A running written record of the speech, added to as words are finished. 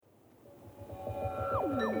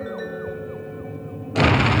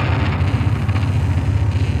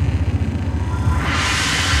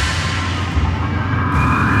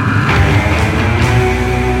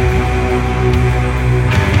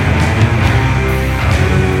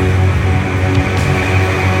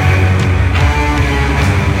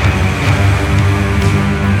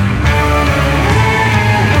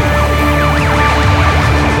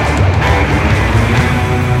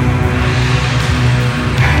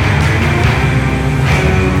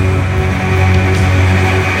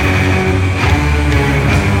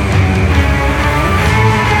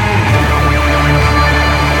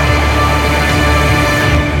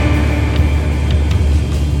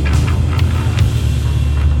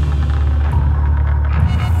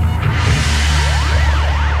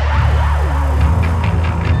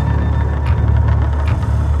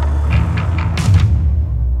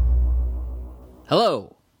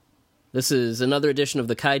This is another edition of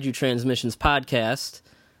the Kaiju Transmissions podcast.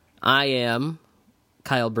 I am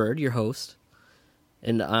Kyle Byrd, your host,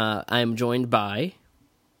 and I am joined by...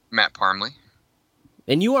 Matt Parmley.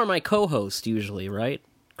 And you are my co-host usually, right?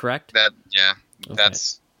 Correct? Yeah, okay.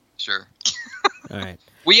 That's... Sure. All right.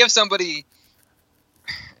 We have somebody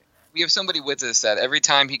with us that every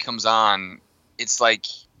time he comes on, it's like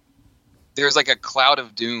there's like a cloud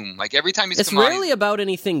of doom. Like every time he's come on, it's rarely about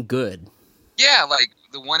anything good. Yeah, like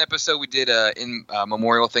the one episode we did in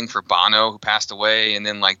memorial thing for Bono, who passed away, and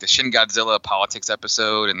then like the Shin Godzilla politics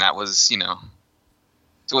episode, and that was,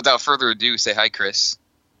 So without further ado, say hi, Chris.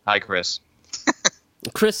 Hi, Chris.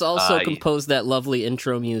 Chris also composed that lovely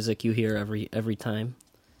intro music you hear every time.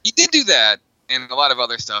 He did do that, and a lot of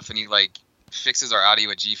other stuff, and he like fixes our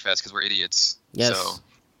audio at G-Fest because we're idiots. Yes. So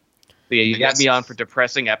yeah, you got me on for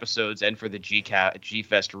depressing episodes and for the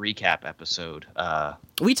G-Fest recap episode.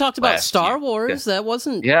 We talked about Star Wars. Yeah. That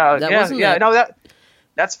wasn't. No,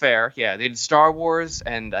 that's fair. Yeah, they did Star Wars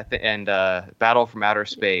and Battle from Outer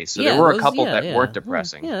Space. So there were a couple that weren't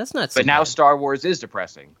depressing. Yeah, that's not. But now Star Wars is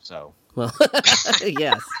depressing. So. Well,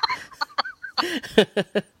 yes.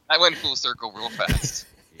 I went full circle real fast.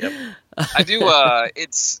 Yep. I do.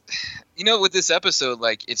 It's with this episode,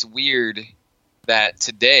 like it's weird that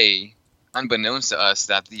today, unbeknownst to us,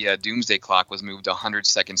 that the Doomsday Clock was moved 100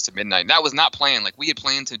 seconds to midnight. That was not planned. Like we had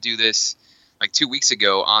planned to do this like 2 weeks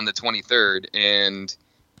ago on the 23rd, and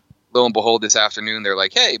lo and behold, this afternoon they're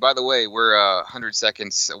like, "Hey, by the way, we're 100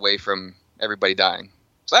 seconds away from everybody dying."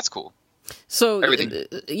 So that's cool. So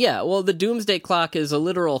well, the Doomsday Clock is a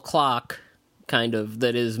literal clock, kind of,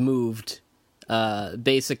 that is moved.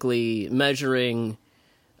 Basically measuring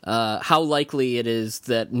how likely it is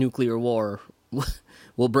that nuclear war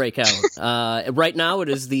will break out. Right now, it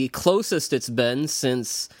is the closest it's been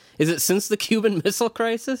since the Cuban Missile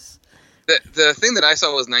Crisis? The thing that I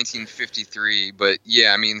saw was 1953, but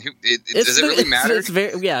yeah, I mean, does it really matter? It's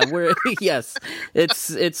very, yeah, we're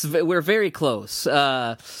very close.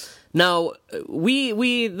 Now,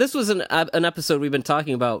 this was an episode we've been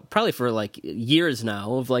talking about probably for like years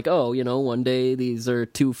now of like, one day these are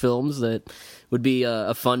two films that would be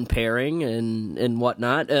a fun pairing and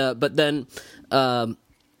whatnot. But then a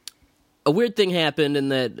weird thing happened in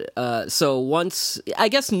that, so once, I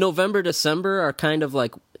guess November, December are kind of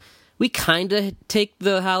like, we kind of take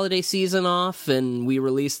the holiday season off and we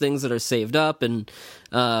release things that are saved up, and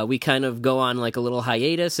we kind of go on like a little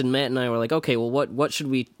hiatus, and Matt and I were like, okay, well, what should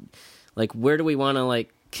we, like, where do we want to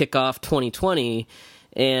like kick off 2020?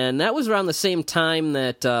 And that was around the same time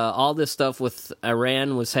that all this stuff with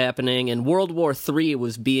Iran was happening, and World War III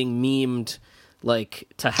was being memed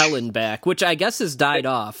like to hell and back, which I guess has died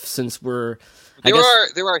off since there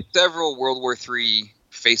are several World War III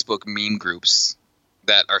Facebook meme groups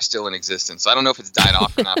that are still in existence. So I don't know if it's died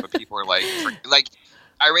off or not, but people are like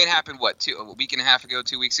Iran happened, a week and a half ago,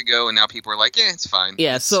 2 weeks ago, and now people are like, it's fine.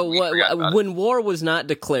 Yeah, when war was not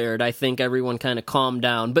declared, I think everyone kind of calmed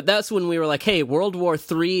down. But that's when we were like, hey, World War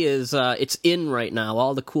III is, it's in right now.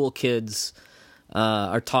 All the cool kids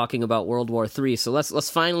are talking about World War III, so let's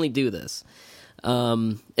finally do this.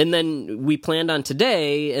 And then we planned on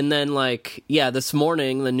today, and then this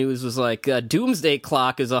morning the news was like, Doomsday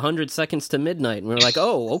Clock is 100 seconds to midnight, and we were like,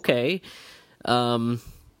 oh, okay.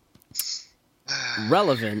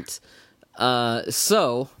 Relevant.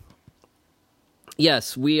 So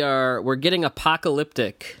yes, we're getting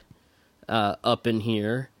apocalyptic up in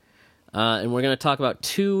here, and we're going to talk about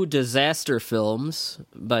two disaster films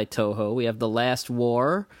by Toho. We have The Last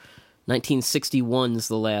War, 1961's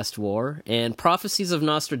The Last War, and Prophecies of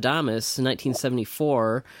Nostradamus,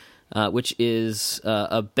 1974, which is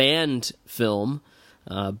a banned film,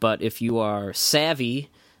 but if you are savvy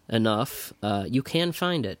enough, you can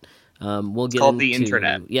find it. It's called the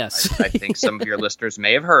internet. Yes. I think some of your listeners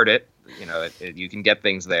may have heard it. You can get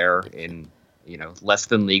things there in, less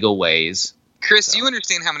than legal ways. Chris, do you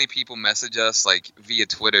understand how many people message us like via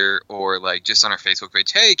Twitter or like just on our Facebook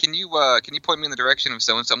page? Hey, can you point me in the direction of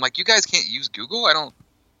so and so? I'm like, you guys can't use Google.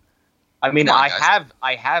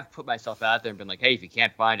 I have put myself out there and been like, hey, if you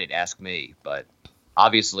can't find it, ask me. But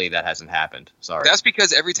obviously that hasn't happened. Sorry. That's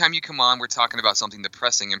because every time you come on, we're talking about something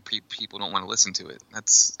depressing and people don't want to listen to it.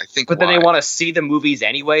 That's, I think, But then they want to see the movies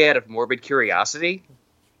anyway out of morbid curiosity.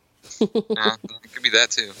 It could be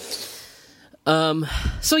that too.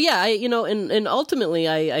 So yeah, and ultimately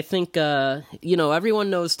I think, everyone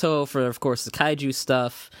knows Toho for, of course, the kaiju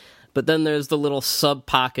stuff, but then there's the little sub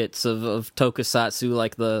pockets of Tokusatsu,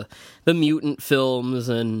 like the mutant films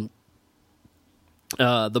and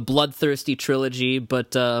the Bloodthirsty trilogy,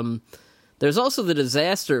 but There's also the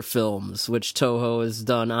disaster films, which Toho has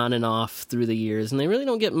done on and off through the years, and they really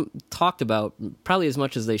don't get talked about probably as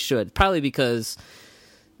much as they should. Probably because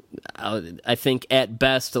I think at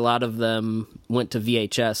best a lot of them went to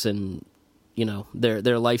VHS, and their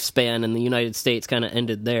lifespan in the United States kind of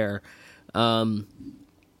ended there.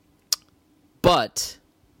 But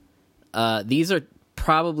these are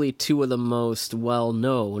probably two of the most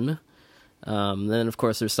well-known. Then, of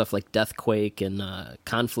course, there's stuff like Deathquake and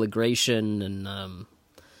Conflagration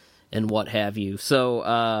and what have you.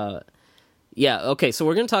 So, okay, so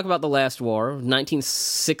we're going to talk about The Last War,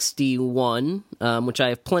 1961, which I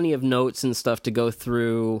have plenty of notes and stuff to go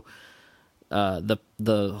through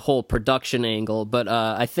the whole production angle, but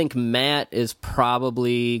I think Matt is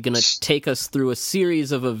probably going to take us through a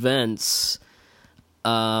series of events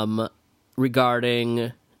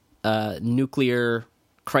regarding nuclear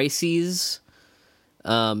crises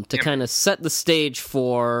to kind of set the stage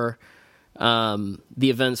for the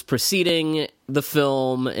events preceding the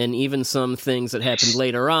film, and even some things that happened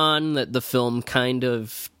later on that the film kind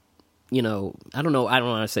of, I don't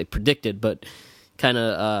want to say predicted, but kind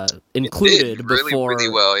of included before. Really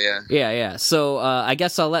well, yeah. Yeah. So I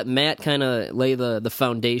guess I'll let Matt kind of lay the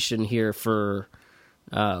foundation here for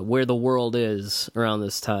where the world is around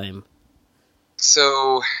this time.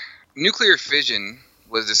 So nuclear fission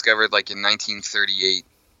was discovered like in 1938,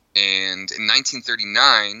 and in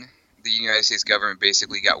 1939 the United States government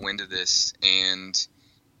basically got wind of this, and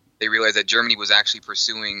they realized that Germany was actually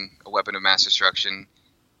pursuing a weapon of mass destruction,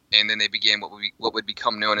 and then they began what would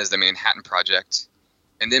become known as the Manhattan Project.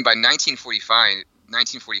 And then by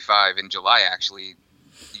 1945 in July, actually,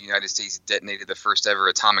 the United States detonated the first ever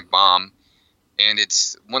atomic bomb, and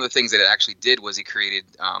it's one of the things that it actually did was it created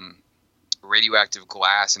radioactive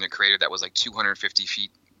glass in a crater that was like 250 feet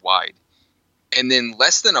wide. And then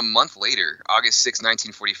less than a month later, August 6,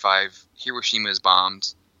 1945, Hiroshima is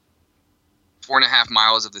bombed. 4.5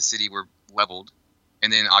 miles of the city were leveled.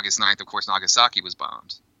 And then August 9th, of course, Nagasaki was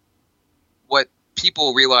bombed. What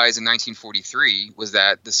people realized in 1943 was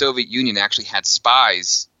that the Soviet Union actually had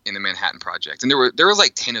spies in the Manhattan Project. And there was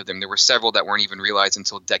like 10 of them. There were several that weren't even realized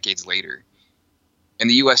until decades later. And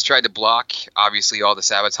the U.S. tried to block, obviously, all the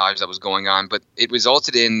sabotage that was going on, but it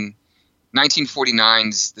resulted in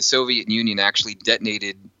 1949's the Soviet Union actually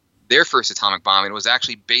detonated their first atomic bomb. And it was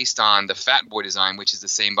actually based on the Fat Boy design, which is the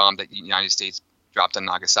same bomb that the United States dropped on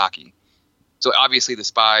Nagasaki. So obviously the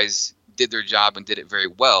spies did their job and did it very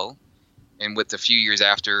well. And with a few years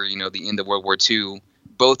after, the end of World War II,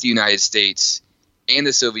 both the United States and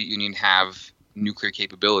the Soviet Union have nuclear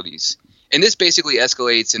capabilities. And this basically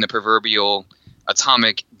escalates in a proverbial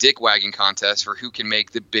atomic dick wagging contest for who can make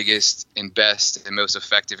the biggest and best and most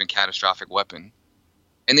effective and catastrophic weapon.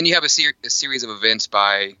 And then you have a series of events.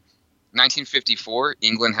 By 1954,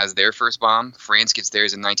 England has their first bomb. France gets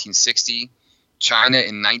theirs in 1960. China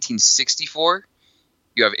in 1964.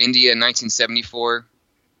 You have India in 1974.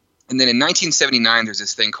 And then in 1979, there's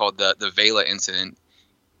this thing called the Vela incident,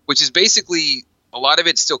 which is basically, a lot of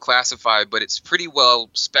it's still classified, but it's pretty well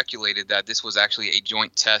speculated that this was actually a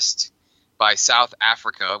joint test by South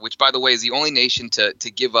Africa, which, by the way, is the only nation to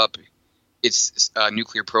give up its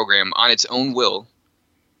nuclear program on its own will.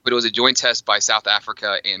 But it was a joint test by South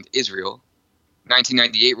Africa and Israel.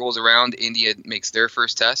 1998 rolls around, India makes their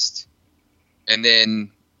first test. And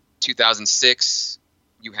then 2006,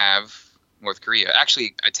 you have North Korea.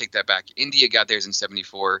 Actually, I take that back. India got theirs in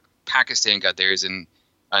 74. Pakistan got theirs in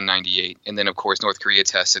 98. And then, of course, North Korea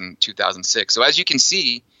tests in 2006. So as you can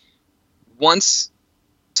see, once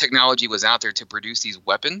technology was out there to produce these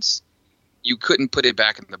weapons, you couldn't put it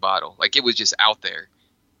back in the bottle. Like, it was just out there.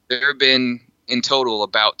 There have been, in total,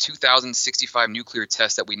 about 2,065 nuclear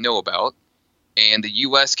tests that we know about. And the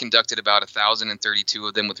U.S. conducted about 1,032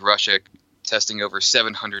 of them, with Russia testing over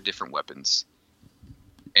 700 different weapons.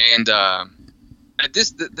 And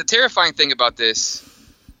the terrifying thing about this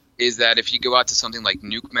is that if you go out to something like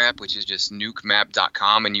NukeMap, which is just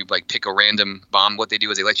nukemap.com, and you pick a random bomb, what they do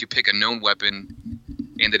is they let you pick a known weapon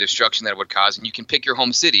and the destruction that it would cause, and you can pick your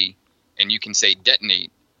home city, and you can say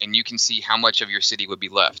detonate, and you can see how much of your city would be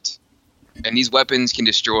left. And these weapons can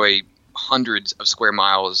destroy hundreds of square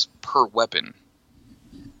miles per weapon.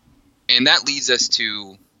 And that leads us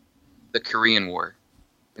to the Korean War.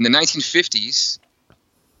 In the 1950s,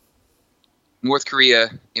 North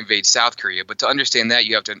Korea invades South Korea, but to understand that,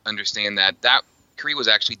 you have to understand that Korea was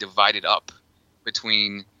actually divided up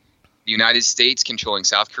between the United States controlling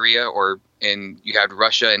South Korea, and you had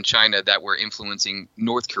Russia and China that were influencing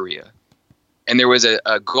North Korea. And there was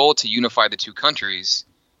a goal to unify the two countries,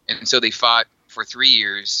 and so they fought for 3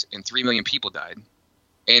 years, and 3 million people died.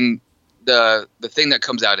 And the thing that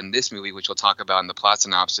comes out in this movie, which we'll talk about in the plot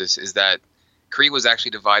synopsis, is that Korea was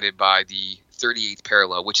actually divided by the 38th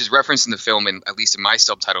parallel, which is referenced in the film, and at least in my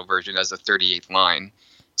subtitle version, as the 38th line.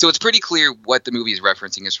 So it's pretty clear what the movie is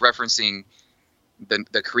referencing. It's referencing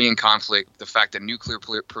the Korean conflict, the fact that nuclear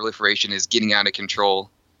proliferation is getting out of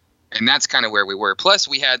control, and that's kind of where we were. Plus,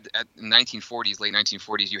 we had at the 1940s, late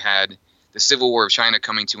 1940s, you had the Civil War of China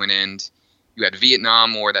coming to an end. You had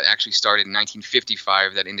Vietnam War that actually started in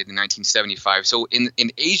 1955, that ended in 1975. So in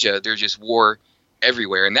Asia, there's just war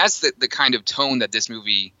everywhere. And that's the kind of tone that this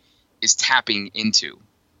movie is tapping into.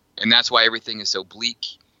 And that's why everything is so bleak,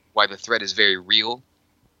 why the threat is very real.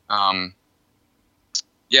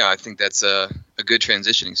 Yeah, I think that's a good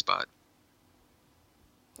transitioning spot.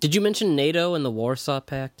 Did you mention NATO and the Warsaw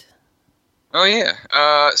Pact? Oh,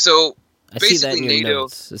 yeah. So I basically see that in your NATO...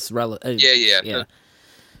 notes. It's relevant. Yeah.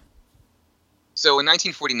 So in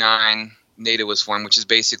 1949, NATO was formed, which is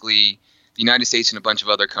basically the United States and a bunch of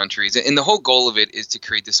other countries. And the whole goal of it is to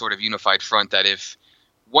create this sort of unified front that if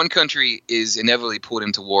one country is inevitably pulled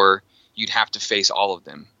into war, you'd have to face all of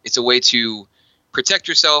them. It's a way to protect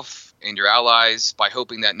yourself and your allies by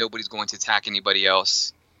hoping that nobody's going to attack anybody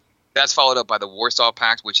else. That's followed up by the Warsaw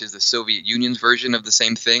Pact, which is the Soviet Union's version of the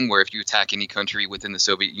same thing, where if you attack any country within the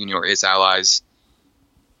Soviet Union or its allies,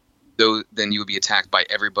 then you would be attacked by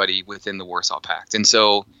everybody within the Warsaw Pact. And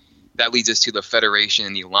so that leads us to the Federation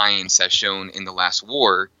and the alliance as shown in the last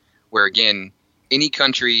war, where, again, any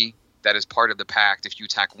country that is part of the pact, if you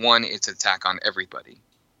attack one, it's an attack on everybody.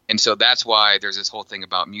 And so that's why there's this whole thing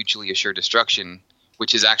about mutually assured destruction,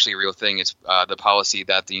 which is actually a real thing. It's the policy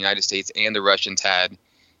that the United States and the Russians had,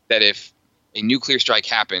 that if a nuclear strike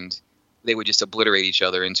happened, they would just obliterate each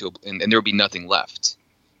other and there would be nothing left.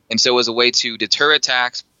 And so as a way to deter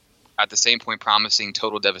attacks, at the same point promising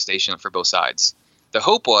total devastation for both sides. The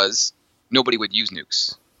hope was nobody would use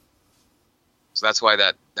nukes. So that's why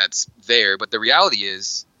that's there. But the reality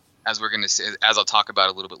is, as I'll talk about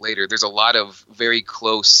a little bit later, there's a lot of very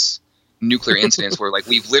close nuclear incidents where, like,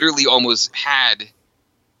 we've literally almost had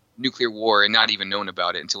nuclear war and not even known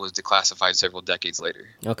about it until it was declassified several decades later.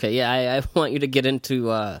 Okay, yeah, I want you to get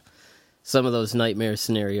into some of those nightmare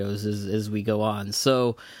scenarios as we go on.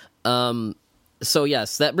 So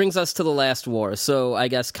yes, that brings us to the last war. So I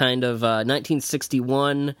guess kind of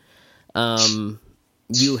 1961,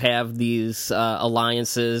 you have these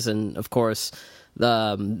alliances, and of course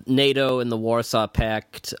the NATO and the Warsaw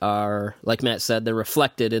Pact are, like Matt said, they're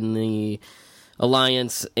reflected in the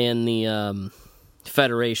alliance and the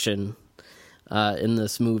Federation in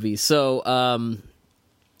this movie. So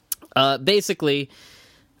basically,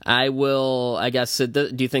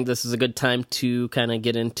 do you think this is a good time to kind of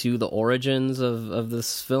get into the origins of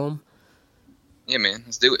this film? Yeah, man,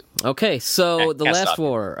 let's do it. Okay, so the last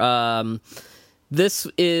war. This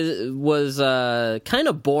was kind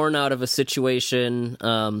of born out of a situation,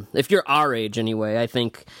 if you're our age anyway, I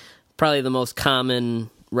think probably the most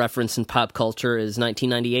common reference in pop culture is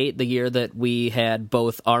 1998, the year that we had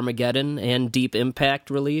both Armageddon and Deep Impact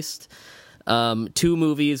released. Two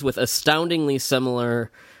movies with astoundingly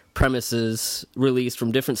similar premises released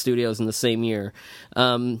from different studios in the same year.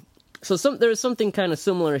 So there's something kind of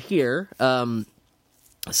similar here.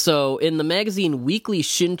 So in the magazine Weekly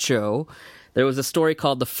Shincho, there was a story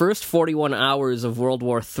called The First 41 Hours of World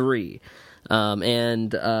War III.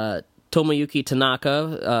 And Tomoyuki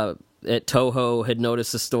Tanaka at Toho had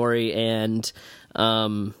noticed the story and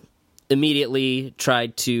immediately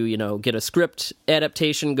tried to, get a script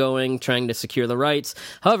adaptation going, trying to secure the rights.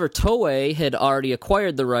 However, Toei had already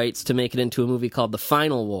acquired the rights to make it into a movie called The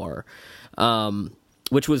Final War,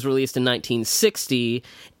 which was released in 1960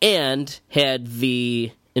 and had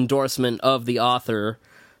the endorsement of the author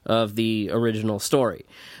of the original story.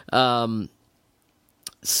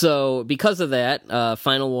 So because of that,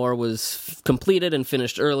 Final War was completed and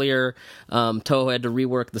finished earlier. Toho had to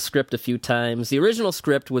rework the script a few times. The original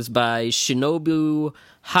script was by Shinobu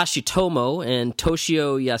Hashitomo and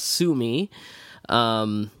Toshio Yasumi,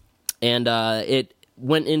 and it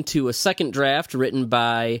went into a second draft written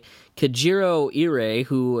by Kajiro Ire,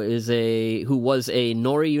 who was a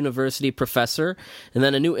Nori University professor, and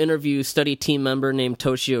then a new interview study team member named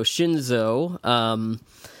Toshio Shinzo.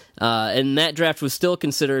 And that draft was still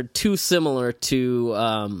considered too similar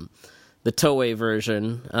to the Toei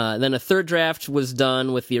version. Then a third draft was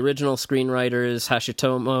done with the original screenwriters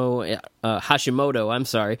Hashimoto,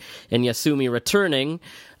 and Yasumi returning.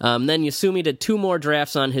 Then Yasumi did two more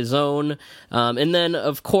drafts on his own. And then,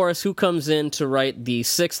 of course, who comes in to write the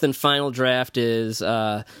sixth and final draft is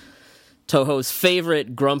Toho's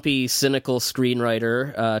favorite grumpy, cynical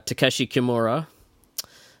screenwriter, Takeshi Kimura.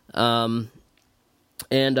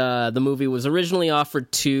 And the movie was originally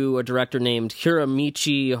offered to a director named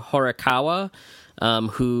Hiromichi Horikawa,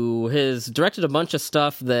 who has directed a bunch of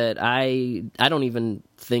stuff that I don't even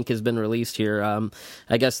think has been released here.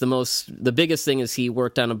 I guess the biggest thing is he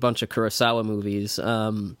worked on a bunch of Kurosawa movies.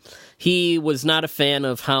 He was not a fan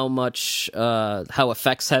of how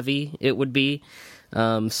effects heavy it would be.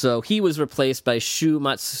 So he was replaced by Shu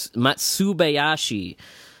Matsubayashi.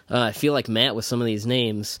 I feel like Matt with some of these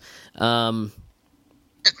names. Thanks.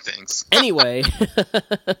 Anyway.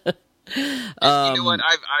 You know what?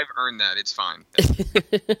 I've earned that. It's fine.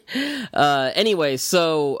 Anyway,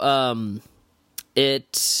 so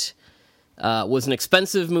it was an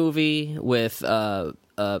expensive movie with a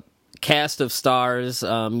cast of stars: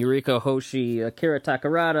 Yuriko Hoshi, Akira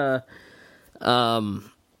Takarada,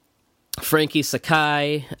 Frankie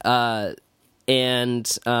Sakai,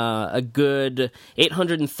 and a good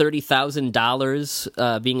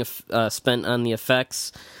 $830,000 being spent on the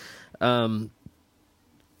effects.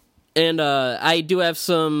 And I do have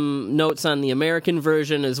some notes on the American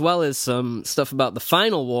version, as well as some stuff about the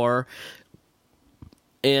final war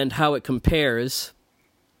and how it compares.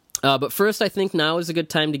 But first, I think now is a good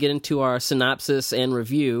time to get into our synopsis and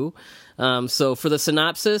review. So for the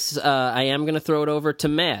synopsis, I am going to throw it over to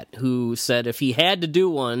Matt, who said if he had to do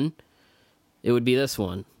one, it would be this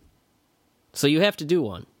one. So you have to do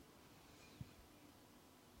one.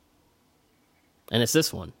 And it's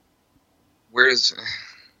this one. Where's...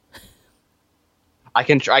 I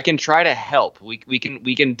can try to help. We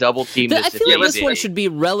can double team this. I feel like this one should be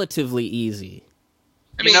relatively easy.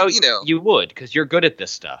 I mean, you would, because you're good at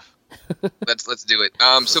this stuff. Let's do it.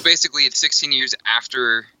 So basically, it's 16 years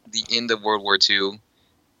after the end of World War II.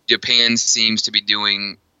 Japan seems to be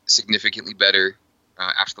doing significantly better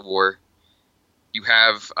after the war. You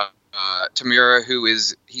have Tamura,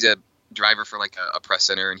 he's a driver for like a press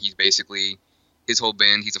center, and he's basically his whole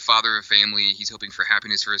band. He's a father of family. He's hoping for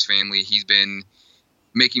happiness for his family. He's been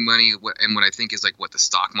making money in what I think is like the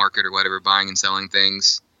stock market or whatever, buying and selling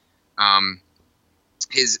things.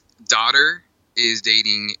 His daughter is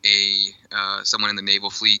dating someone in the naval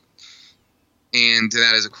fleet, and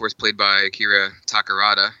that is of course played by Akira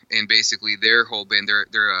Takarada. And basically their whole band,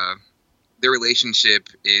 their relationship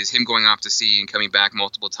is him going off to sea and coming back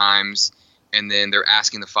multiple times, and then they're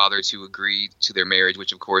asking the father to agree to their marriage,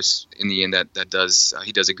 which of course in the end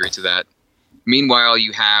he does agree to that. Meanwhile,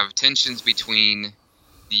 you have tensions between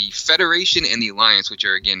the Federation and the Alliance, which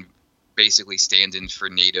are, again, basically stand-ins for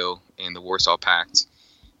NATO and the Warsaw Pact.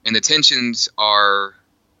 And the tensions are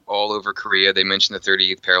all over Korea. They mention the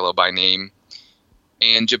 38th parallel by name.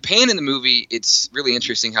 And Japan in the movie, it's really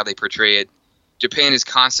interesting how they portray it. Japan is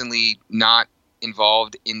constantly not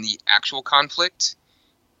involved in the actual conflict,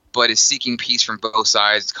 but is seeking peace from both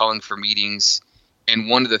sides, calling for meetings. And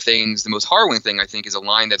one of the things, the most harrowing thing, I think, is a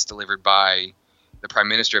line that's delivered by the Prime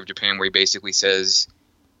Minister of Japan, where he basically says,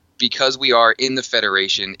 because we are in the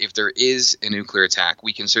Federation, if there is a nuclear attack,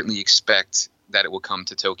 we can certainly expect that it will come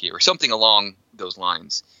to Tokyo, or something along those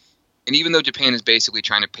lines. And even though Japan is basically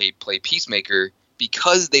trying to play peacemaker,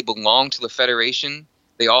 because they belong to the Federation,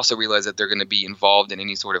 they also realize that they're going to be involved in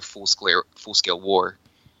any sort of full-scale war.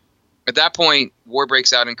 At that point, war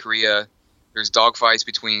breaks out in Korea. There's dogfights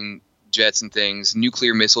between jets and things.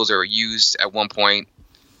 Nuclear missiles are used at one point.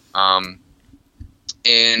 And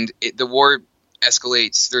the war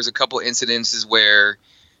escalates. There's a couple incidences where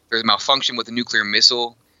there's a malfunction with a nuclear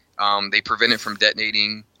missile. They prevent it from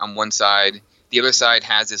detonating on one side. The other side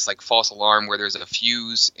has this like false alarm where there's a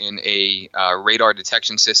fuse in a radar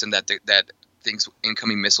detection system that thinks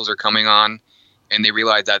incoming missiles are coming on, and they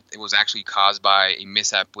realize that it was actually caused by a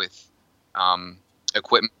mishap with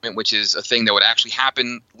equipment, which is a thing that would actually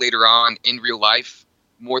happen later on in real life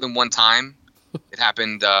more than one time. It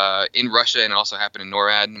happened in Russia, and it also happened in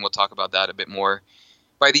NORAD, and we'll talk about that a bit more.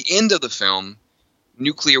 By the end of the film,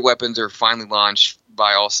 nuclear weapons are finally launched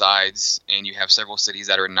by all sides, and you have several cities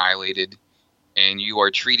that are annihilated, and you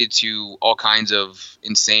are treated to all kinds of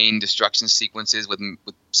insane destruction sequences with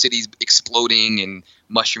cities exploding and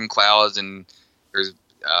mushroom clouds, and there's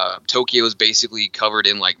Tokyo is basically covered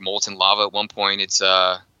in like molten lava at one point. It's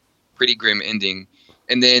a pretty grim ending.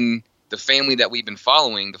 And then the family that we've been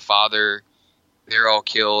following, the father, they're all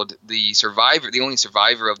killed. The only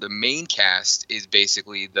survivor of the main cast is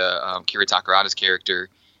basically the Akira Takarada's character.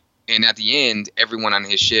 And at the end, everyone on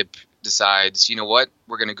his ship decides, you know what,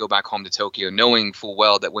 we're going to go back home to Tokyo, knowing full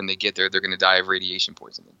well that when they get there, they're going to die of radiation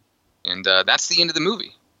poisoning. And that's the end of the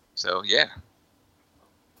movie. So, yeah.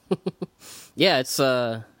 Yeah, it's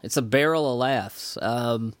a barrel of laughs.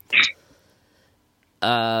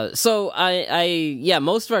 So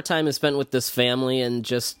most of our time is spent with this family and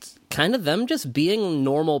just kind of them just being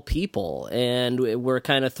normal people, and we're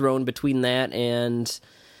kind of thrown between that and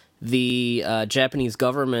the Japanese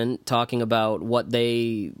government talking about what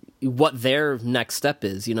their next step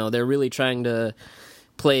is. You know, they're really trying to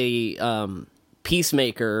play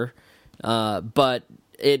peacemaker, but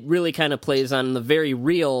it really kind of plays on the very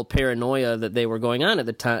real paranoia that they were going on at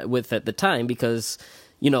the time, because,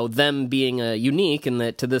 you know, them being unique, and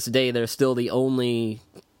that to this day they're still the only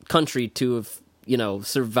country to have, you know,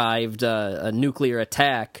 survived a nuclear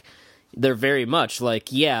attack. They're very much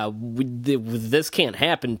like, yeah, this can't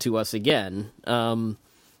happen to us again.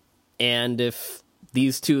 And if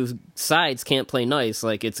these two sides can't play nice,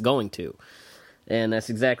 like, it's going to. And that's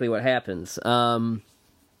exactly what happens.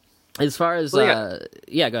 As far as... go ahead.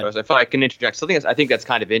 If I can interject, something I think that's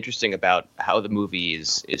kind of interesting about how the movie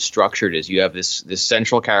is structured is you have this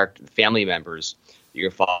central character, family members that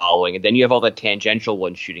you're following, and then you have all the tangential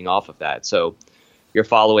ones shooting off of that. So you're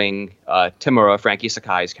following Tamura, Frankie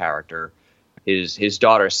Sakai's character, his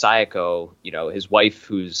daughter Sayako, you know, his wife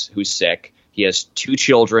who's sick. He has 2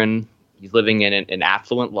 children. He's living in an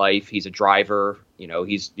affluent life. He's a driver. You know,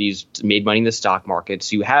 he's made money in the stock market.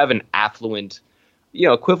 So you have an affluent, you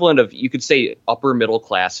know, equivalent of, you could say, upper middle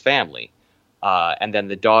class family. And then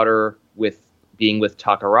the daughter being with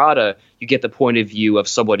Takarada, you get the point of view of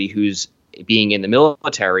somebody who's being in the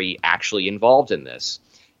military actually involved in this.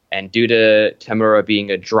 And due to Tamura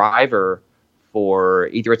being a driver for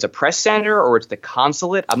either it's a press center or it's the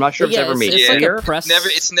consulate, I'm not sure if it's ever made clear. Like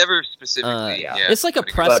it's never specifically. It's like a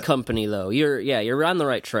press company, though. You're on the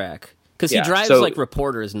right track, because he drives like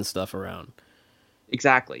reporters and stuff around.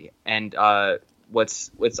 Exactly. And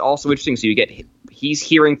what's also interesting, so he's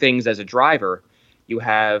hearing things as a driver. You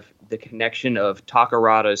have the connection of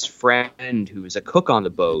Takarada's friend, who is a cook on the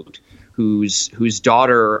boat, whose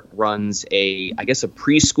daughter runs a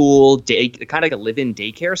preschool kind of like a live-in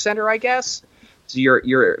daycare center, I guess. So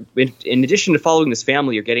you're in addition to following this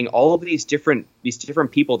family, you're getting all of these different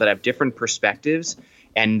people that have different perspectives,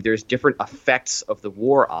 and there's different effects of the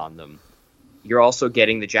war on them. You're also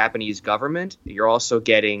getting the Japanese government. You're also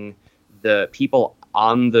getting the people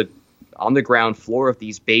on the ground floor of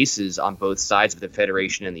these bases on both sides of the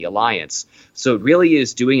Federation and the Alliance. So it really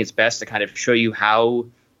is doing its best to kind of show you how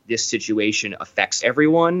this situation affects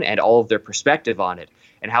everyone and all of their perspective on it,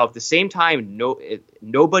 and how at the same time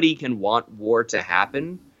nobody can want war to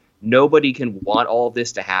happen, nobody can want all of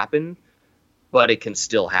this to happen, but it can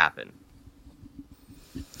still happen.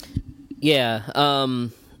 Yeah,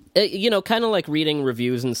 you know, kind of like reading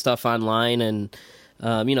reviews and stuff online, and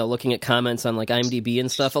you know, looking at comments on like IMDb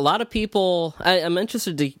and stuff. A lot of people, I'm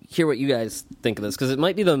interested to hear what you guys think of this, because it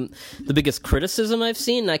might be the biggest criticism I've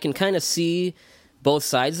seen, and I can kind of see both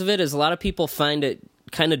sides of it. Is a lot of people find it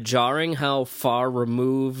kind of jarring how far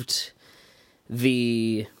removed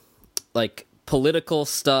the like political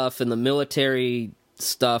stuff and the military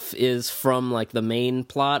stuff is from like the main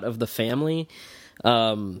plot of the family.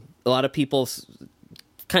 A lot of people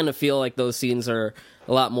kind of feel like those scenes are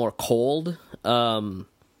a lot more cold.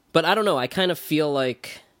 But I don't know. I kind of feel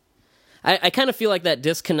like that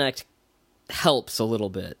disconnect helps a little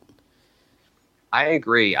bit. I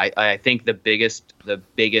agree. I think the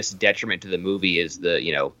biggest detriment to the movie is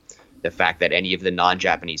the fact that any of the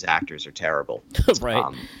non-Japanese actors are terrible. Right.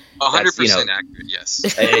 100% accurate. Yes.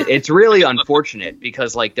 It's really unfortunate,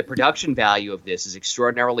 because like the production value of this is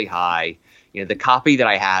extraordinarily high. You know, the copy that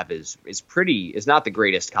I have is not the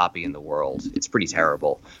greatest copy in the world. It's pretty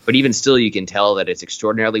terrible. But even still, you can tell that it's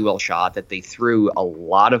extraordinarily well shot, that they threw a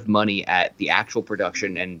lot of money at the actual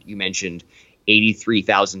production. And you mentioned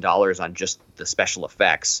 $83,000 on just the special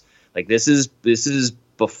effects. Like this is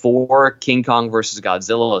before King Kong versus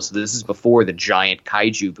Godzilla, so this is before the giant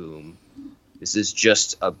kaiju boom. This is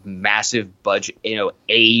just a massive budget,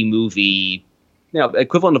 A movie,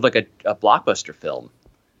 equivalent of like a blockbuster film.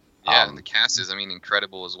 Yeah, and the cast is,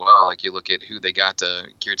 incredible as well. Like you look at who they got to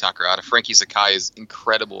Akira Takarada. Frankie Sakai is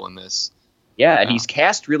incredible in this. Yeah, and he's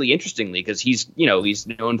cast really interestingly because he's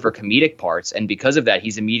known for comedic parts, and because of that,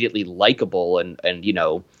 he's immediately likable, and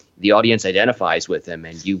the audience identifies with him,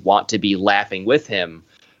 and you want to be laughing with him,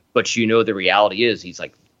 but the reality is he's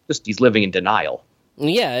living in denial.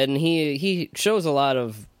 Yeah, and he shows a lot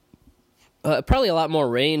of probably a lot more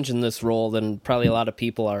range in this role than probably a lot of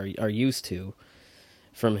people are used to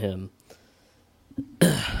from him.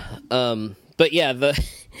 But yeah,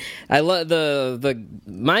 I love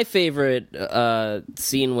my favorite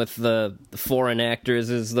scene with the foreign actors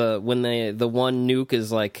is when the one nuke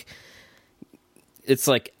is it's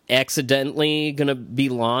accidentally gonna be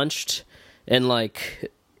launched, and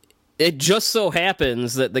it just so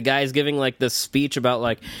happens that the guy's giving like this speech about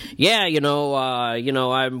like, yeah,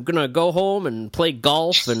 I'm gonna go home and play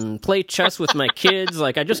golf and play chess with my kids.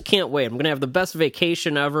 Like, I just can't wait. I'm gonna have the best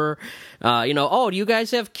vacation ever. Oh, do you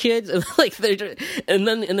guys have kids? And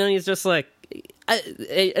then he's just like,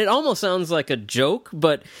 it almost sounds like a joke,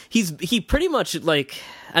 but he pretty much, like,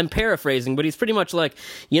 I'm paraphrasing, but he's pretty much like,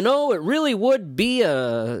 it really would be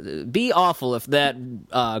awful if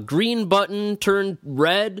that green button turned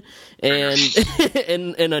red and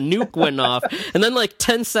and a nuke went off, and then like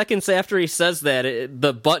 10 seconds after he says that,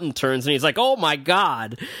 the button turns and he's like, oh my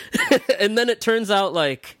god. And then it turns out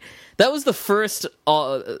like that was the first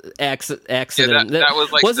accident. Yeah, that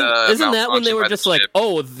was like isn't that when they were just like,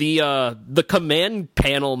 oh, the command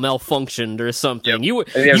panel malfunctioned or something? Yep.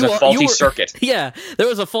 There was a faulty circuit. Yeah, there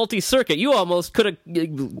was a faulty circuit. You almost could have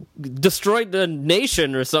destroyed the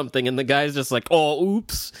nation or something, and the guy's just like, oh,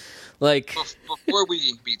 oops. Like, before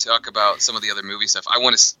we talk about some of the other movie stuff, I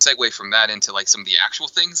want to segue from that into like some of the actual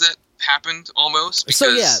things that happened almost. Because... So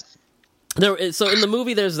yeah. So in the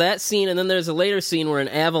movie, there's that scene, and then there's a later scene where an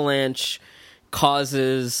avalanche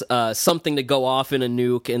causes something to go off in a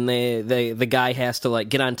nuke, and the guy has to like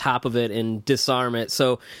get on top of it and disarm it.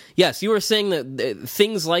 So yes, you were saying that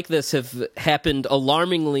things like this have happened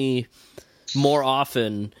alarmingly more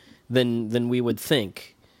often than we would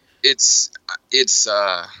think. It's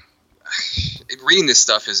reading this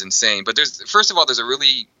stuff is insane. But first of all, there's a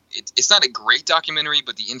really... It's not a great documentary,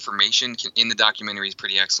 but the information in the documentary is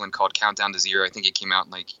pretty excellent, called Countdown to Zero. I think it came out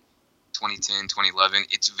in like 2010, 2011.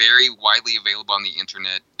 It's very widely available on the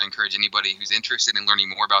internet. I encourage anybody who's interested in learning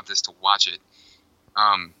more about this to watch it.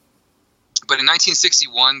 But in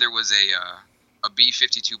 1961, there was a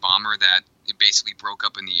B-52 bomber that it basically broke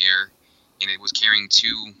up in the air, and it was carrying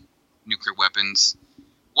 2 nuclear weapons.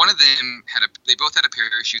 One of them they both had a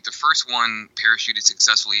parachute. The first one parachuted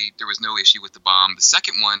successfully. There was no issue with the bomb. The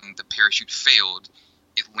second one, the parachute failed.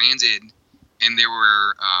 It landed, and there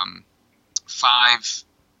were 5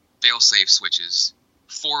 fail-safe switches.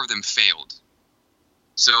 4 of them failed.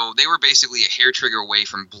 So they were basically a hair trigger away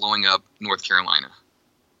from blowing up North Carolina.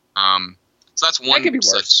 So that's one that could be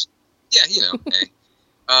such. Worse. Yeah, hey.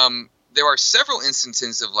 There are several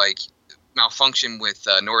instances of like malfunction with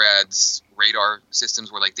NORAD's radar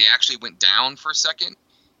systems where like they actually went down for a second,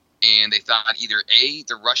 and they thought either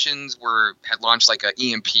the Russians had launched like an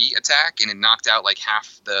EMP attack and it knocked out like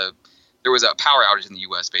there was a power outage in the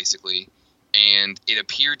US basically, and it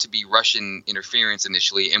appeared to be Russian interference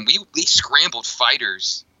initially, and we scrambled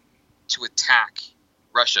fighters to attack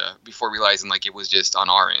Russia before realizing like it was just on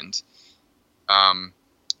our end.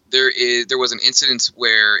 There was an incident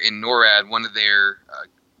where in NORAD, one of their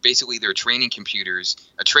basically their training computers,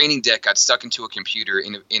 a training deck got stuck into a computer,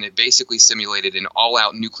 and it basically simulated an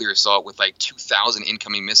all-out nuclear assault with like 2,000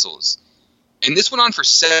 incoming missiles. And this went on for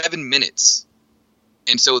 7 minutes.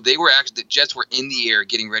 And so the jets were in the air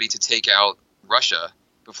getting ready to take out Russia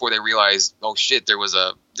before they realized, oh shit, this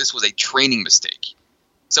was a training mistake.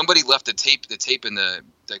 Somebody left the tape in the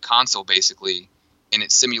console basically, and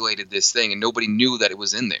it simulated this thing, and nobody knew that it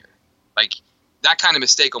was in there. Like, that kind of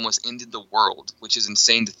mistake almost ended the world, which is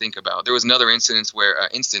insane to think about. There was another instance where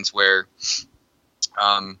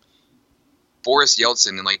Boris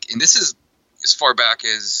Yeltsin, and this is as far back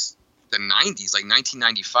as the 90s, like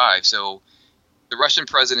 1995. So the Russian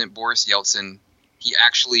president, Boris Yeltsin, he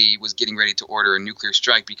actually was getting ready to order a nuclear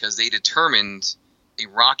strike because they determined a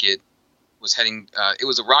rocket was heading it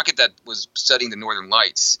was a rocket that was studying the Northern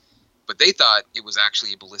Lights, but they thought it was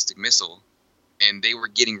actually a ballistic missile. And they were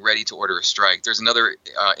getting ready to order a strike. There's another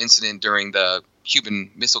incident during the Cuban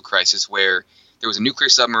Missile Crisis where there was a nuclear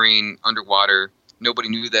submarine underwater. Nobody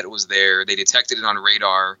knew that it was there. They detected it on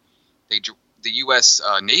radar. The U.S.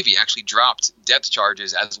 Navy actually dropped depth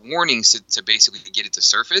charges as warnings to basically get it to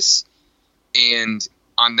surface. And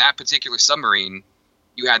on that particular submarine,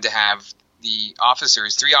 you had to have 3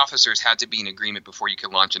 officers had to be in agreement before you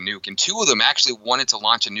could launch a nuke. And 2 of them actually wanted to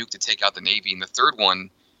launch a nuke to take out the Navy. And the third one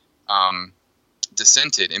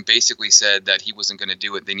dissented and basically said that he wasn't going to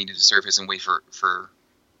do it. They needed to surface and wait for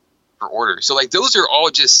orders. So like those are all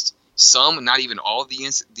just some, not even all of the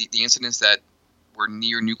incidents that were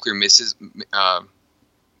near nuclear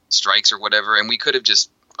strikes or whatever, and we could have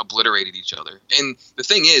just obliterated each other. And the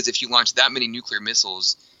thing is, if you launch that many nuclear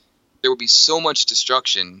missiles, there would be so much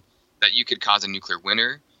destruction that you could cause a nuclear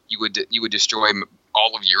winter. You would destroy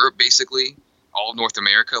all of Europe, basically, all of North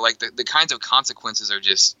America. Like the kinds of consequences are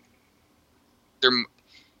just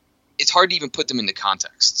it's hard to even put them into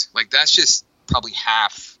context. Like that's just probably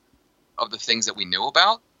half of the things that we know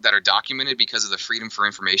about that are documented because of the Freedom for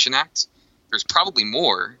Information Act. There's probably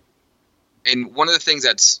more, And one of the things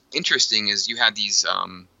that's interesting is you had these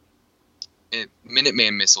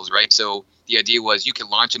Minuteman missiles, right? So the idea was you could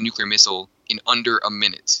launch a nuclear missile in under a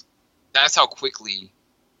minute. That's how quickly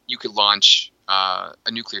you could launch a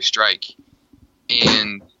nuclear strike.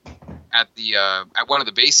 And at one of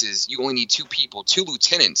the bases, you only need 2 people. 2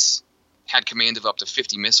 lieutenants had command of up to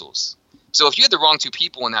 50 missiles. So if you had the wrong 2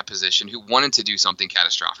 people in that position who wanted to do something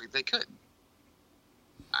catastrophic, they could.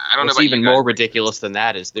 I don't know about even more ridiculous than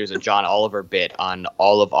that is there's a John Oliver bit on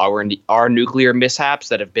all of our nuclear mishaps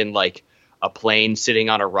that have been like a plane sitting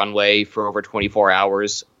on a runway for over 24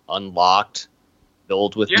 hours, unlocked,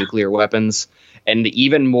 filled with nuclear weapons, and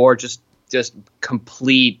even more just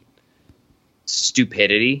complete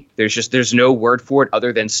stupidity. There's no word for it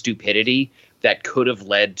other than stupidity that could have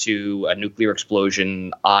led to a nuclear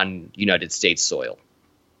explosion on United States soil.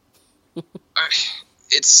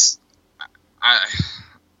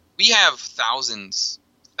 We have thousands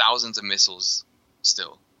of missiles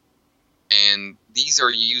still, and these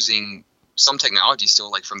are using some technology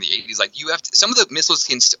still, like from the 80s. Like some of the missiles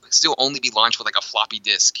can still only be launched with like a floppy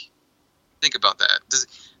disk. Think about that.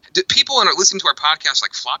 Do people are listening to our podcast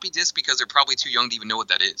like floppy disk because they're probably too young to even know what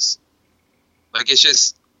that is? Like it's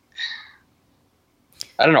just,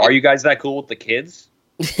 I don't know. Are you guys that cool with the kids?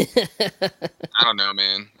 I don't know,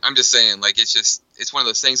 man. I'm just saying, like it's one of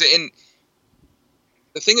those things. And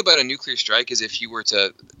the thing about a nuclear strike is if you were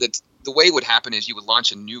to, the way it would happen is you would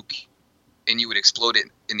launch a nuke and you would explode it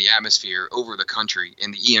in the atmosphere over the country,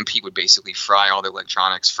 and the EMP would basically fry all the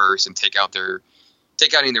electronics first and take out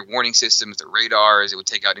any of their warning systems, their radars. It would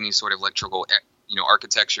take out any sort of electrical,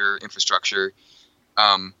 architecture, infrastructure.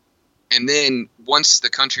 And then once the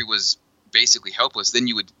country was basically helpless, then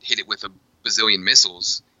you would hit it with a bazillion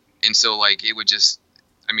missiles. And so like it would just,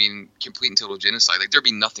 complete and total genocide. Like there'd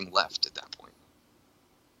be nothing left at that point.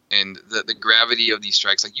 And the gravity of these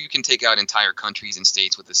strikes, like you can take out entire countries and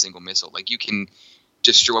states with a single missile. Like you can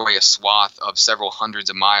destroy a swath of several hundreds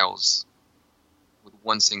of miles with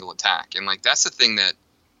one single attack. And like that's the thing that,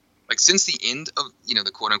 like since the end of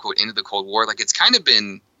the quote unquote end of the Cold War, like it's kind of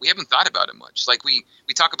been, we haven't thought about it much. Like we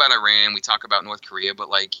talk about Iran, we talk about North Korea, but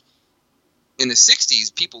like in the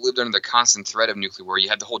 60s, people lived under the constant threat of nuclear war. You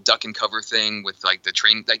had the whole duck and cover thing with like the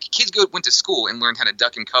training. Like kids went to school and learned how to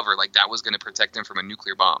duck and cover. Like that was going to protect them from a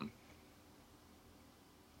nuclear bomb.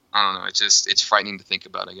 I don't know. It's frightening to think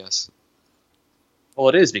about, I guess. Well,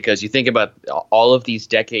 it is, because you think about all of these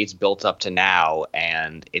decades built up to now,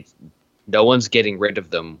 and no one's getting rid of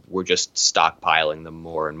them. We're just stockpiling them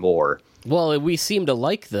more and more. Well, we seem to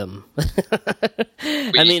like them. Within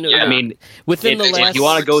the last... If you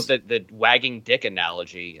want to go with the wagging dick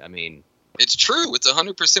analogy, it's true. It's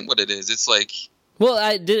 100% what it is. It's like...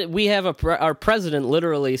 Well, we have our president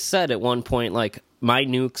literally said at one point, like, my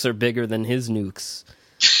nukes are bigger than his nukes.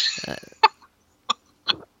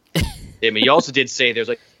 You also did say there's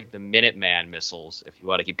like the Minuteman missiles, if you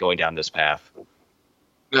want to keep going down this path.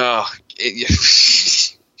 Oh,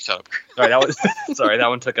 shut up. Sorry, that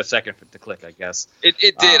one took a second to click, I guess. It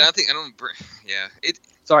did.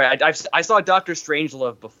 Sorry, I saw Dr.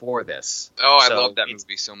 Strangelove before this. Oh, I love that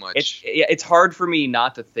movie so much. It's hard for me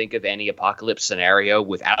not to think of any apocalypse scenario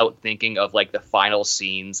without thinking of like the final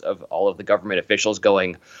scenes of all of the government officials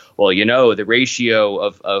going, well, the ratio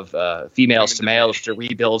of females to males to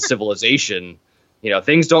rebuild civilization,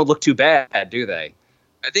 things don't look too bad, do they?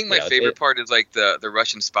 I think my favorite part is like the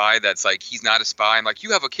Russian spy that's like, he's not a spy. I'm like,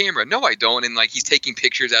 you have a camera. No, I don't. And like, he's taking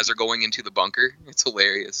pictures as they're going into the bunker. It's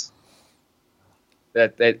hilarious.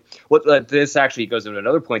 This actually goes into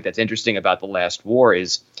another point that's interesting about The Last War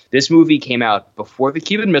is this movie came out before the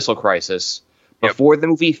Cuban Missile Crisis, before the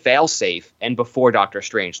movie Failsafe, and before Dr.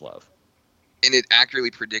 Strangelove. And it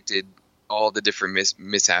accurately predicted all the different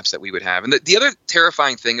mishaps that we would have. And the other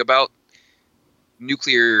terrifying thing about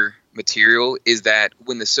nuclear material is that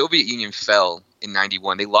when the Soviet Union fell in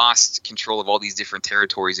 91, they lost control of all these different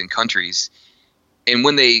territories and countries. And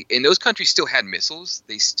and those countries still had missiles,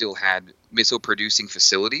 they still had missile producing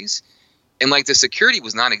facilities, and like the security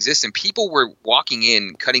was non-existent. People were walking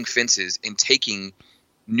in, cutting fences, and taking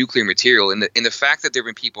nuclear material. And the fact that there have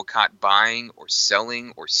been people caught buying or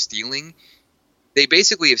selling or stealing, they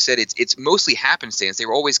basically have said it's mostly happenstance. They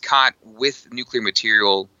were always caught with nuclear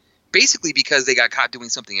material, basically because they got caught doing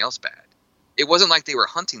something else bad. It wasn't like they were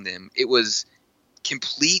hunting them. It was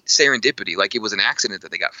complete serendipity. Like it was an accident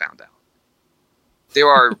that they got found out. There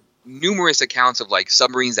are numerous accounts of like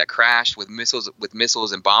submarines that crashed with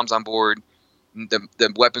missiles and bombs on board.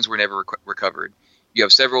 The weapons were never recovered. You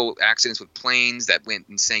have several accidents with planes that went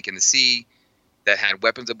and sank in the sea that had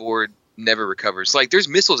weapons aboard, never recovered. So like there's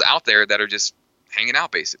missiles out there that are just hanging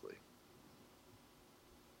out basically.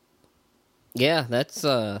 Yeah, that's It's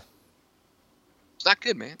not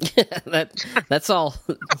good, man. that's all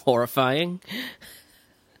horrifying.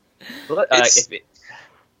 Well,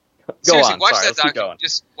 Seriously, on. watch Sorry, that doc.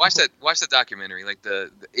 Just watch that documentary. Like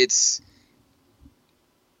it's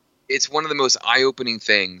one of the most eye-opening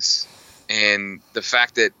things, and the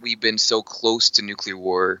fact that we've been so close to nuclear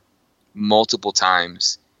war multiple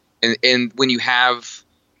times, and when you have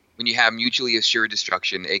mutually assured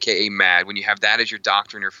destruction, aka MAD, when you have that as your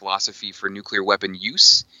doctrine or philosophy for nuclear weapon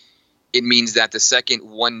use, it means that the second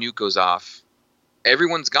one nuke goes off,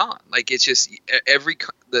 everyone's gone. Like, it's just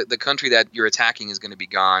the country that you're attacking is going to be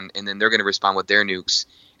gone, and then they're going to respond with their nukes.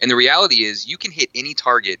 And the reality is, you can hit any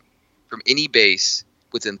target from any base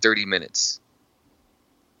within 30 minutes.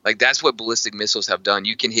 Like, that's what ballistic missiles have done.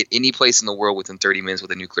 You can hit any place in the world within 30 minutes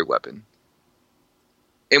with a nuclear weapon.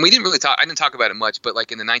 And I didn't talk about it much, but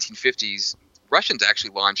like in the 1950s, Russians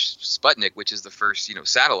actually launched Sputnik, which is the first,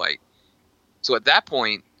 satellite. So at that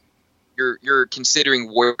point, you're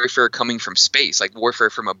considering warfare coming from space, like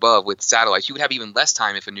warfare from above with satellites. You would have even less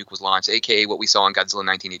time if a nuke was launched, aka what we saw in Godzilla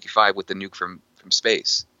 1985 with the nuke from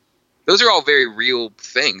space. Those are all very real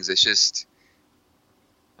things. It's just,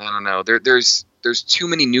 I don't know. There's too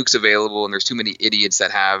many nukes available, and there's too many idiots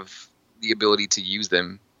that have the ability to use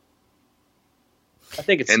them. I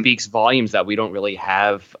think it speaks volumes that we don't really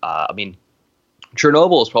have.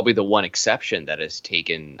 Chernobyl is probably the one exception that has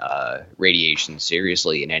taken radiation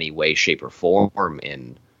seriously in any way, shape, or form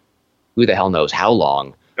in who the hell knows how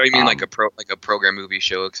long. Oh, you mean like a program, movie,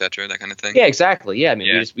 show, etc., that kind of thing? Yeah, exactly. Yeah, I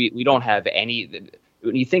mean, we don't have any.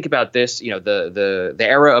 When you think about this, the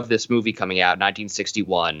era of this movie coming out,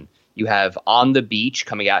 1961. You have On the Beach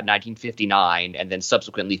coming out in 1959, and then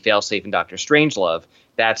subsequently Failsafe and Dr. Strangelove.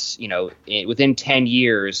 That's, within 10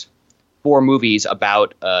 years, 4 movies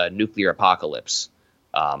about a nuclear apocalypse.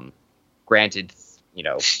 Granted,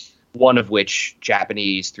 one of which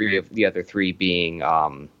Japanese, 3 of the other 3 being,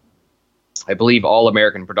 I believe, all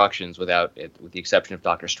American productions, with the exception of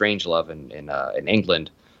Dr. Strangelove in England.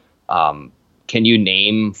 Can you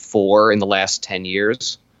name 4 in the last 10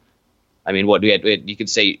 years? I mean, you could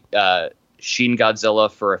say Shin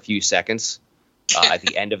Godzilla for a few seconds at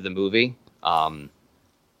the end of the movie.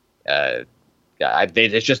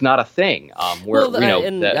 It's just not a thing. We're not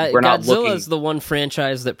Godzilla looking. is the one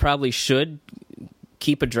franchise that probably should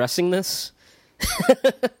keep addressing this.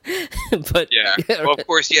 But yeah, well, of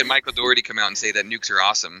course, you had Michael Dougherty come out and say that nukes are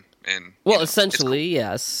awesome, and essentially, cool.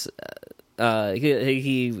 Yes.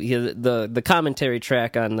 The commentary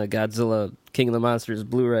track on the Godzilla King of the Monsters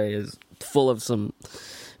Blu-ray is full of some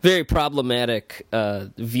very problematic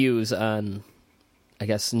views on, I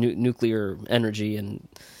guess, nuclear energy and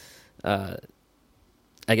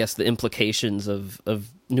I guess the implications of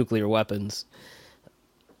nuclear weapons.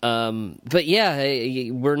 But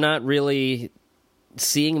yeah, we're not really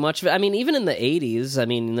seeing much of it. I mean, even in the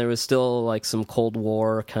 80s, there was still like some Cold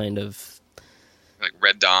War kind of, like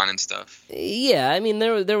Red Dawn and stuff. Yeah,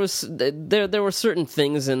 there were certain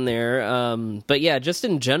things in there, but yeah, just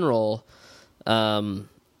in general,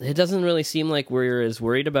 it doesn't really seem like we're as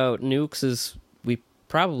worried about nukes as we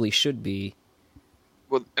probably should be.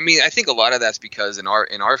 Well, I think a lot of that's because in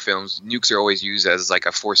our films, nukes are always used as like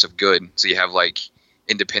a force of good. So you have like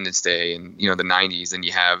Independence Day and the 90s, and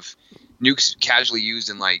you have nukes casually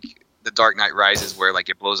used in like The Dark Knight Rises, where like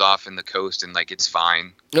it blows off in the coast and like it's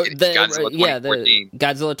fine. Godzilla 2014.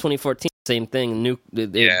 Godzilla 2014, same thing.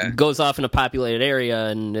 It goes off in a populated area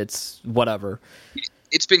and it's whatever.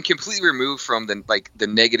 It's been completely removed from the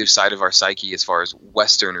negative side of our psyche as far as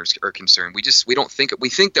Westerners are concerned. We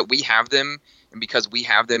think that we have them, and because we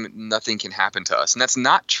have them, nothing can happen to us, and that's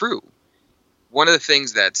not true. One of the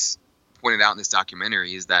things that's pointed out in this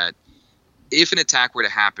documentary is that if an attack were to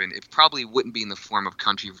happen, it probably wouldn't be in the form of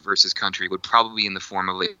country versus country. It would probably be in the form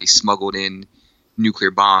of a smuggled in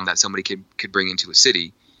nuclear bomb that somebody could bring into a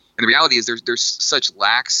city. And the reality is there's such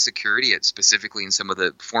lax security, specifically in some of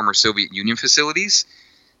the former Soviet Union facilities,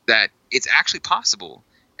 that it's actually possible.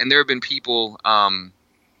 And there have been people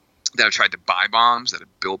that have tried to buy bombs, that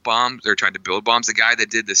have built bombs, or tried to build bombs. The guy that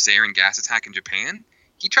did the sarin gas attack in Japan,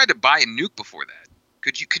 he tried to buy a nuke before that.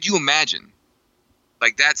 Could you imagine?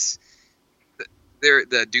 Like, that's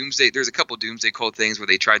the doomsday. There's a couple doomsday cult things where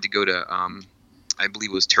they tried to go to I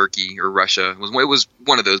believe it was Turkey or Russia. It was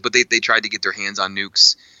one of those, but they tried to get their hands on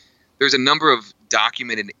nukes. There's a number of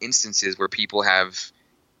documented instances where people have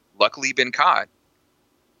luckily been caught,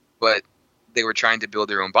 but they were trying to build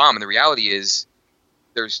their own bomb. And the reality is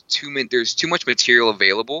there's too much material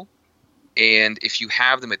available, and if you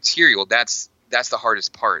have the material, that's the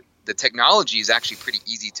hardest part. The technology is actually pretty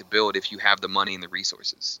easy to build if you have the money and the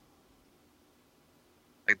resources.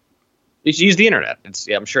 You should use the internet.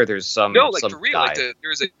 I'm sure there's some. No, like some for real. guy. Like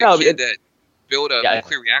there's a kid that built a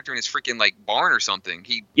nuclear reactor in his freaking like barn or something.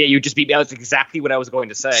 You just beat me. That's exactly what I was going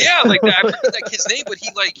to say. Yeah, like that. I forget that kid's name, but he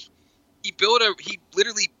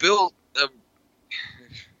literally built a.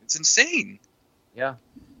 It's insane. Yeah.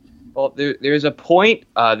 Well, there's a point.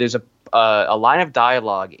 There's a line of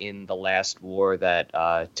dialogue in The Last War that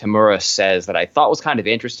Tamura says that I thought was kind of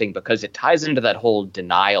interesting because it ties into that whole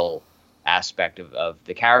denial aspect of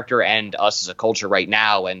the character and us as a culture right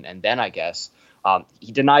now. And then I guess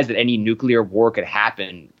he denies that any nuclear war could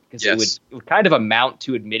happen because it would kind of amount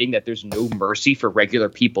to admitting that there's no mercy for regular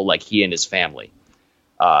people like he and his family.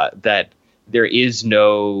 That there is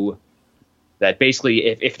no. That basically,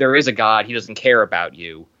 if there is a God, he doesn't care about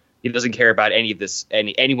you. He doesn't care about any of this,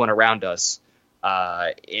 anyone around us.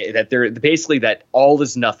 That they're basically that all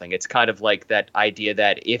is nothing. It's kind of like that idea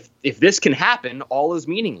that if this can happen, all is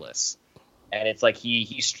meaningless. And it's like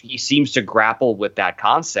he seems to grapple with that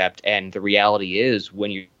concept. And the reality is,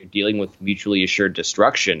 when you're dealing with mutually assured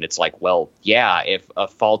destruction, it's like, well, yeah, if a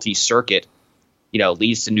faulty circuit,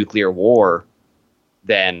 leads to nuclear war,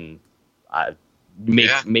 then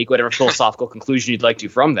make whatever philosophical conclusion you'd like to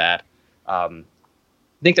from that. I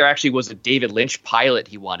think there actually was a David Lynch pilot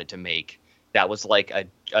he wanted to make that was like a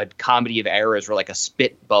comedy of errors where like a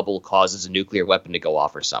spit bubble causes a nuclear weapon to go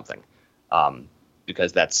off or something.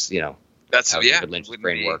 Because that's how David Lynch's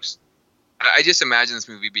brain works. I just imagine this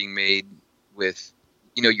movie being made with,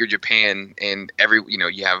 you're Japan and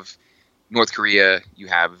you have North Korea, you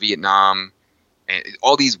have Vietnam, and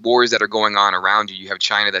all these wars that are going on around you. You have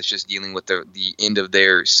China that's just dealing with the end of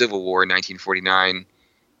their civil war in 1949.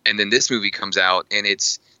 And then this movie comes out, and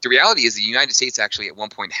the reality is the United States actually at one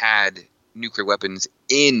point had nuclear weapons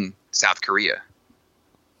in South Korea.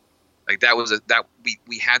 Like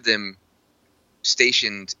we had them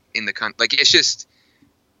stationed in the country. Like it's just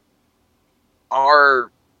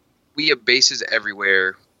we have bases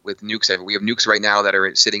everywhere with nukes everywhere. We have nukes right now that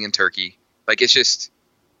are sitting in Turkey. Like it's just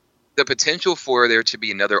the potential for there to be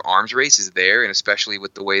another arms race is there, and especially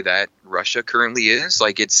with the way that Russia currently is,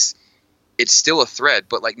 like it's still a threat,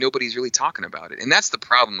 but like nobody's really talking about it. And that's the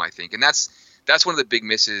problem, I think. And that's one of the big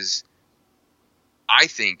misses, I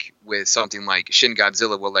think, with something like Shin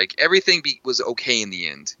Godzilla, where like everything was okay in the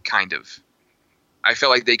end, kind of. I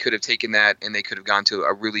felt like they could have taken that and they could have gone to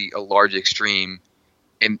a large extreme,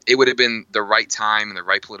 and it would have been the right time and the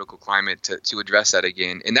right political climate to address that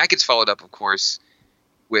again. And that gets followed up, of course,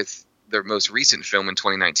 with their most recent film in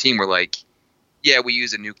 2019, where like, yeah, we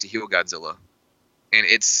use a nuke to heal Godzilla. And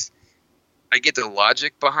I get the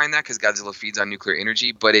logic behind that because Godzilla feeds on nuclear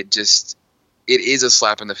energy, but it is a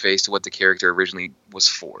slap in the face to what the character originally was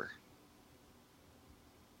for.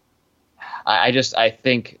 I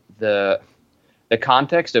think the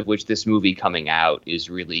context of which this movie coming out is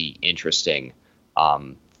really interesting.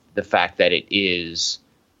 The fact that it is,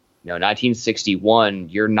 1961,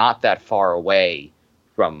 you're not that far away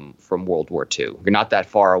from World War II. You're not that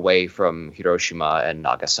far away from Hiroshima and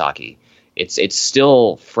Nagasaki. It's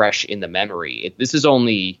still fresh in the memory. This is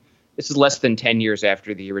less than 10 years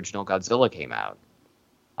after the original Godzilla came out.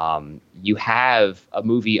 You have a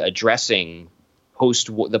movie addressing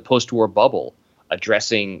the post-war bubble,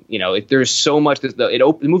 addressing, there's so much.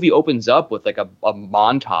 The movie opens up with like a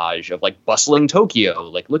montage of like bustling Tokyo.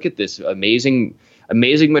 Like, look at this amazing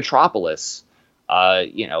metropolis.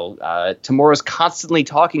 Tamura's constantly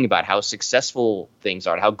talking about how successful things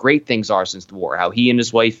are, how great things are since the war, how he and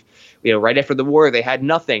his wife, right after the war, they had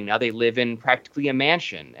nothing. Now they live in practically a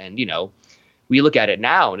mansion. And, we look at it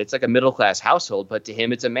now and it's like a middle-class household, but to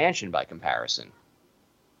him, it's a mansion by comparison.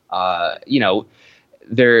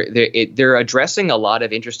 They're addressing a lot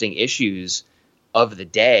of interesting issues of the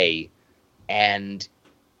day and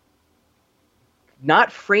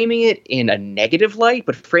not framing it in a negative light,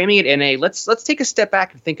 but framing it in a let's take a step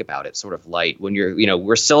back and think about it sort of light. When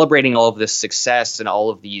we're celebrating all of this success and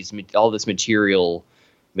all this material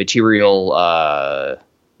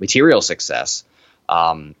success,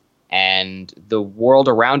 and the world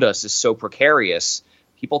around us is so precarious.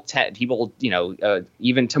 People,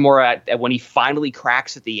 even Tamura, when he finally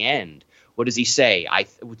cracks at the end, what does he say?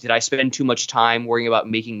 Did I spend too much time worrying about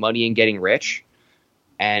making money and getting rich?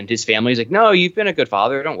 And his family's like, no, you've been a good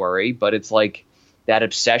father, don't worry. But it's like that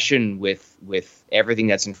obsession with everything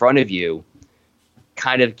that's in front of you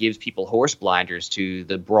kind of gives people horse blinders to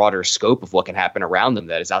the broader scope of what can happen around them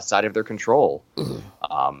that is outside of their control.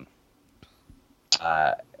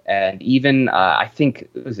 And even I think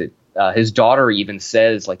his daughter even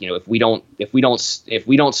says, like, if we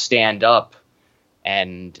don't stand up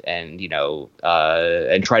and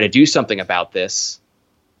try to do something about this,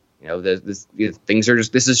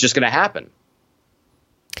 This is just going to happen.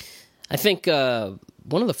 I think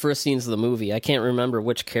one of the first scenes of the movie, I can't remember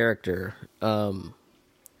which character,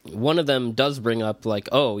 one of them does bring up like,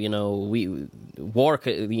 war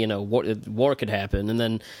could happen, and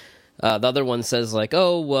then the other one says like,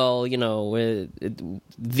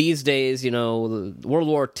 these days, World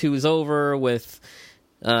War II is over with.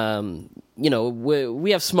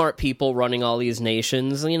 We have smart people running all these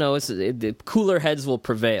nations. Cooler heads will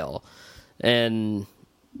prevail, and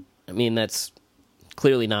I mean that's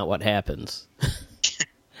clearly not what happens.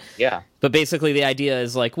 Yeah, but basically the idea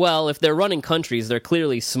is like, well, if they're running countries, they're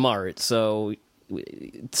clearly smart. So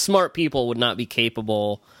smart people would not be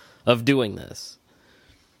capable of doing this.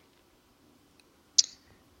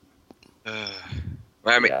 I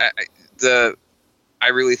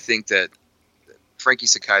really think that Frankie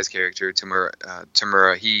Sakai's character,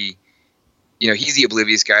 Tamura, he's the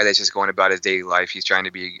oblivious guy that's just going about his daily life. He's trying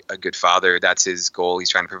to be a good father. That's his goal.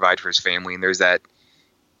 He's trying to provide for his family. And there's that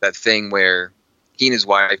thing where he and his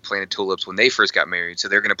wife planted tulips when they first got married. So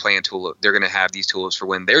they're going to plant tulip. They're going to have these tulips for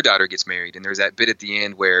when their daughter gets married. And there's that bit at the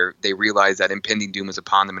end where they realize that impending doom is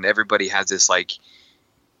upon them, and everybody has this like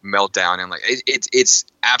meltdown, and like it's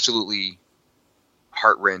absolutely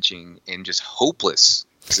heart-wrenching and just hopeless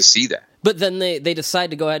to see that. But then they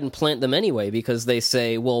decide to go ahead and plant them anyway, because they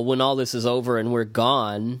say, well, when all this is over and we're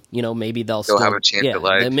gone, maybe they'll still have a chance at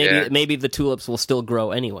life. Maybe the tulips will still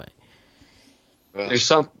grow anyway.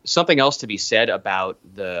 There's something else to be said about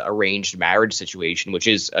the arranged marriage situation, which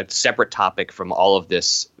is a separate topic from all of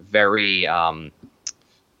this very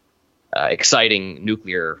exciting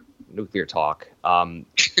nuclear talk.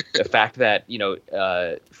 The fact that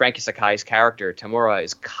Frankie Sakai's character Tamura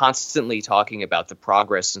is constantly talking about the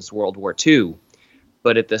progress since World War II,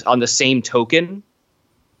 but on the same token,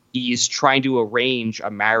 he's trying to arrange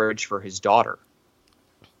a marriage for his daughter.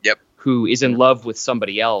 Yep. Who is in love with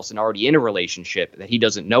somebody else and already in a relationship that he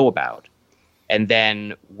doesn't know about. And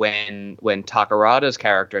then when Takarada's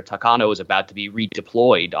character Takano is about to be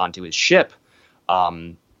redeployed onto his ship,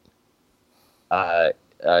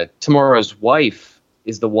 Tamura's wife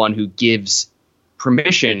is the one who gives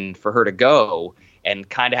permission for her to go, and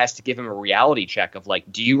kind of has to give him a reality check of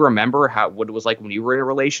like, do you remember what it was like when you were in a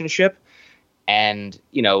relationship? And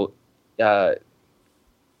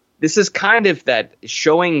this is kind of that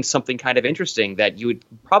showing something kind of interesting that you would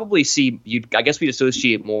probably see. I guess we'd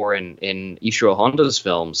associate more in Ishiro Honda's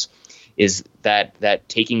films, is that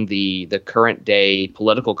taking the current day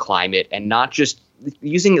political climate and not just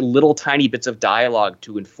using little tiny bits of dialogue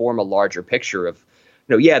to inform a larger picture of,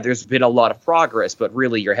 there's been a lot of progress, but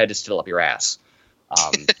really your head is still up your ass.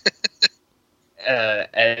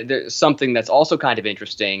 And there's something that's also kind of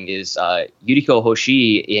interesting is Yuriko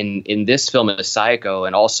Hoshi in this film as Sayako,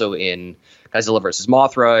 and also in Godzilla vs.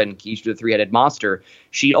 Mothra and Kiichi the Three-Headed Monster.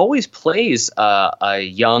 She always plays a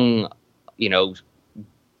young,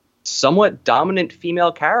 somewhat dominant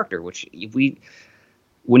female character, which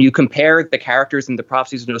when you compare the characters in the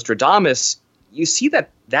Prophecies of Nostradamus, you see that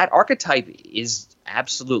archetype is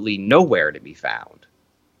absolutely nowhere to be found.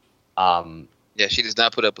 Yeah, she does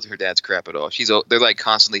not put up with her dad's crap at all. They're like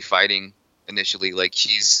constantly fighting initially. Like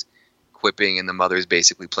she's quipping, and the mother's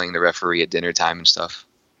basically playing the referee at dinner time and stuff.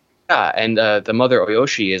 Yeah, and the mother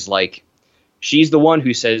Oyoshi is like, she's the one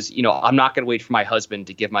who says, I'm not going to wait for my husband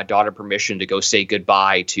to give my daughter permission to go say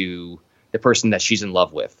goodbye to the person that she's in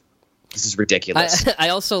love with. This is ridiculous. I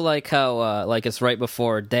also like how it's right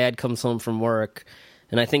before Dad comes home from work,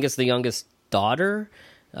 and I think it's the youngest daughter.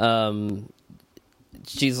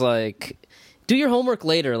 She's like, do your homework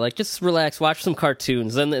later. Like, just relax, watch some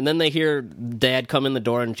cartoons. And then they hear Dad come in the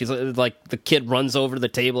door, and she's like, the kid runs over to the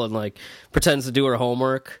table and like pretends to do her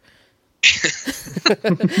homework.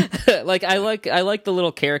 Like I like the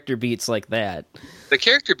little character beats like that. The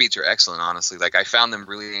character beats are excellent, honestly. Like I found them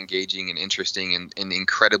really engaging and interesting and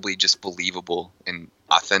incredibly just believable and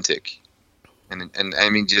authentic. And I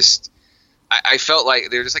mean, just I felt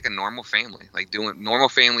like they're just like a normal family, like doing normal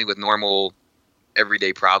family with normal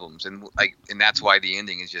everyday problems, and that's why the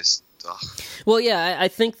ending is just. Ugh. Well, yeah, I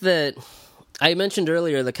think that I mentioned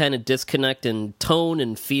earlier the kind of disconnect in tone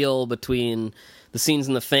and feel between the scenes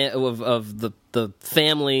in the the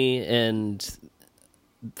family and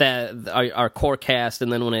that our core cast,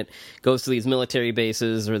 and then when it goes to these military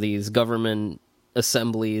bases or these government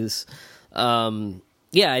assemblies.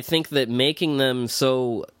 Yeah, I think that making them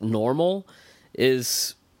so normal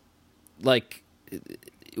is like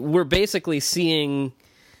we're basically seeing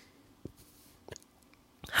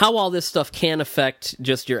how all this stuff can affect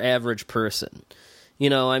just your average person.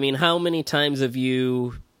 I mean, how many times have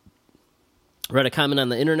you read a comment on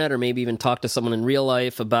the internet or maybe even talked to someone in real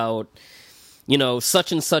life about, you know,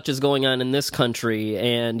 such and such is going on in this country,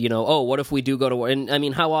 and, you know, oh, what if we do go to war? And I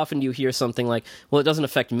mean, how often do you hear something like, well, it doesn't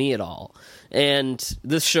affect me at all? And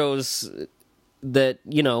this shows that,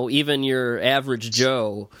 you know, even your average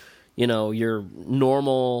Joe, you know, your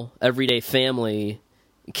normal everyday family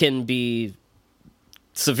can be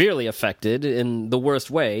severely affected in the worst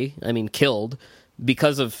way. I mean, killed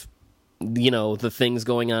because of, you know, the things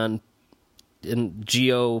going on in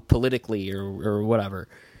geopolitically or whatever.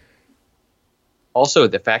 Also,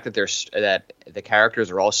 the fact that that the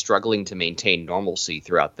characters are all struggling to maintain normalcy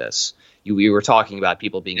throughout this. We were talking about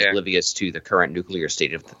people being oblivious to the current nuclear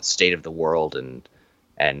state of the world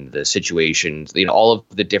and the situations. You know, all of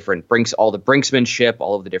the different brinksmanship,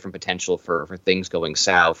 all of the different potential for things going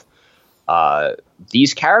south.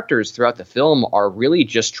 These characters throughout the film are really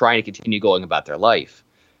just trying to continue going about their life,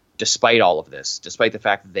 despite all of this, despite the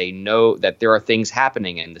fact that they know that there are things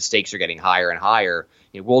happening and the stakes are getting higher and higher.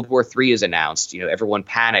 You know, World War III is announced. You know, everyone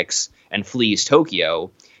panics and flees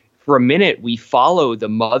Tokyo. For a minute, we follow the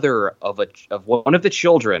mother of one of the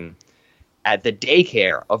children at the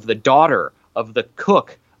daycare, of the daughter of the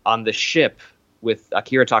cook on the ship with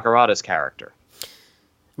Akira Takarada's character.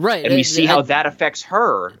 Right, and we see how that affects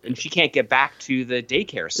her, and she can't get back to the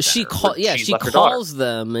daycare center. She calls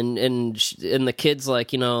them, and the kid's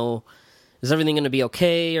like, you know, is everything going to be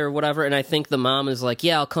okay or whatever? And I think the mom is like,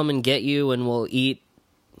 yeah, I'll come and get you, and we'll eat.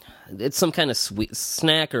 It's some kind of sweet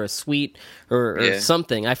snack or a sweet or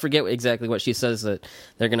something. I forget exactly what she says that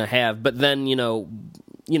they're going to have. But then, you know,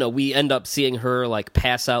 we end up seeing her like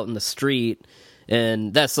pass out in the street,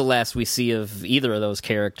 and that's the last we see of either of those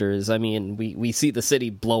characters. I mean, we see the city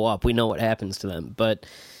blow up. We know what happens to them. But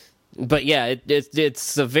yeah,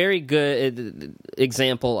 it's a very good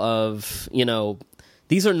example of, you know,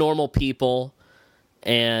 these are normal people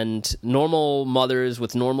and normal mothers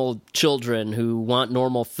with normal children who want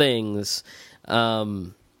normal things.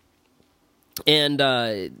 And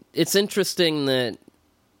it's interesting that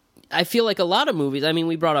I feel like a lot of movies, I mean,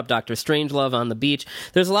 we brought up Dr. Strangelove, On the Beach.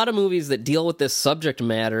 There's a lot of movies that deal with this subject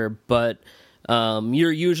matter, but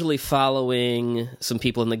you're usually following some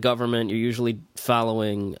people in the government. You're usually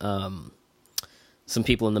following some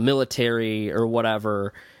people in the military or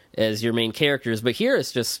whatever as your main characters. But here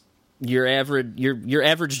it's just your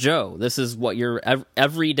average Joe. This is what your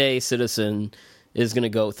everyday citizen is going to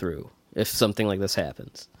go through if something like this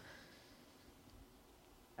happens.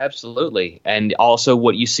 Absolutely. And also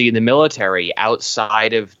what you see in the military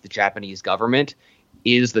outside of the Japanese government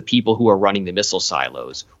is the people who are running the missile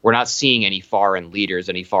silos. We're not seeing any foreign leaders,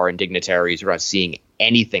 any foreign dignitaries. We're not seeing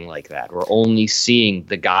anything like that. We're only seeing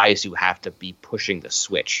the guys who have to be pushing the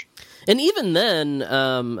switch. And even then,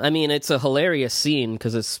 I mean, it's a hilarious scene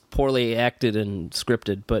because it's poorly acted and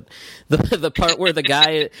scripted. But the part where the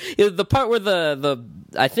guy, the part where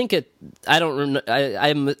I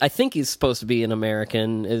think he's supposed to be an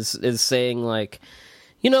American is saying like,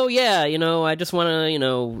 I just want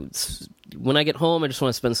to, when I get home, I just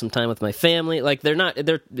want to spend some time with my family. Like they're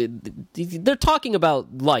talking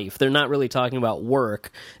about life. They're not really talking about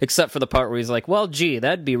work, except for the part where he's like, well, gee,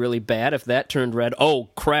 that'd be really bad if that turned red. Oh,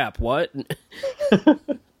 crap, what?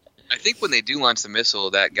 I think when they do launch the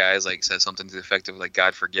missile, that guy's like says something to the effect of like,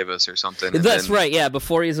 God forgive us or something. That's right, yeah.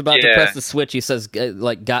 Before he's about to press the switch, he says,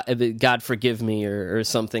 like, God forgive me or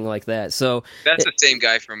something like that. So that's the same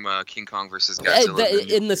guy from King Kong versus Godzilla.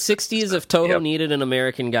 In the 60s, if Toho needed an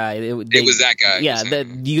American guy, it was that guy. Yeah,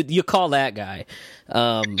 you call that guy.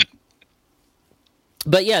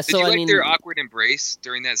 But yeah, so Did you like their awkward embrace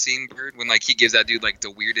during that scene, Byrd, when like he gives that dude like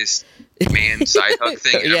the weirdest man side hug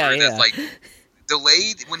thing ever? That's like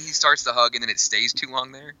delayed when he starts to hug and then it stays too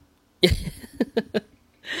long there.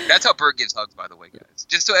 That's how Byrd gives hugs, by the way, guys.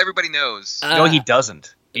 Just so everybody knows. No, he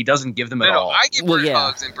doesn't. He doesn't give them at all. I give Byrd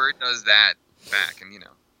hugs and Byrd does that back, and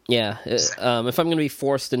Yeah, if I'm going to be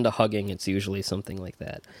forced into hugging, it's usually something like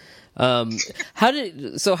that. Do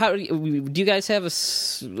you guys have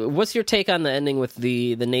what's your take on the ending with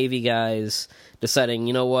the Navy guys deciding,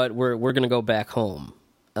 you know what, we're going to go back home?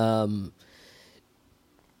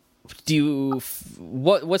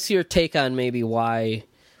 What's your take on maybe why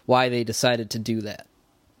they decided to do that?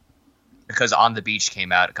 Because On the Beach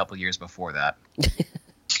came out a couple years before that.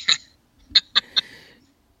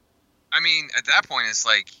 I mean, at that point, it's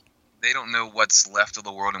like they don't know what's left of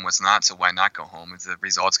the world and what's not, so why not go home? The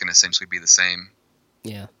result's going to essentially be the same.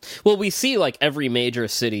 Yeah. Well, we see like every major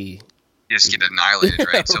city just get annihilated,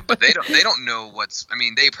 right? So, but they don't know what's. I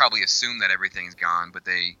mean, they probably assume that everything's gone, but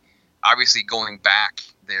they obviously going back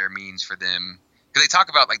there means for them, because they talk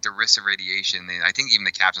about like the risks of radiation. And I think even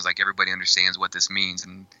the captain's like, everybody understands what this means,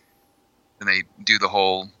 and then they do the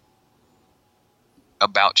whole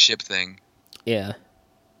about ship thing. Yeah.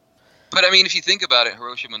 But I mean, if you think about it,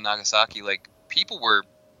 Hiroshima and Nagasaki, like, people were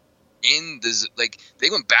in the, like, they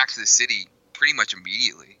went back to the city pretty much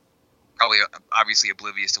immediately. Probably, obviously,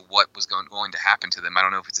 oblivious to what was going to happen to them. I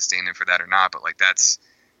don't know if it's a stand-in for that or not, but, like, that's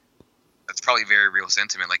probably very real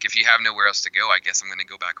sentiment. Like, if you have nowhere else to go, I guess I'm going to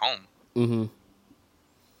go back home. Mm-hmm.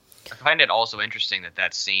 I find it also interesting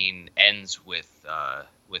that scene ends with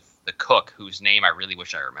the cook, whose name I really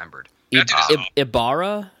wish I remembered.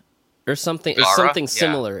 Ibarra or something. Ibarra? Or something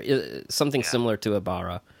similar. Yeah. Something similar to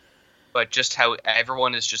Ibarra. But just how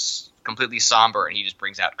everyone is just completely somber, and he just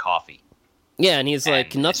brings out coffee. Yeah, and he's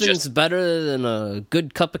like, And nothing's better than a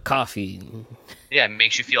good cup of coffee. Yeah, it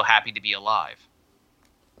makes you feel happy to be alive.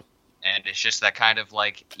 And it's just that kind of,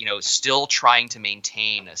 like, you know, still trying to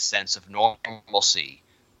maintain a sense of normalcy.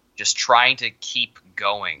 Just trying to keep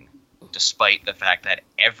going despite the fact that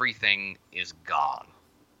everything is gone.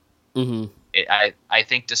 Mm-hmm. I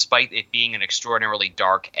think despite it being an extraordinarily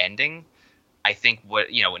dark ending, I think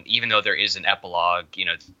what, you know, and even though there is an epilogue, you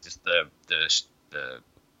know, just the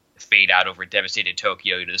fade out over devastated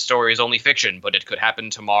Tokyo, you know, the story is only fiction, but it could happen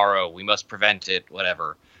tomorrow. We must prevent it,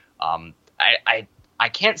 whatever. I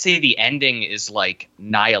can't say the ending is, like,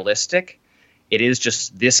 nihilistic. It is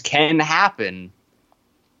just, this can happen,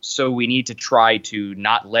 so we need to try to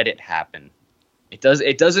not let it happen.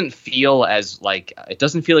 It doesn't feel as like, it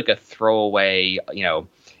doesn't feel like a throwaway, you know,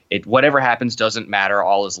 whatever happens doesn't matter,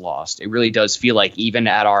 all is lost. It really does feel like even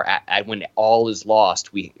at when all is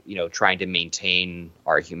lost, we, you know, trying to maintain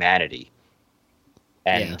our humanity.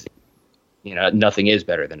 And you know, nothing is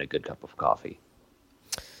better than a good cup of coffee.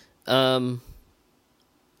 So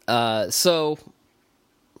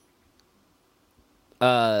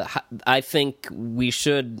I think we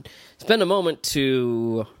should spend a moment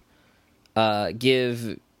to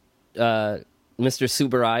give Mr.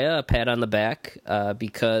 Tsuburaya a pat on the back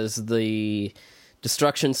because the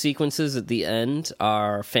destruction sequences at the end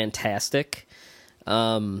are fantastic.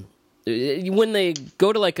 When they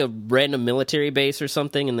go to, like, a random military base or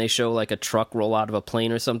something and they show, like, a truck roll out of a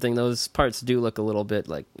plane or something, those parts do look a little bit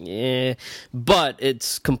like, but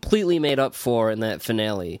it's completely made up for in that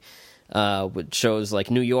finale, which shows, like,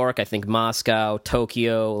 New York, I think Moscow,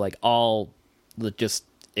 Tokyo, like, all just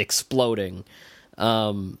exploding.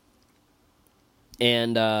 And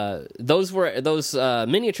those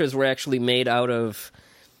miniatures were actually made out of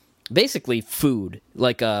basically food,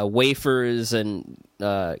 like wafers and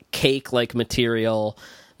cake-like material,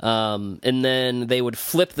 and then they would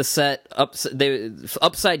flip the set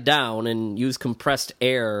upside down and use compressed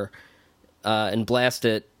air and blast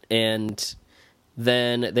it, and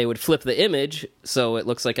then they would flip the image so it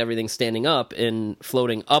looks like everything's standing up and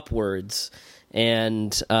floating upwards,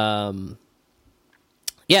 and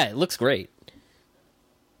it looks great.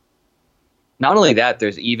 Not only that,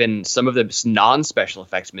 there's even some of the non-special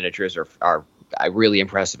effects miniatures are really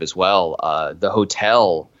impressive as well. The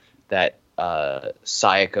hotel that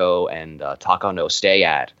Sayako and Takano stay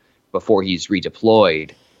at before he's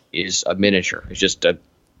redeployed is a miniature. It's just a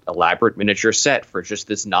elaborate miniature set for just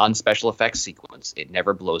this non-special effects sequence. It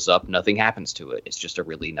never blows up. Nothing happens to it. It's just a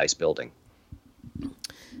really nice building.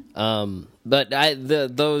 But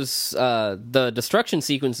the destruction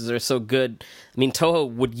sequences are so good. I mean,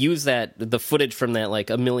 Toho would use the footage from that, like,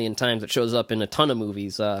 a million times. It shows up in a ton of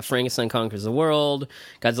movies. Frankenstein Conquers the World,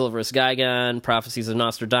 Godzilla vs. Gigan, Prophecies of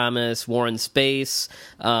Nostradamus, War in Space.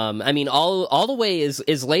 I mean, all the way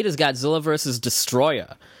as late as Godzilla vs.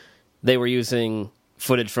 Destroya, they were using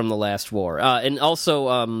footage from the last war. And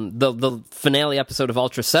also, the finale episode of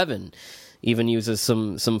Ultra 7 even uses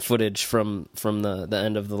some footage from the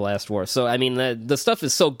end of the last war. So, I mean, the stuff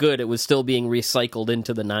is so good, it was still being recycled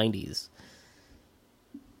into the 90s.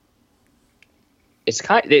 It's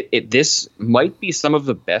this might be some of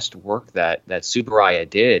the best work that Tsuburaya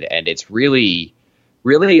did, and it's really,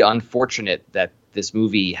 really unfortunate that this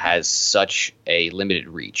movie has such a limited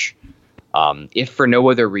reach. If for no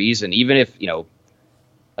other reason, even if, you know,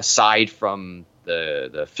 aside from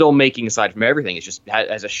the filmmaking, aside from everything, it's just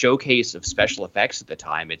as a showcase of special effects at the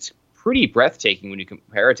time, it's pretty breathtaking when you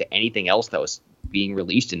compare it to anything else that was being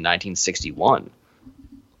released in 1961.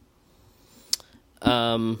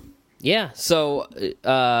 So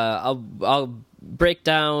I'll break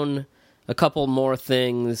down a couple more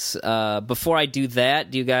things. Before I do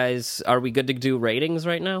that, are we good to do ratings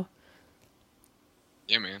right now?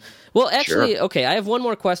 Yeah, man. Well, actually, Sure. Okay, I have one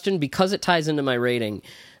more question because it ties into my rating.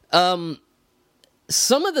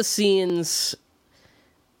 Some of the scenes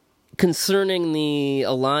concerning the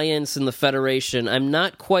Alliance and the Federation, I'm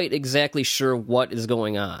not quite exactly sure what is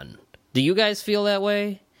going on. Do you guys feel that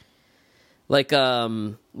way? Like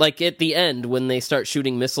at the end when they start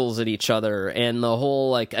shooting missiles at each other, and the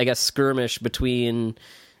whole, like, I guess, skirmish between,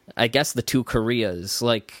 I guess, the two Koreas.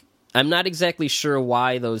 Like, I'm not exactly sure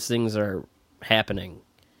why those things are happening.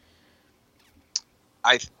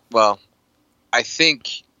 I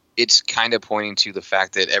think it's kind of pointing to the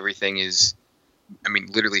fact that everything is, I mean,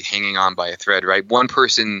 literally hanging on by a thread, right? One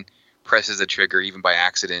person presses a trigger even by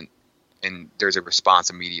accident, and there's a response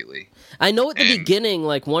immediately. I know at the beginning,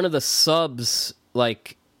 like, one of the subs,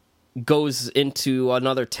 like, goes into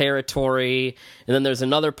another territory, and then there's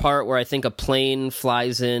another part where I think a plane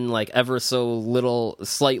flies in, like, ever so little,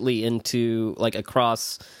 slightly into, like,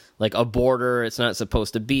 across, like, a border it's not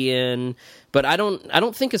supposed to be in. But I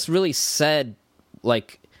don't think it's really said,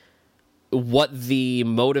 like, what the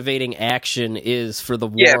motivating action is for the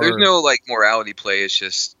war. Yeah, there's no, like, morality play. It's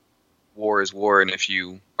just war is war, and if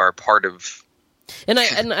you are part of... And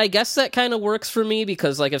I guess that kind of works for me,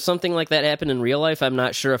 because, like, if something like that happened in real life, I'm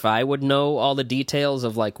not sure if I would know all the details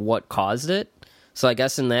of, like, what caused it. So I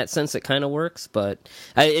guess in that sense it kind of works, but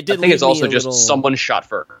it did. I think it's also just someone shot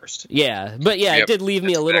first. Yeah, but yeah, it did leave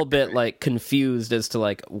me a little bit like confused as to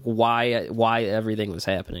like why everything was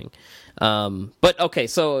happening. But okay,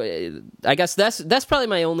 so I guess that's probably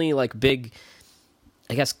my only like big,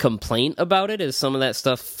 I guess, complaint about it is some of that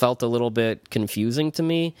stuff felt a little bit confusing to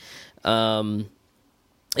me.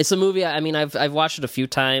 It's a movie. I mean, I've watched it a few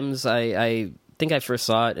times. I think I first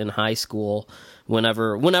saw it in high school.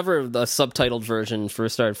 Whenever the subtitled version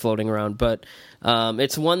first started floating around, but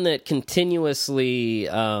it's one that continuously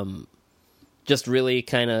just really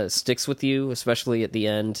kind of sticks with you, especially at the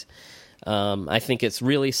end. I think it's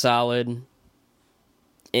really solid,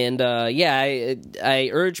 and I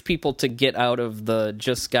urge people to get out of the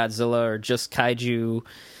just Godzilla or just kaiju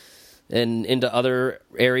and into other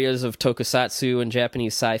areas of tokusatsu and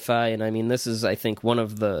Japanese sci-fi. And I mean, this is, I think, one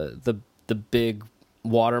of the big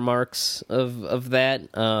watermarks of that.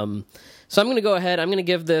 So I'm going to go ahead. I'm going to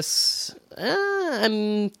give this.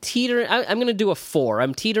 I'm teetering. I'm going to do a 4.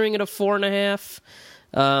 I'm teetering at a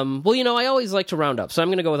 4.5. Well, you know, I always like to round up, so I'm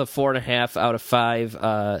going to go with a 4.5 out of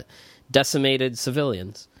 5. Decimated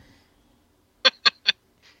civilians.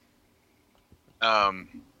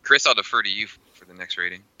 Chris, I'll defer to you for the next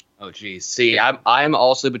rating. Oh, geez. See, I'm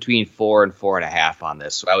also between 4 and 4.5 on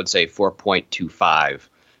this, so I would say 4.25.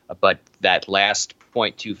 But that last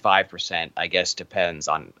 0.25%, I guess, depends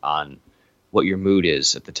on what your mood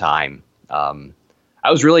is at the time. I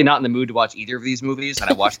was really not in the mood to watch either of these movies, and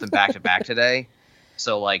I watched them back to back today.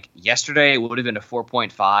 So, like, yesterday it would have been a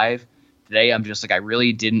 4.5. Today I'm just like, I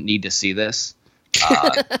really didn't need to see this.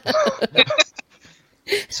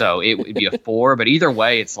 So it would be a 4. But either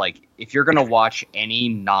way, it's like, if you're going to watch any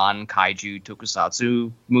non-kaiju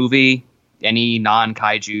tokusatsu movie, any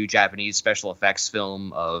non-kaiju Japanese special effects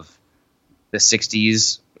film of the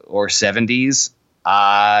 60s or 70s,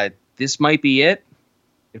 this might be it.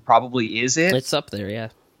 It probably is it. It's up there, yeah.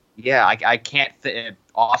 Yeah, I can't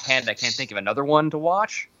offhand. I can't think of another one to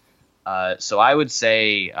watch. So I would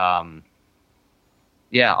say, I'm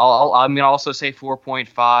gonna also say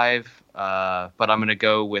 4.5. But I'm gonna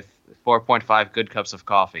go with 4.5 good cups of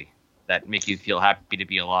coffee that make you feel happy to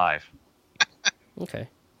be alive. Okay.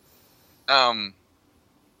 I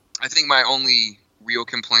think my only real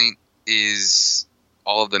complaint is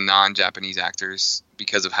all of the non-Japanese actors,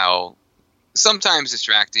 because of how sometimes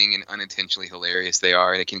distracting and unintentionally hilarious they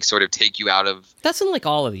are, and it can sort of take you out of... That's in like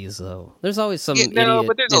all of these, though. There's always some idiot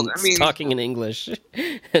talking in English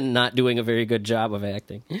and not doing a very good job of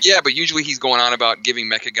acting. Yeah, but usually he's going on about giving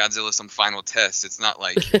Mechagodzilla some final test. It's not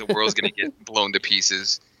like the world's going to get blown to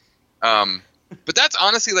pieces. But that's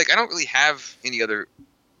honestly, like, I don't really have any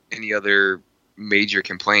other major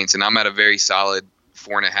complaints, and I'm at a very solid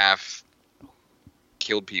 4.5.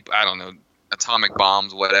 Killed people. I don't know, atomic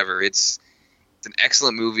bombs, whatever. It's an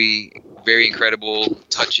excellent movie, very incredible,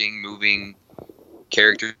 touching, moving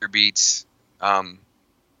character beats.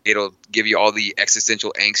 It'll give you all the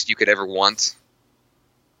existential angst you could ever want.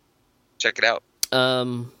 Check it out.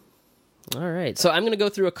 All right, so I'm going to go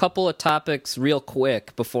through a couple of topics real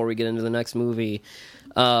quick before we get into the next movie.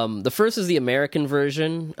 The first is the American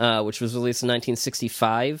version, which was released in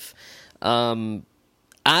 1965.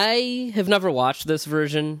 I have never watched this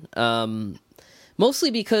version,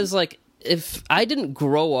 mostly because, like, if I didn't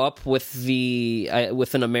grow up with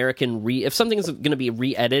with an American if something's going to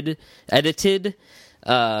be edited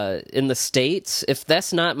in the States, if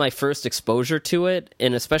that's not my first exposure to it,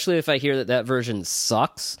 and especially if I hear that version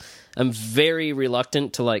sucks, I'm very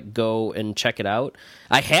reluctant to like go and check it out.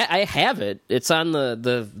 I have it. It's on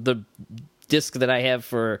the disc that I have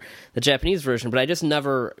for the Japanese version, but I just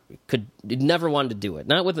never wanted to do it.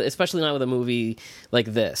 Especially not with a movie like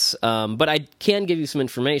this. But I can give you some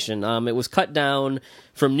information. It was cut down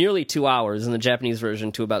from nearly 2 hours in the Japanese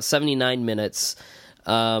version to about 79 minutes.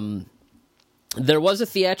 There was a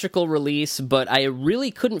theatrical release, but I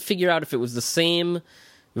really couldn't figure out if it was the same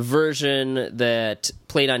version that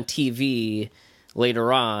played on TV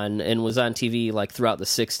later on and was on TV like throughout the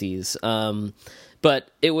 60s.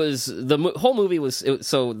 But it was whole movie was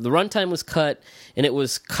so the runtime was cut, and it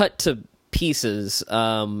was cut to pieces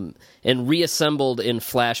and reassembled in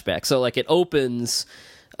flashback. So like it opens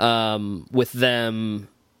with them,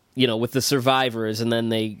 with the survivors, and then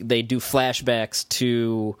they do flashbacks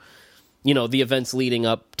to the events leading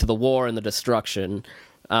up to the war and the destruction.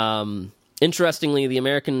 Interestingly, the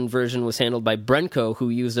American version was handled by Brenko, who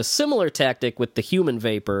used a similar tactic with the human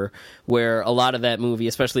vapor, where a lot of that movie,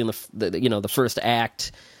 especially in the first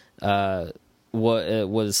act,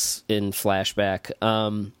 was in flashback.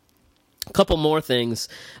 A couple more things.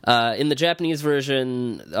 In the Japanese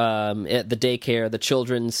version, at the daycare, the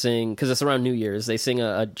children sing, because it's around New Year's, they sing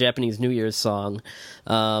a Japanese New Year's song.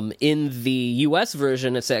 In the U.S.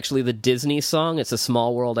 version, it's actually the Disney song. It's A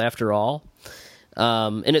Small World After All.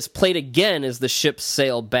 And it's played again as the ships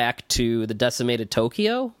sail back to the decimated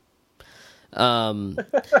Tokyo. Sorry,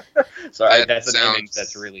 that's an image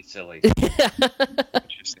that's really silly.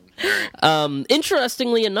 Interesting.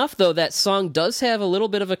 Interestingly enough, though, that song does have a little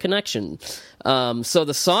bit of a connection. So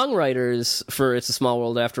the songwriters for It's a Small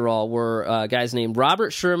World After All were guys named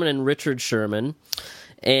Robert Sherman and Richard Sherman,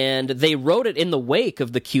 and they wrote it in the wake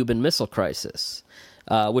of the Cuban Missile Crisis,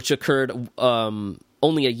 which occurred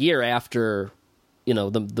only a year after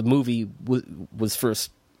the movie was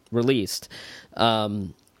first released.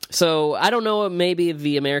 So I don't know, maybe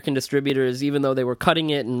the American distributors, even though they were cutting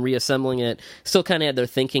it and reassembling it, still kind of had their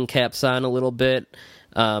thinking caps on a little bit.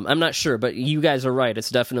 I'm not sure, but you guys are right. It's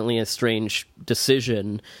definitely a strange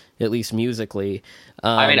decision, at least musically.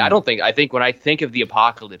 I think when I think of the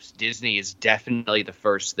apocalypse, Disney is definitely the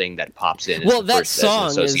first thing that pops in. Well, that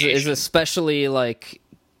song is especially,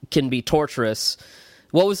 can be torturous.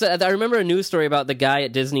 What was that? I remember a news story about the guy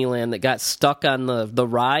at Disneyland that got stuck on the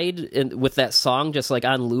ride with that song just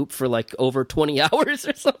on loop for over 20 hours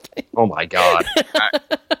or something. Oh my god!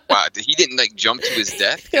 Wow, he didn't jump to his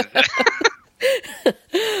death.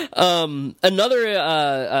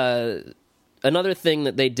 Another thing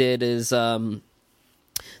that they did is the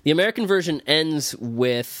American version ends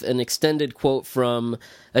with an extended quote from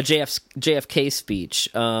a JFK speech.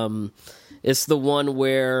 It's the one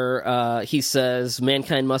where he says,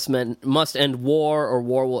 "Mankind must end war, or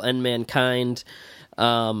war will end mankind."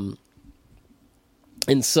 And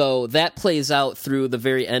so that plays out through the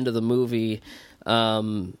very end of the movie.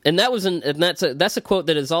 And that's a quote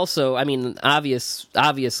that is also,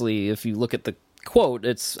 obviously, if you look at the quote,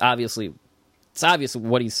 it's obvious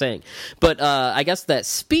what he's saying. But I guess that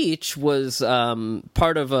speech was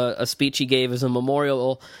part of a speech he gave as a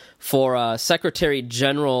memorial for Secretary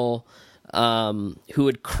General who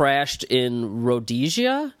had crashed in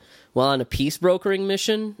Rhodesia while on a peace brokering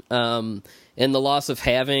mission, and the loss of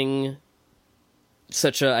having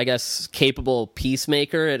such a, capable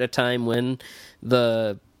peacemaker at a time when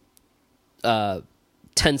the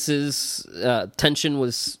tension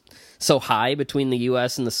was so high between the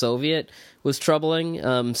U.S. and the Soviet was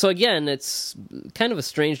troubling. So again, it's kind of a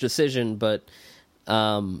strange decision, but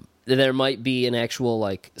there might be an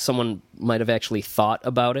actual, someone might have actually thought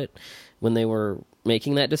about it when they were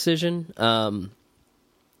making that decision. And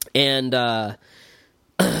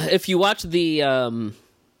if you watch the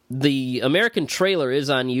American trailer is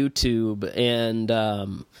on YouTube,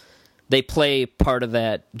 and they play part of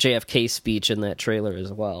that JFK speech in that trailer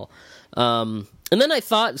as well. And then I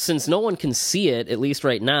thought, since no one can see it, at least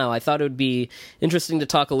right now, I thought it would be interesting to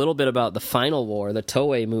talk a little bit about The Final War, the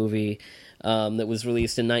Toei movie that was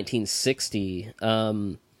released in 1960,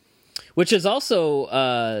 which is also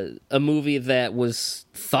a movie that was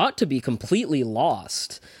thought to be completely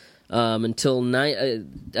lost until I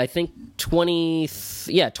think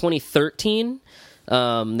 2013.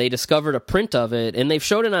 They discovered a print of it, and they've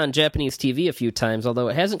showed it on Japanese TV a few times, although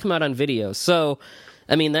it hasn't come out on video. So,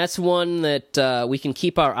 that's one that we can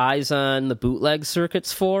keep our eyes on the bootleg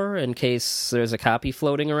circuits for, in case there's a copy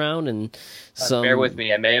floating around. And bear with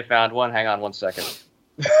me, I may have found one. Hang on one second.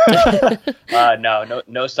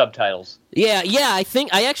 No subtitles. Yeah,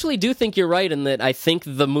 I actually do think you're right in that I think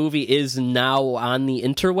the movie is now on the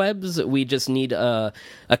interwebs. We just need a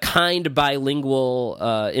kind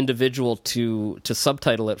bilingual individual to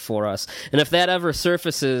subtitle it for us. And if that ever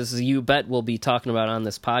surfaces, you bet we'll be talking about it on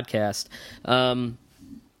this podcast.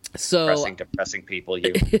 So depressing people.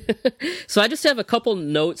 You. So I just have a couple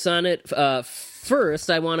notes on it. First,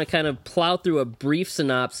 I want to kind of plow through a brief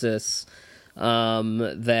synopsis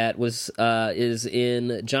that is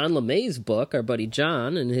in John LeMay's book, our buddy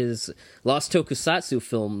John, in his Lost Tokusatsu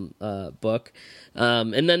film book.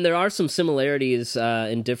 And then there are some similarities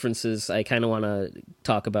and differences I kind of want to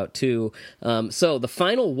talk about too. So the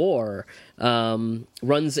final war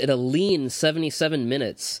runs at a lean 77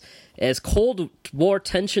 minutes. As Cold War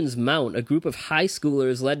tensions mount, a group of high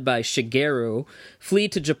schoolers led by Shigeru flee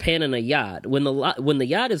to Japan in a yacht. When the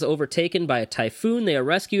yacht is overtaken by a typhoon, they are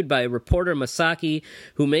rescued by reporter Masaki,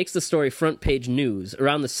 who makes the story front-page news.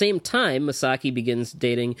 Around the same time, Masaki begins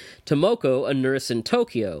dating Tomoko, a nurse in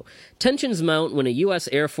Tokyo. Tensions mount when a U.S.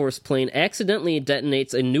 Air Force plane accidentally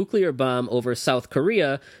detonates a nuclear bomb over South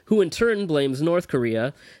Korea, who in turn blames North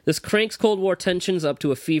Korea. This cranks Cold War tensions up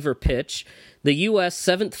to a fever pitch. The U.S.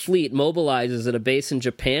 7th Fleet mobilizes at a base in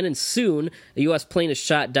Japan, and soon a U.S. plane is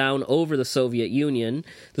shot down over the Soviet Union.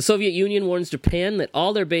 The Soviet Union warns Japan that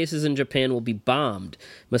all their bases in Japan will be bombed.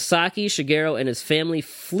 Masaki, Shigeru, and his family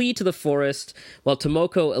flee to the forest, while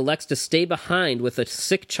Tomoko elects to stay behind with a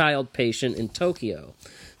sick child patient in Tokyo.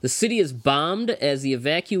 The city is bombed as the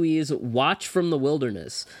evacuees watch from the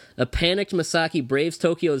wilderness. A panicked Masaki braves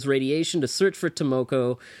Tokyo's radiation to search for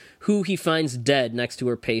Tomoko, who he finds dead next to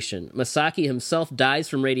her patient. Masaki himself dies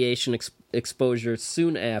from radiation exposure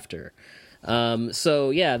soon after.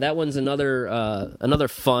 So yeah, that one's another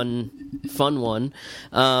fun one.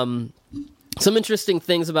 Some interesting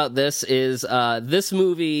things about this is this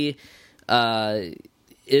movie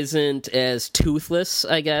isn't as toothless,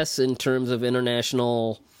 I guess, in terms of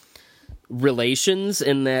international relations,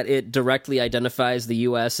 in that it directly identifies the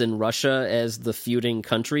U.S. and Russia as the feuding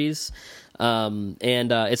countries. And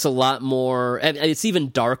it's a lot more, it's even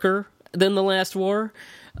darker than the last war.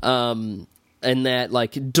 And that,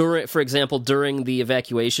 like, for example, during the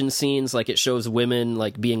evacuation scenes, like, it shows women,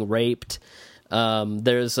 like, being raped.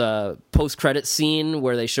 There's a post-credit scene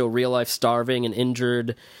where they show real-life starving and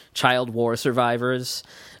injured child war survivors.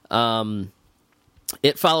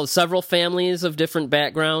 It follows several families of different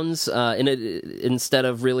backgrounds instead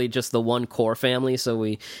of really just the one core family. So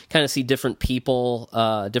we kind of see different people,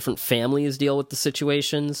 different families deal with the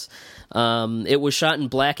situations. It was shot in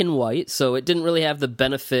black and white, so it didn't really have the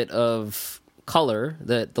benefit of color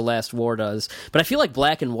that The Last War does. But I feel like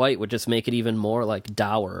black and white would just make it even more like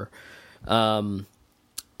dour. So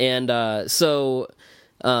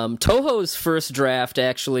Toho's first draft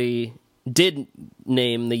actually did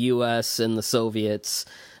name the U.S. and the Soviets,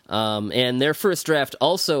 and their first draft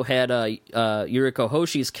also had Yuriko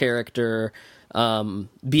Hoshi's character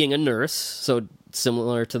being a nurse, so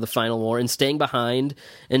similar to the Final War, and staying behind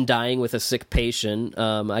and dying with a sick patient.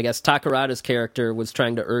 I guess Takarada's character was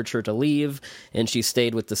trying to urge her to leave, and she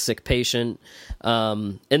stayed with the sick patient.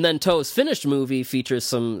 And then Toho's finished movie features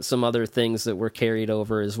some other things that were carried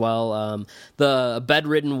over as well. The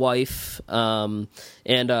bedridden wife, and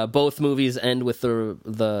both movies end with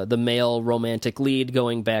the male romantic lead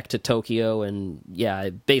going back to Tokyo and,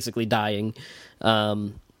 basically dying.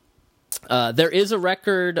 There is a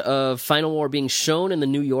record of Final War being shown in the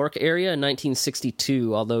New York area in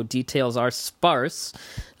 1962, although details are sparse.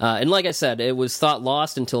 And like I said, it was thought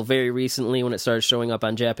lost until very recently when it started showing up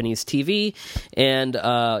on Japanese TV, and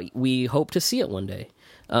we hope to see it one day.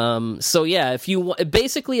 So yeah, if you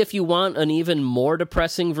want an even more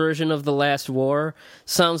depressing version of The Last War,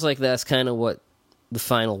 sounds like that's kind of what the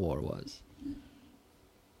Final War was.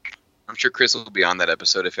 I'm sure Chris will be on that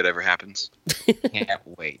episode if it ever happens. Can't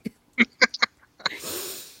wait.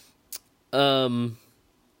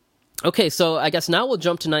 Okay, so I guess now we'll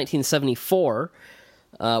jump to 1974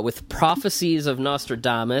 with Prophecies of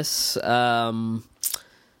Nostradamus,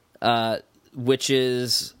 which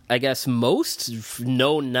is, I guess, most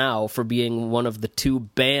known now for being one of the two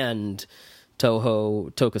banned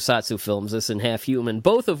Toho Tokusatsu films, this and Half Human,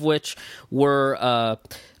 both of which were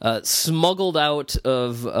smuggled out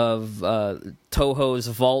of Toho's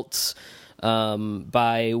vaults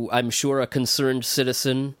by, I'm sure, a concerned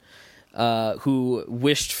citizen who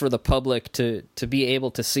wished for the public to be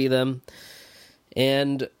able to see them,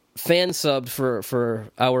 and fan subbed for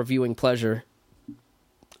our viewing pleasure.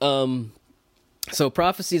 So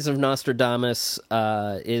Prophecies of Nostradamus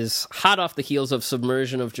is hot off the heels of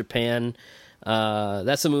Submersion of Japan.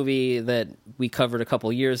 That's a movie that we covered a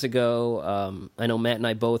couple years ago. I know Matt and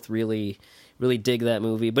I both really dig that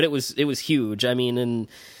movie, but it was huge. I mean,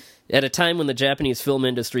 at a time when the Japanese film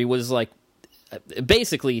industry was like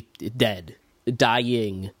basically dead,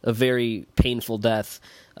 dying, a very painful death.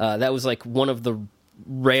 That was like one of the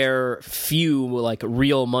rare few like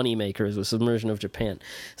real money makers with Submersion of Japan.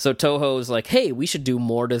 So Toho's like, hey, we should do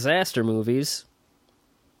more disaster movies.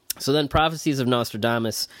 So then Prophecies of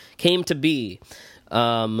Nostradamus came to be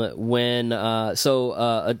when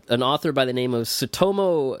an author by the name of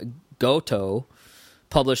Tsutomu Goto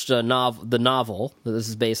published the novel. This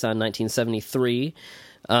is based on 1973.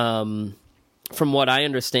 From what I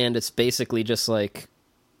understand, it's basically just like,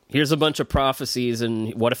 here's a bunch of prophecies,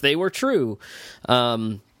 and what if they were true?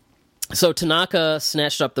 So Tanaka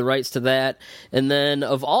snatched up the rights to that, and then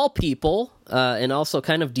of all people, and also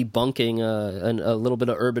kind of debunking a little bit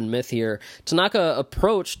of urban myth here, Tanaka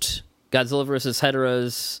approached Godzilla vs.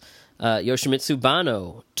 Hedorah's Yoshimitsu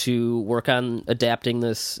Banno to work on adapting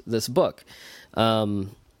this book.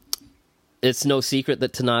 It's no secret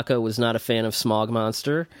that Tanaka was not a fan of Smog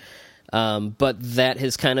Monster. But that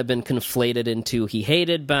has kind of been conflated into he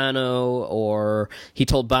hated Banno, or he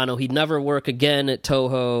told Banno he'd never work again at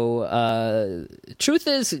Toho. Truth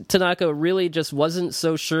is, Tanaka really just wasn't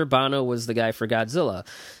so sure Banno was the guy for Godzilla.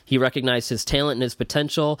 He recognized his talent and his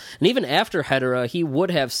potential, and even after Hedorah, he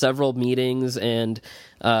would have several meetings and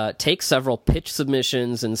take several pitch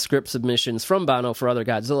submissions and script submissions from Banno for other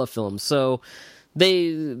Godzilla films. So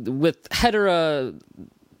with Hedorah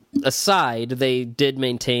aside, they did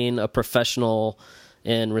maintain a professional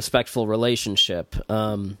and respectful relationship.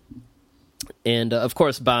 And of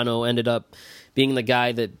course, Banno ended up being the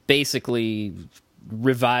guy that basically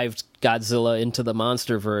revived Godzilla into the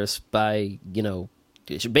MonsterVerse by,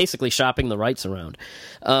 basically shopping the rights around.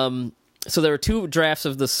 So there were 2 drafts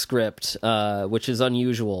of the script, which is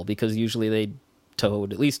unusual because usually Toho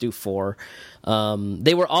would at least do 4.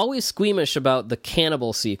 They were always squeamish about the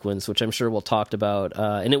cannibal sequence, which I'm sure we'll talk about,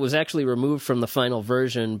 and it was actually removed from the final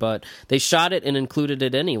version, but they shot it and included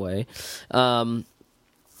it anyway.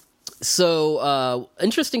 So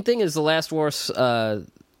interesting thing is the Last War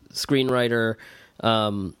screenwriter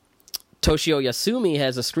Toshio Yasumi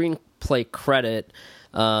has a screenplay credit.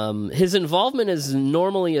 His involvement is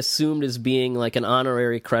normally assumed as being like an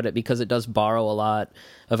honorary credit because it does borrow a lot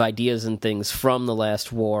of ideas and things from the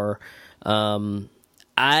Last War.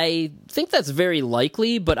 I think that's very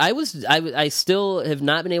likely, but I still have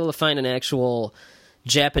not been able to find an actual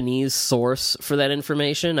Japanese source for that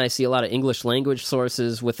information. I see a lot of English language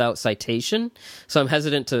sources without citation, so I'm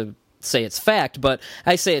hesitant to say it's fact, but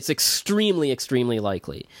I say it's extremely, extremely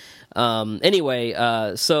likely.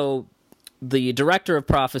 So the director of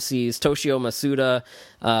Prophecies, Toshio Masuda,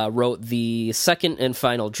 wrote the second and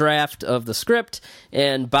final draft of the script,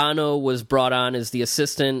 and Banno was brought on as the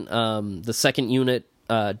assistant, the second unit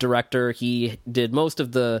director. He did most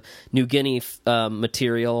of the New Guinea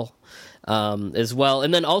material as well.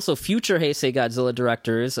 And then also future Heisei Godzilla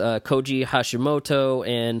directors, Koji Hashimoto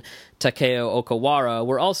and Takeo Okawara,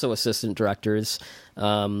 were also assistant directors.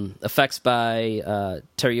 Effects by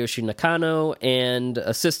Teruyoshi Nakano, and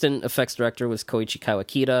assistant effects director was Koichi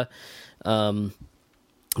Kawakita.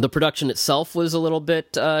 The production itself was a little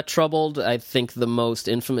bit troubled. I think the most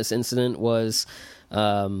infamous incident was,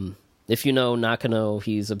 if you know Nakano,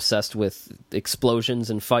 he's obsessed with explosions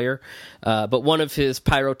and fire. But one of his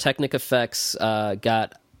pyrotechnic effects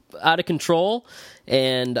got out of control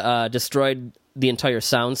and destroyed the entire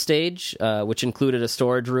soundstage, which included a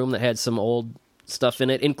storage room that had some old stuff in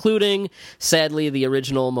it, including, sadly, the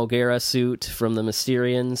original Mogera suit from the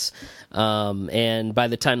Mysterians. And by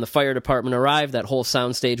the time the fire department arrived, that whole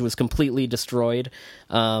soundstage was completely destroyed.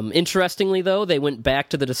 Interestingly, though, they went back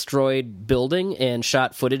to the destroyed building and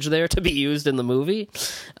shot footage there to be used in the movie.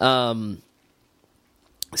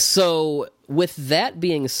 So, with that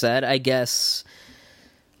being said, I guess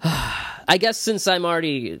since I'm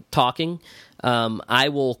already talking, I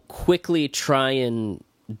will quickly try and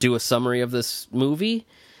do a summary of this movie.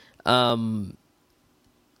 What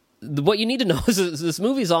you need to know is this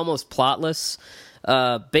movie's almost plotless.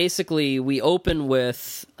 Basically, we open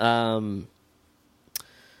with I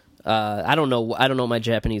don't know my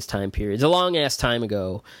Japanese time period. It's a long ass time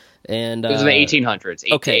ago, and it was in the 1800s.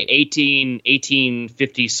 Okay,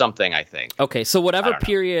 1850 something, I think. Okay, so whatever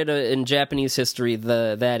period in Japanese history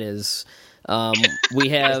that is. We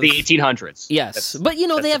have the 1800s. Yes, but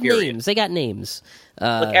they have names. They got names.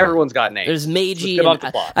 Look, everyone's got names. There's Meiji.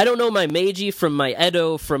 I don't know my Meiji from my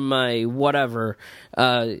Edo from my whatever.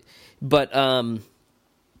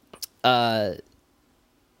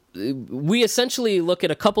 We essentially look at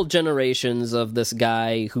a couple generations of this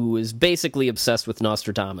guy who is basically obsessed with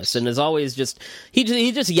Nostradamus and is always he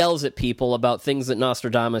just yells at people about things that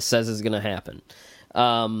Nostradamus says is going to happen.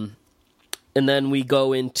 And then we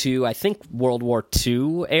go into, I think, World War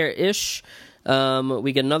II-ish.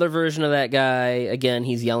 We get another version of that guy. Again,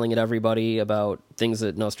 he's yelling at everybody about things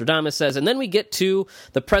that Nostradamus says. And then we get to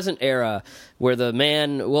the present era where the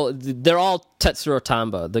man, well, they're all Tetsuro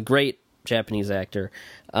Tamba, the great Japanese actor.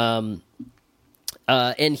 And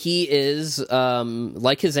he is,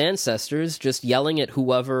 like his ancestors, just yelling at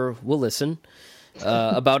whoever will listen.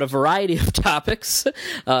 About a variety of topics,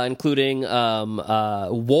 including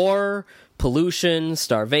war, pollution,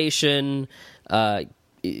 starvation,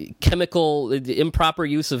 improper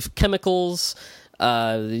use of chemicals,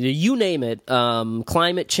 you name it,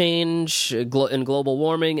 climate change and global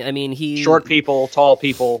warming. I mean, short people, tall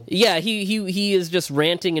people. Yeah, he is just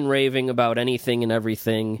ranting and raving about anything and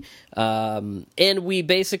everything. And we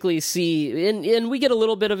basically see, and we get a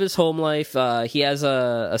little bit of his home life. He has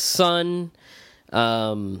a son,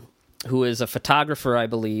 who is a photographer, I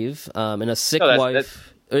believe, and a sick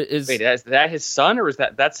wife. Wait, is that his son, or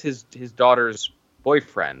that's his daughter's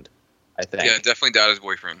boyfriend? I think. Yeah, definitely daughter's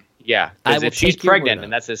boyfriend. Yeah, because if she's pregnant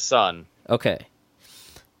and that's his son. Okay.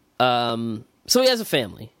 So he has a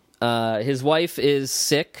family. His wife is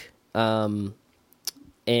sick, and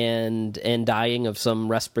dying of some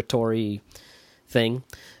respiratory thing,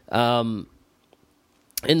 and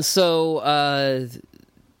so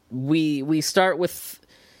we start with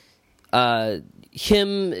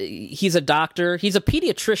him. He's a doctor. He's a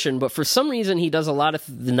pediatrician, but for some reason he does a lot of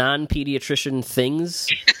non-pediatrician things.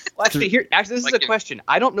 Well, actually, this is a question.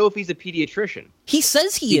 I don't know if he's a pediatrician. He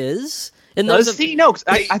says he is. And does he? No,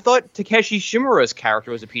 I thought Takeshi Shimura's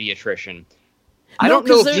character was a pediatrician. I don't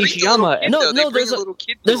know if Nishiyama...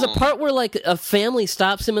 There's a part where, like, a family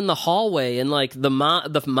stops him in the hallway, and, like, the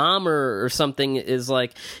mom or something is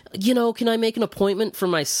like, can I make an appointment for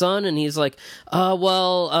my son? And he's like,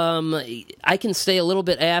 I can stay a little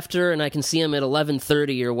bit after, and I can see him at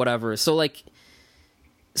 11:30 or whatever.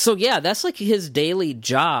 So yeah, that's like his daily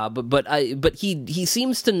job, but he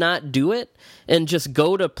seems to not do it and just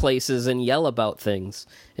go to places and yell about things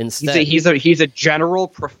instead. He's a general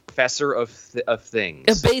professor of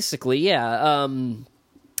things. Basically, yeah.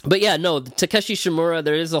 But yeah, no, Takeshi Shimura,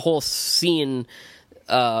 there is a whole scene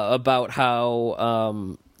about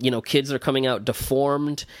how kids are coming out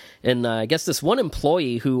deformed, and I guess this one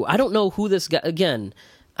employee who I don't know who this guy again.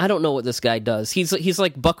 I don't know what this guy does. He's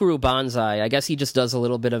like Buckaroo Banzai. I guess he just does a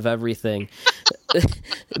little bit of everything. That's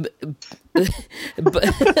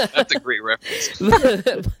a great reference.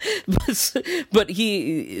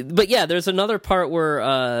 But yeah, there's another part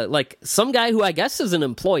where like some guy who I guess is an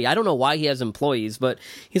employee. I don't know why he has employees, but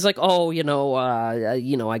he's like,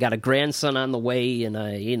 I got a grandson on the way, and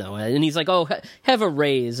and he's like, oh, have a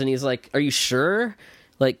raise, and he's like, are you sure?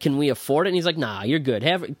 Like, can we afford it? And he's like, nah, you're good.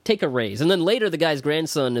 Take a raise. And then later the guy's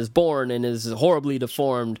grandson is born and is horribly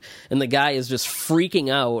deformed, and the guy is just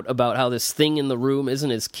freaking out about how this thing in the room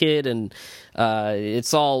isn't his kid, and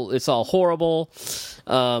it's all horrible.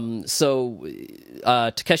 So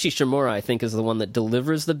Takeshi Shimura, I think, is the one that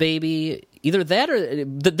delivers the baby. Either that or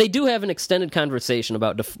they do have an extended conversation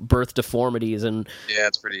about birth deformities and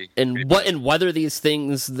it's pretty and whether these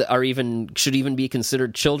things should even be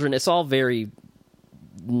considered children. It's all very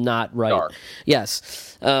not right. Dark.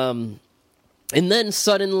 Yes. And then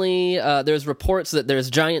suddenly there's reports that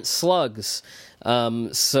there's giant slugs.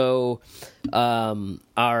 So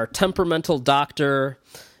our temperamental doctor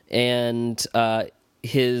and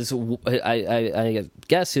his I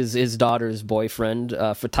guess his daughter's boyfriend,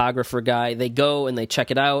 photographer guy, they go and they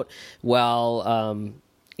check it out while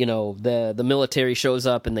the military shows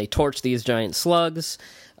up and they torch these giant slugs.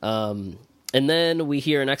 And then we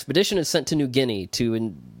hear an expedition is sent to New Guinea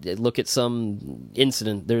to look at some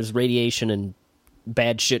incident. There's radiation and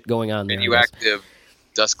bad shit going on there. Radioactive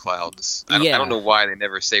dust clouds. I don't know why. They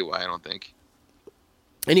never say why, I don't think.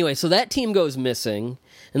 Anyway, so that team goes missing.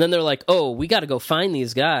 And then they're like, oh, we got to go find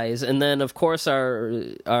these guys. And then, of course,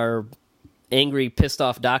 our angry, pissed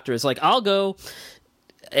off doctor is like, I'll go.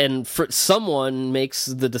 And someone makes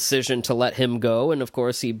the decision to let him go, and of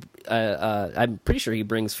course I'm pretty sure he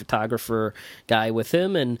brings photographer guy with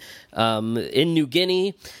him. And in New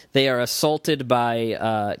Guinea, they are assaulted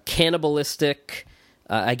by cannibalistic,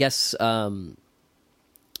 I guess. They're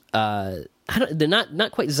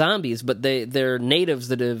not quite zombies, but they're natives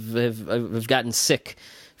that have gotten sick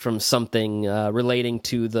from something relating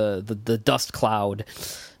to the dust cloud.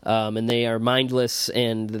 And they are mindless,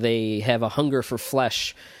 and they have a hunger for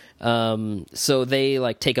flesh. So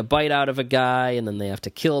they take a bite out of a guy, and then they have to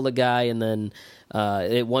kill the guy. And then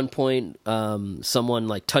at one point,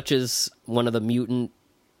 someone touches one of the mutant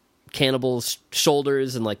cannibals'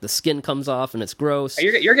 shoulders, and the skin comes off, and it's gross.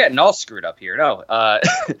 You're getting all screwed up here. No,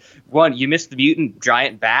 one, you missed the mutant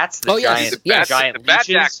giant bats. The bat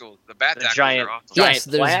bat The dactyls giant- are awesome. giant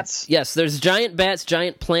there's plants? there's giant bats,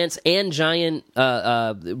 giant plants, and giant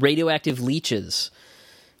radioactive leeches.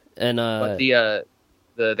 And But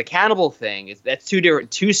the cannibal thing that's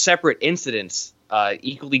two separate incidents,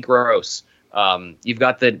 equally gross. You've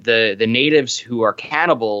got the natives who are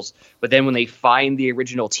cannibals, but then when they find the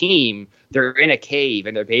original team, they're in a cave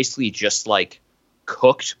and they're basically just like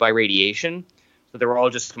cooked by radiation. So they're all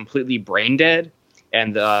just completely brain dead.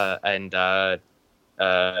 And Tetsuro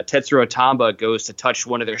Tamba goes to touch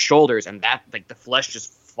one of their shoulders, and that like the flesh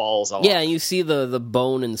just falls off. yeah, and you see the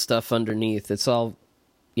bone and stuff underneath. It's all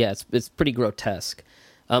it's pretty grotesque.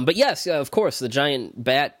 But yes, of course, the giant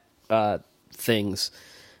bat things.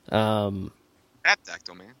 Bat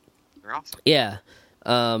dactyl, man. They're awesome. Yeah.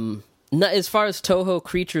 Not, as far as Toho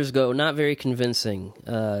creatures go, not very convincing.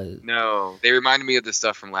 No, they reminded me of the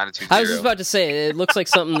stuff from Latitude Zero. I was just about to say, it looks like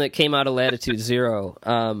something that came out of Latitude Zero.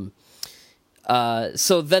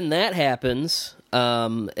 So then that happens,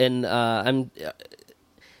 and I'm...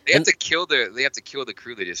 They have to kill the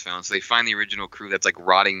crew they just found. So they find the original crew that's like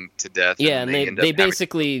rotting to death. Yeah, and end up they having-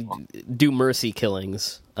 basically do mercy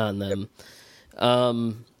killings on them.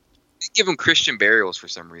 They give them Christian burials for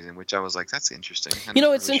some reason, which I was like, that's interesting.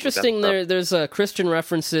 It's interesting. There's Christian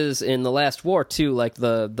references in the Last War too, like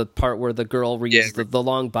the part where the girl reads the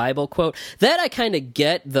long Bible quote. That I kind of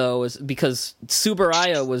get though, is because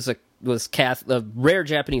Tsuburaya was a rare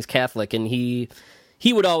Japanese Catholic, and he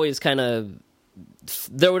would always kind of.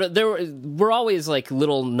 There were always like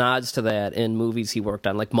little nods to that in movies he worked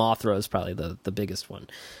on. Like Mothra is probably the biggest one.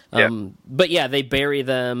 But yeah, they bury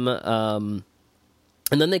them.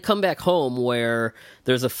 And then they come back home where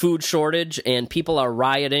there's a food shortage and people are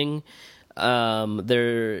rioting.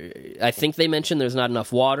 I think they mentioned there's not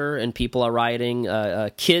enough water and people are rioting.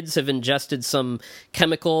 Kids have ingested some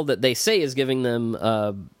chemical that they say is giving them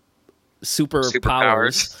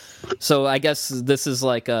superpowers. So I guess this is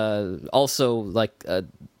like also like a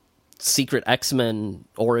secret X-Men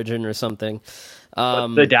origin or something.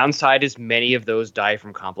 But the downside is many of those die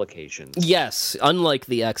from complications. Yes, unlike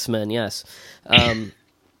the X-Men. Yes.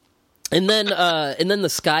 And then the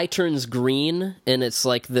sky turns green, and it's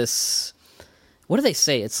like this. What do they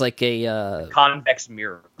say? It's like a convex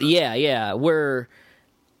mirror. Yeah. Where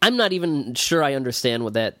I'm not even sure I understand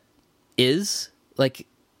what that is. Like,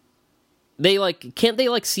 they can't they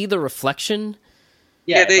see the reflection?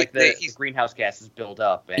 Yeah, the greenhouse gases build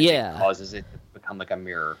up, and it causes it to become like a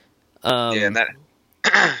mirror. And that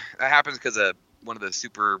that happens because of one of the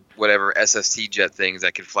super whatever SST jet things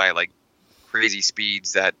that can fly at like crazy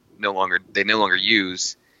speeds that they no longer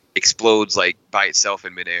use, explodes like by itself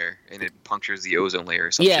in midair, and it punctures the ozone layer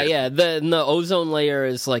or something. Yeah. The ozone layer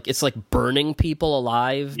is it's like burning people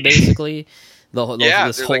alive, basically.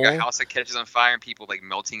 There's hole. like a house that catches on fire and people like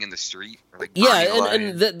melting in the street. Or, like,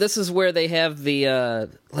 and this is where they have the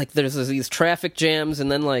there's these traffic jams, and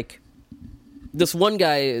then like this one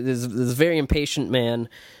guy, this very impatient man,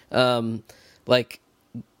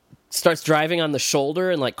 starts driving on the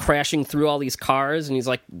shoulder and like crashing through all these cars, and he's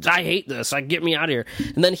like, I hate this, get me out of here.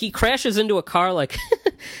 And then he crashes into a car, like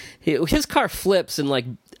his car flips and like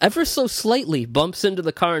ever so slightly bumps into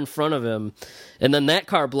the car in front of him, and then that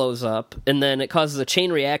car blows up, and then it causes a chain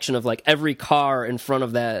reaction of like every car in front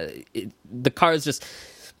of that. The cars just,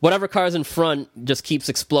 whatever car's in front just keeps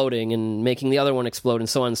exploding and making the other one explode, and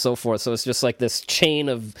so on and so forth. So it's just like this chain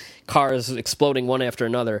of cars exploding one after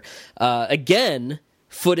another. Again,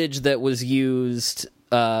 footage that was used,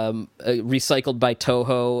 recycled by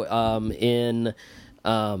Toho in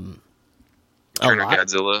Godzilla.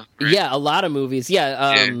 Right? Yeah, a lot of movies.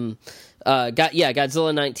 Godzilla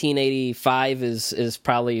 1985 is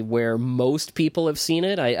probably where most people have seen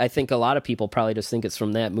it. I think a lot of people probably just think it's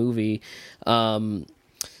from that movie. But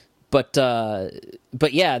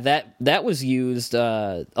yeah, that was used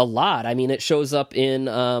a lot. I mean, it shows up in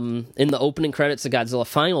the opening credits of Godzilla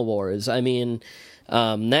Final Wars. I mean,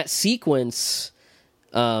 that sequence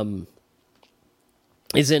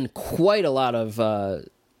is in quite a lot of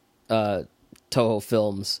Toho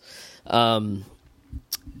films.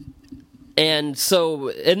 And then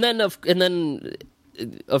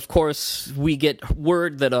of course we get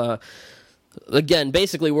word that again,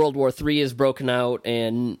 basically World War III is broken out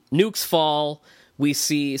and nukes fall. We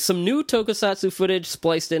see some new Tokusatsu footage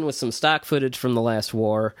spliced in with some stock footage from the last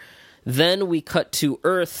war. Then we cut to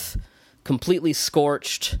Earth, completely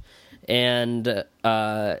scorched, and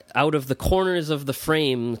out of the corners of the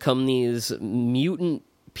frame come these mutant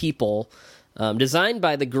people, designed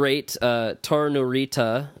by the great Toru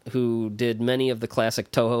Norita, who did many of the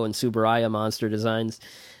classic Toho and Tsuburaya monster designs.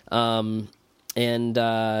 and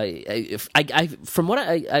from what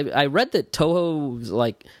I read that Toho's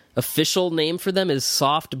like official name for them is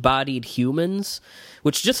soft-bodied humans,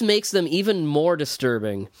 which just makes them even more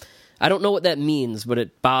disturbing. I don't know what that means, but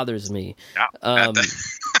it bothers me. That's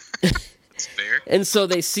fair. And so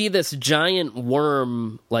they see this giant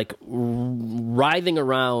worm like writhing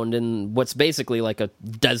around in what's basically like a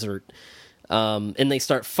desert. And they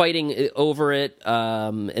start fighting over it,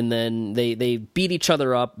 and then they beat each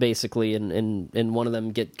other up basically, and one of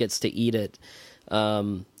them gets to eat it.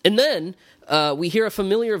 And then we hear a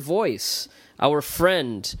familiar voice, our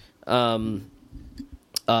friend, the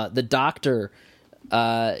doctor,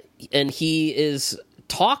 and he is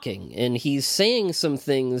talking, and he's saying some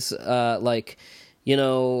things like, it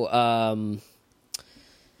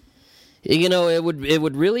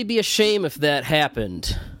would really be a shame if that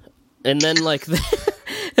happened. And then like,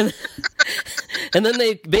 and then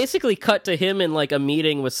they basically cut to him in like a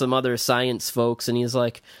meeting with some other science folks, and he's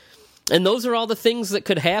like, and those are all the things that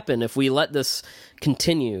could happen if we let this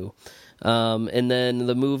continue. And then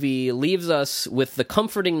the movie leaves us with the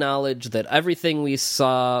comforting knowledge that everything we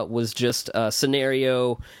saw was just a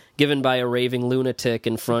scenario given by a raving lunatic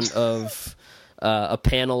in front of a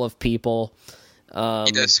panel of people.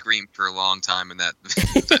 He does scream for a long time in that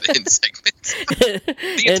end segment.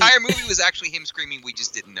 The entire movie was actually him screaming. We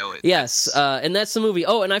just didn't know it. Yes, and that's the movie.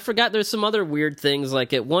 Oh, and I forgot there's some other weird things.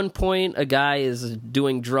 Like at one point, a guy is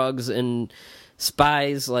doing drugs and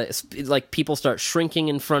spies, like people start shrinking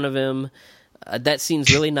in front of him. That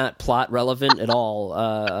seems really not plot relevant at all.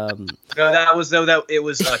 No, it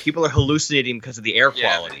was people are hallucinating because of the air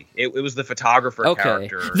quality. Yeah. It was the photographer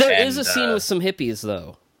character. There is a scene with some hippies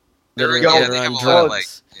though. That are on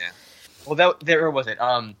drugs. Well, there was it.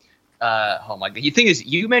 Oh my god! The thing is,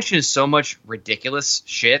 you mentioned so much ridiculous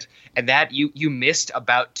shit, and that you missed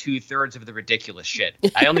about 2/3 of the ridiculous shit.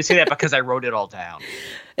 I only say that because I wrote it all down.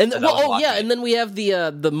 And and then we have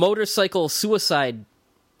the motorcycle suicide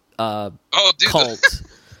cult.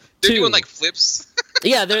 They're doing like flips.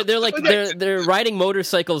 Yeah, they're riding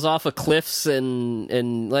motorcycles off of cliffs and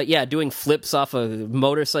doing flips off of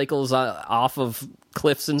motorcycles off of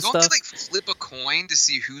cliffs and stuff. Don't they like flip a coin to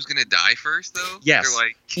see who's gonna die first though? Yes.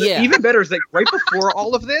 They're like, even better is like right before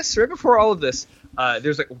all of this,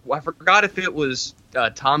 there's like, I forgot if it was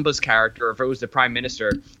Tomba's character or if it was the Prime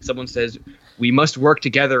Minister. Someone says, "We must work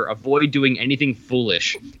together, avoid doing anything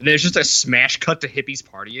foolish." And there's just a smash cut to hippies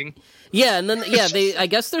partying. Yeah, and then I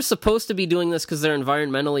guess they're supposed to be doing this because they're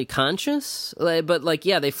environmentally conscious. But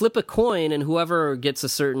they flip a coin, and whoever gets a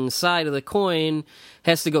certain side of the coin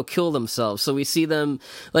has to go kill themselves. So we see them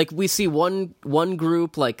we see one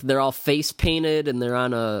group they're all face painted and they're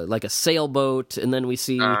on a sailboat, and then we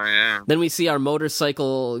see our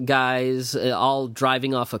motorcycle guys all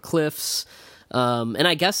driving off of cliffs. And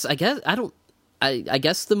I guess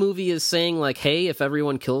the movie is saying hey, if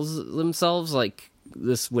everyone kills themselves,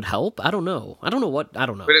 this would help. I don't know. I don't know.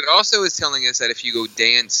 But it also is telling us that if you go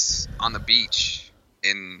dance on the beach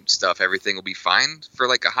and stuff, everything will be fine for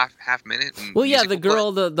a half minute. And the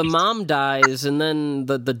girl, the mom dies, and then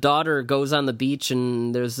the daughter goes on the beach,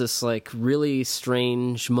 and there's this really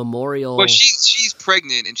strange memorial. Well, she's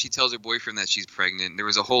pregnant, and she tells her boyfriend that she's pregnant. There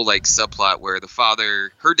was a whole subplot where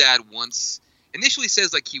her dad initially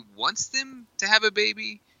says he wants them to have a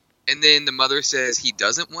baby. And then the mother says he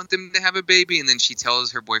doesn't want them to have a baby, and then she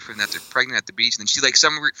tells her boyfriend that they're pregnant at the beach, and then she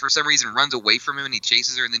for some reason runs away from him, and he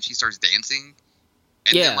chases her, and then she starts dancing,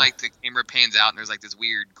 and then the camera pans out, and there's this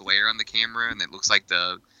weird glare on the camera, and it looks like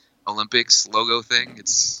the Olympics logo thing.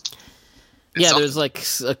 It's there's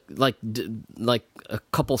a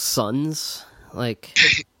couple suns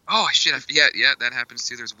oh shit, that happens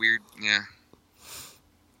too. There's weird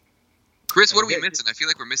Chris, what are we missing? I feel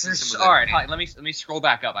like we're missing some of that. All right, let me scroll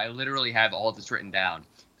back up. I literally have all of this written down.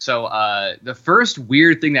 So the first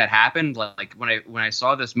weird thing that happened, when I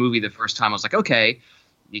saw this movie the first time, I was like, okay,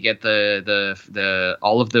 you get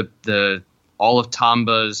all of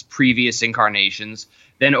Tomba's previous incarnations.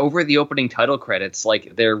 Then over the opening title credits,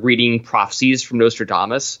 they're reading prophecies from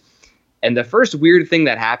Nostradamus. And the first weird thing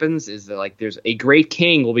that happens is that there's a great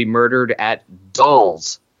king will be murdered at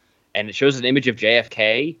Dulles. And it shows an image of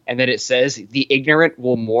JFK, and then it says, "The ignorant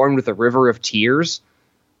will mourn with a river of tears."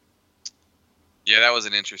 Yeah, that was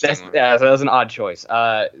an interesting one. Yeah, so that was an odd choice.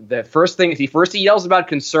 The first thing is he yells about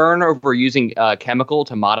concern over using chemical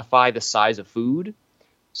to modify the size of food.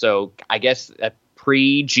 So I guess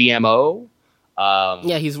pre-GMO.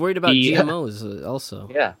 He's worried about GMOs also.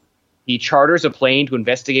 Yeah. He charters a plane to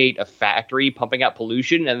investigate a factory pumping out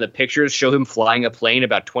pollution, and the pictures show him flying a plane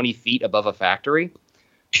about 20 feet above a factory.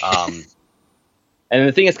 And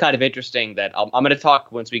the thing is kind of interesting that I'm going to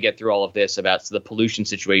talk once we get through all of this about the pollution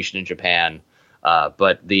situation in Japan.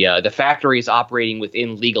 But the factory is operating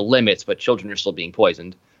within legal limits, but children are still being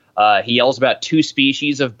poisoned. He yells about 2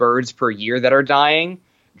 species of birds per year that are dying,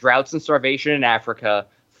 droughts and starvation in Africa,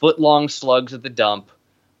 foot-long slugs at the dump,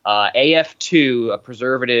 AF2, a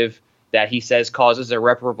preservative that he says causes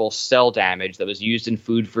irreparable cell damage that was used in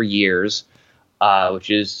food for years, which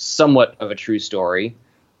is somewhat of a true story.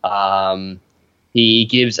 He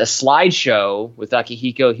gives a slideshow with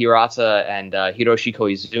Akihiko Hirata and Hiroshi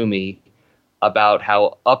Koizumi about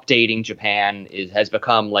how updating Japan has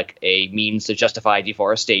become like a means to justify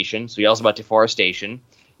deforestation. So he yells about deforestation.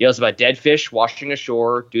 He yells about dead fish washing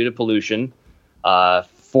ashore due to pollution.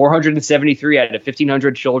 473 out of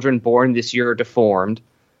 1,500 children born this year are deformed.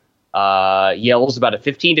 Yells about a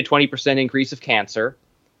 15 to 20% increase of cancer.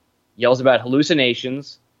 Yells about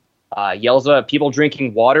hallucinations. Yells about people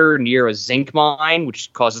drinking water near a zinc mine,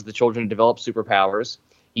 which causes the children to develop superpowers.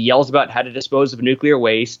 He yells about how to dispose of nuclear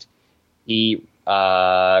waste. He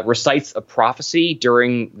recites a prophecy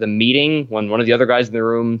during the meeting when one of the other guys in the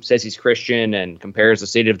room says he's Christian and compares the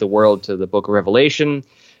state of the world to the Book of Revelation.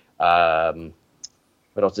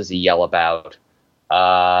 What else does he yell about?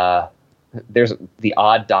 There's the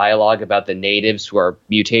odd dialogue about the natives who are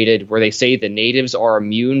mutated, where they say the natives are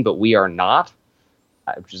immune, but we are not,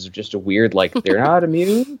 which is just a weird, like, they're not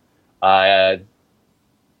immune.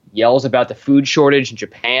 Yells about the food shortage in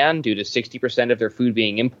Japan due to 60% of their food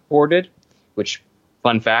being imported, which,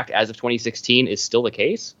 fun fact, as of 2016 is still the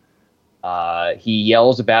case. He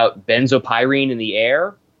yells about benzopyrene in the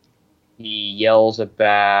air. He yells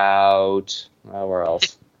about... where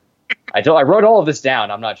else? I wrote all of this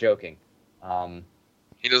down. I'm not joking.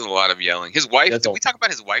 He does a lot of yelling. His wife... Did we talk about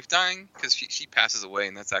his wife dying? Because she passes away,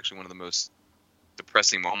 and that's actually one of the most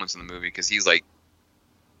depressing moments in the movie, because he's like...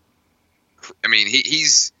 I mean,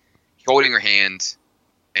 he's holding her hand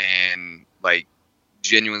and, like,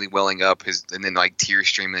 genuinely welling up, and then, like, tears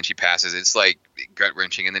streaming, and she passes. It's, like,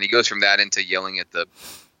 gut-wrenching. And then he goes from that into yelling at the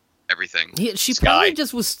everything. She probably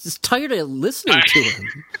just was tired of listening to him.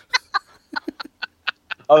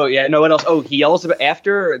 Oh, yeah. No, what else? Oh, he yells about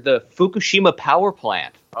after the Fukushima power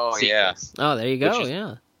plant. Oh, yeah. Oh, there you go,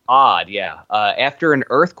 yeah. Odd, yeah. After an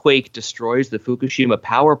earthquake destroys the Fukushima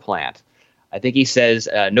power plant, I think he says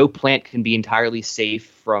no plant can be entirely safe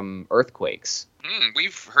from earthquakes.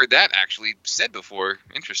 We've heard that actually said before.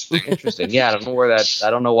 Interesting. Yeah, I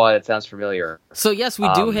don't know why that sounds familiar. So yes,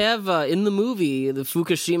 we do have in the movie the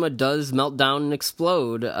Fukushima does melt down and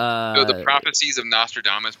explode. So the prophecies of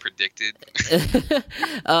Nostradamus predicted.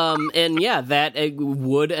 And yeah, that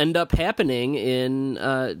would end up happening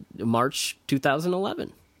in March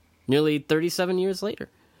 2011, nearly 37 years later.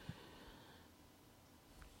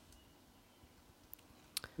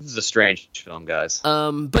 This is a strange film, guys.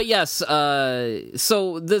 But yes,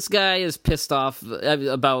 so this guy is pissed off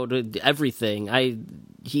about everything.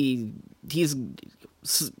 He's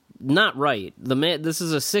not right. The man, this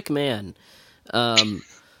is a sick man.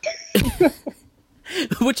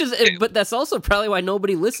 Which is, but that's also probably why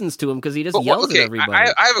nobody listens to him, because he just yells at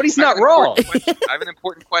everybody. But he's not wrong. I have an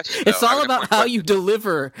important question. It's all about how you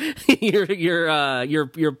deliver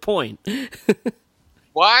your point.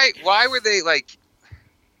 Why were they like?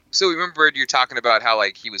 So remember you're talking about how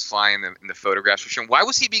like he was flying in the photographs for sure. Why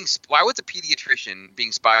was the pediatrician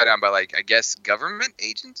being spied on by, like, I guess government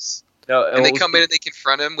agents? No, and they come in and they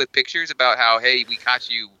confront him with pictures about how, hey, we caught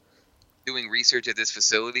you doing research at this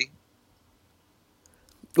facility.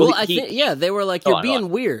 Well, I think they were like, you're being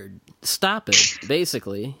weird. Stop it,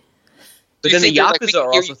 basically. But then the Yakuza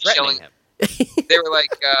are also threatening him. They were like,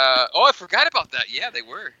 oh, I forgot about that. Yeah, they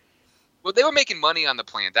were. Well, they were making money on the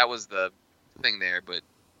plant. That was the thing there, but.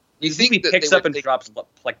 You think he picks up and drops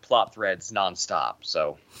like plot threads nonstop,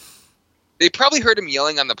 so they probably heard him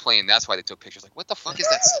yelling on the plane. That's why they took pictures. Like, what the fuck is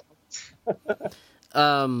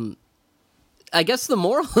that? I guess the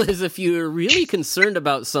moral is, if you're really concerned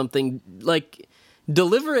about something, like,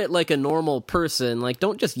 deliver it like a normal person. Like,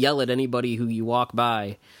 don't just yell at anybody who you walk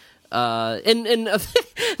by. And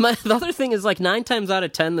the other thing is, like, 9 times out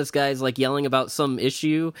of 10, this guy's like yelling about some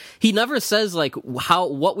issue. He never says like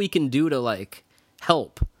what we can do to like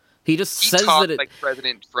help. He says that like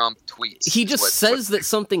President Trump tweets. He just says that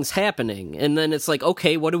something's happening, and then it's like,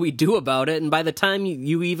 okay, what do we do about it? And by the time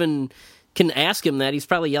you even can ask him that, he's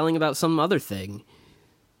probably yelling about some other thing.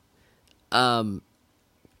 So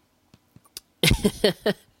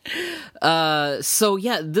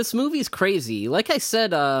yeah, this movie's crazy. Like I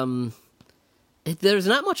said, there's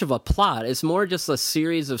not much of a plot. It's more just a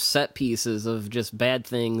series of set pieces of just bad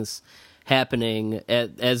things happening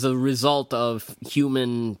as a result of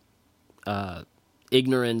human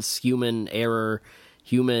ignorance, human error,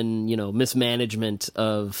 human, mismanagement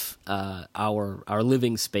of our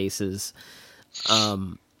living spaces.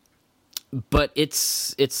 But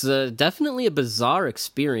it's definitely a bizarre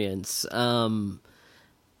experience.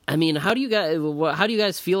 I mean, how do you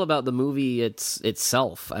guys feel about the movie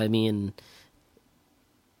itself? I mean,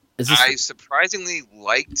 I surprisingly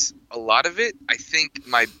liked a lot of it. I think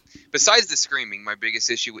besides the screaming, my biggest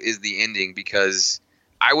issue is the ending, because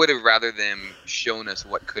I would have rather them shown us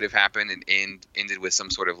what could have happened and ended with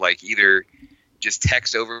some sort of like either just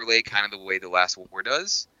text overlay, kind of the way The Last War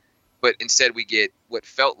does, but instead we get what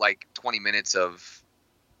felt like 20 minutes of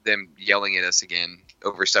them yelling at us again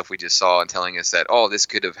over stuff we just saw and telling us that, oh, this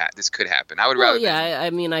could happen. I would rather. Yeah,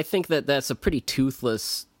 I mean, I think that's a pretty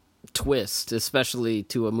toothless twist, especially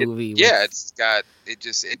to a movie. That's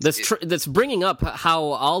bringing up how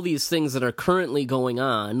all these things that are currently going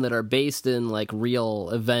on that are based in like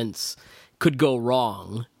real events could go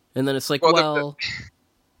wrong, and then it's like, the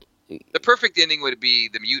perfect ending would be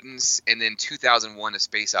the mutants, and then 2001: A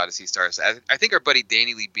Space Odyssey starts. I think our buddy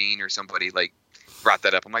Danny Lee Bean or somebody like brought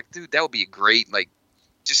that up. I'm like, dude, that would be a great, like,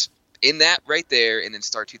 just end that right there and then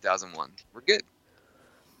start 2001. We're good.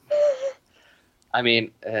 I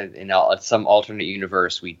mean, in some alternate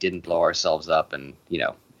universe, we didn't blow ourselves up, and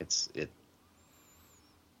it's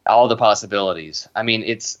all the possibilities. I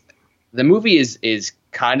mean, the movie is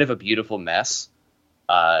kind of a beautiful mess.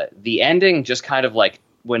 The ending just kind of like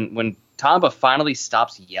when Tamba finally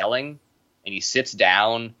stops yelling and he sits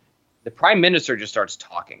down, the Prime Minister just starts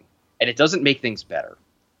talking, and it doesn't make things better.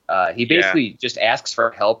 He basically just asks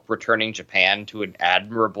for help returning Japan to an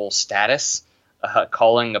admirable status,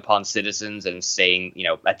 calling upon citizens and saying,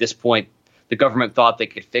 at this point, the government thought they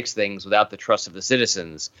could fix things without the trust of the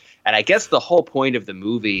citizens. And I guess the whole point of the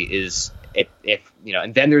movie is if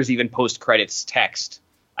and then there's even post-credits text,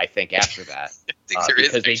 I think, after that.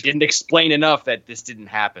 Because they didn't explain enough that this didn't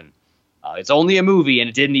happen. It's only a movie, and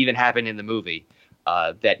it didn't even happen in the movie.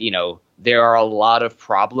 That, there are a lot of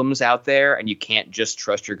problems out there, and you can't just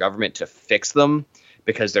trust your government to fix them,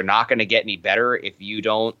 because they're not going to get any better if you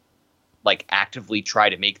don't like actively try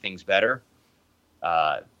to make things better.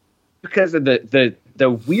 Because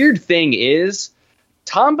the weird thing is,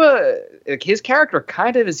 Tamba, like, his character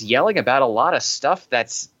kind of is yelling about a lot of stuff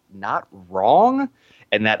that's not wrong,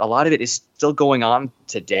 and that a lot of it is still going on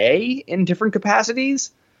today in different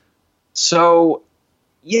capacities. So,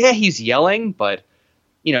 yeah, he's yelling, but,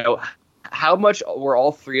 how much were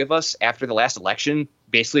all three of us after the last election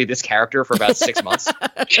basically this character for about 6 months?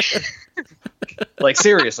 Like,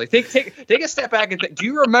 seriously, take a step back and do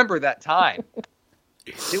you remember that time?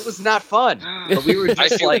 It was not fun. But we were just I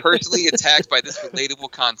feel personally attacked by this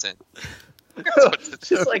relatable content.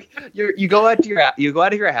 Just like you go out of your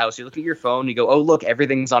house, you look at your phone, you go, oh look,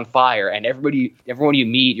 everything's on fire, and everyone you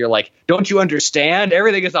meet, you're like, don't you understand?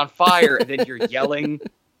 Everything is on fire, and then you're yelling,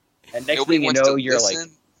 and next thing you know, you're like,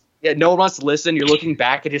 yeah, no one wants to listen. You're looking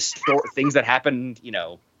back at things that happened,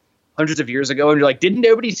 hundreds of years ago, and you're like, didn't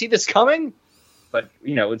nobody see this coming? But,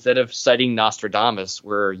 instead of citing Nostradamus,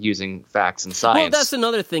 we're using facts and science. Well, that's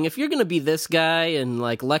another thing. If you're going to be this guy and,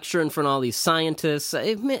 like, lecture in front of all these scientists,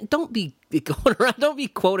 man, don't be going around, don't be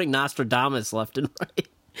quoting Nostradamus left and right.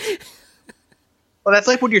 Well, that's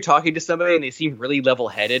like when you're talking to somebody and they seem really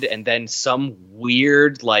level-headed, and then some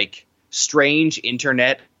weird, like, strange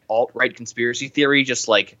internet alt-right conspiracy theory just,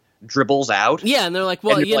 like, dribbles out. Yeah, and they're like,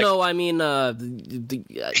 well,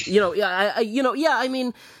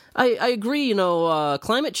 I agree,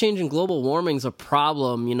 climate change and global warming is a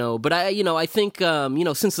problem, but I think,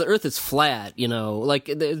 since the Earth is flat, like,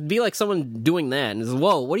 it'd be like someone doing that, and it's,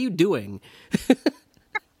 whoa, what are you doing?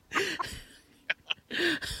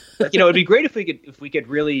 It'd be great if we could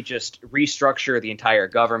really just restructure the entire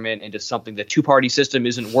government into something. The two-party system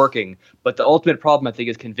isn't working, but the ultimate problem, I think,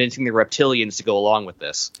 is convincing the reptilians to go along with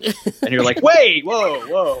this. And you're like, wait,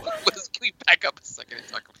 whoa. Can we back up a second and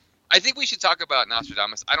talk about? I think we should talk about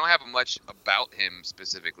Nostradamus. I don't have much about him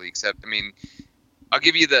specifically, except, I'll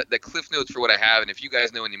give you the cliff notes for what I have, and if you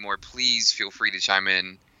guys know any more, please feel free to chime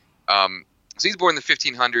in. So he's born in the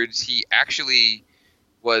 1500s. He actually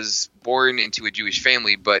was born into a Jewish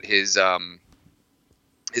family, but his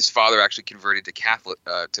father actually converted to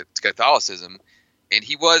Catholicism, and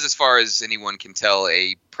he was, as far as anyone can tell,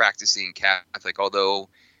 a practicing Catholic, although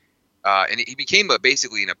and he became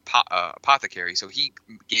basically an apothecary. So he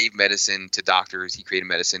gave medicine to doctors. He created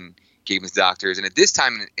medicine, gave them to doctors. And at this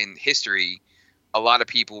time in history, a lot of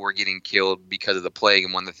people were getting killed because of the plague.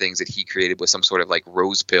 And one of the things that he created was some sort of like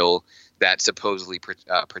rose pill that supposedly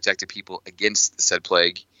protected people against the said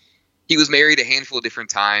plague. he was married a handful of different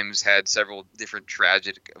times, had several different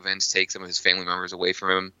tragic events take some of his family members away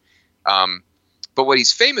from him. But what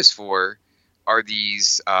he's famous for are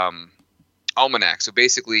these almanacs. So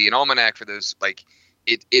basically, an almanac, for those, like,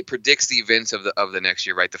 it predicts the events of the next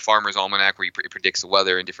year, right? The Farmer's Almanac, where it predicts the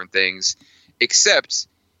weather and different things. Except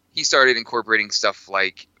he started incorporating stuff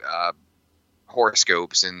like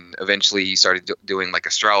horoscopes, and eventually he started doing like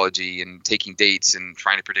astrology and taking dates and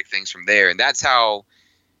trying to predict things from there. And that's how,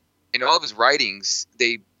 in all of his writings,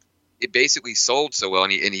 it basically sold so well,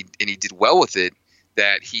 and he did well with it,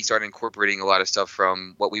 that he started incorporating a lot of stuff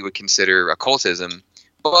from what we would consider occultism.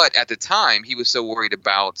 But at the time, he was so worried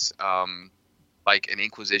about like an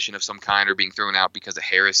inquisition of some kind or being thrown out because of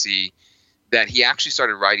heresy, that he actually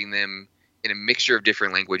started writing them in a mixture of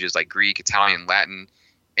different languages like Greek, Italian, Latin.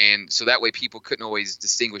 And so that way people couldn't always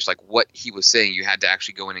distinguish like what he was saying. You had to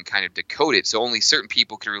actually go in and kind of decode it. So only certain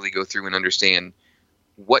people could really go through and understand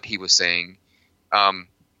what he was saying.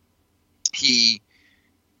 He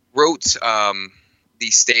wrote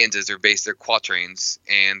these stanzas. They're quatrains,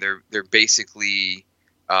 and they're basically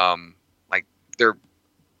like, they're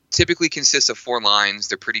typically consist of 4 lines.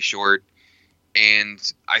 They're pretty short. And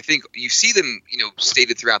I think you see them,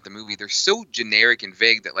 stated throughout the movie. They're so generic and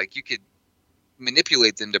vague that like you could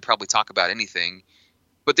manipulate them to probably talk about anything.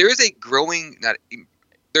 But there is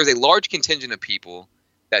there's a large contingent of people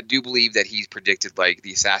that do believe that he's predicted like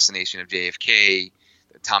the assassination of JFK,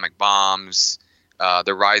 the atomic bombs,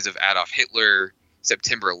 the rise of Adolf Hitler,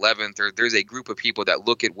 September 11th. There's a group of people that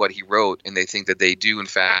look at what he wrote and they think that they do in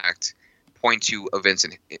fact point to events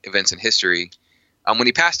in history. When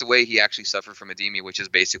he passed away, he actually suffered from edema, which is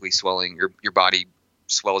basically swelling. Your body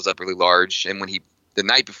swells up really large. And the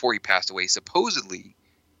night before he passed away, supposedly,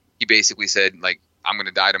 he basically said, like, I'm going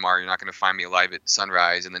to die tomorrow. You're not going to find me alive at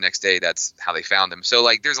sunrise. And the next day, that's how they found him. So,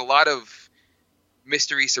 like, there's a lot of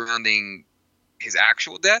mystery surrounding his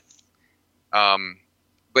actual death.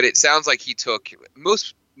 But it sounds like he took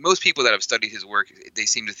most people that have studied his work, they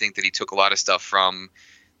seem to think that he took a lot of stuff from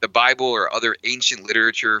the Bible or other ancient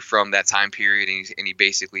literature from that time period, and he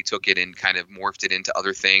basically took it and kind of morphed it into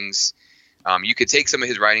other things. You could take some of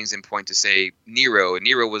his writings and point to, say, Nero. And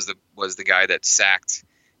Nero was the guy that sacked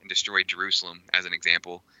and destroyed Jerusalem, as an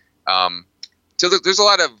example. So there's a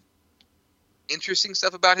lot of interesting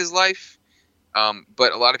stuff about his life.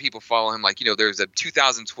 But a lot of people follow him. Like, there's a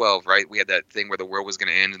 2012, right? We had that thing where the world was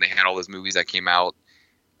going to end and they had all those movies that came out.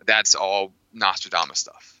 That's all Nostradamus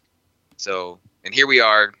stuff. So, and here we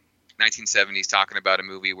are, 1970s, talking about a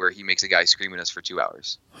movie where he makes a guy scream at us for 2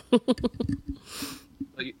 hours.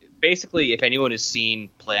 Basically, if anyone has seen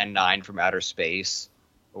Plan 9 from Outer Space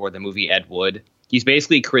or the movie Ed Wood, he's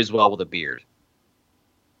basically Criswell with a beard.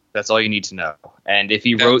 That's all you need to know. And if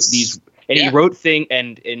he wrote these, and he wrote things,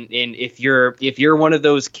 and if you're one of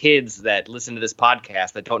those kids that listen to this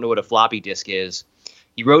podcast that don't know what a floppy disk is,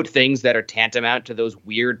 he wrote things that are tantamount to those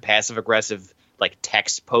weird passive aggressive like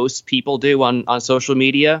text posts people do on social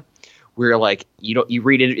media, where like you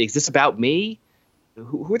read it, is this about me?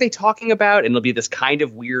 Who are they talking about? And it'll be this kind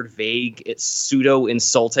of weird, vague, it's pseudo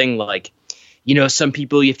insulting, like, some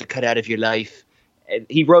people you have to cut out of your life. And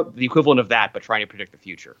he wrote the equivalent of that, but trying to predict the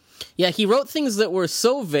future. Yeah, he wrote things that were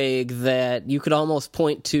so vague that you could almost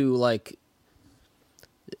point to like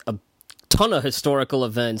a ton of historical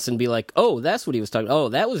events and be like, oh, that's what he was talking about. Oh,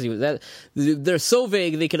 that was that. They're so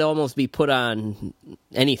vague they could almost be put on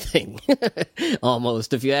anything,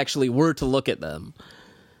 almost, if you actually were to look at them.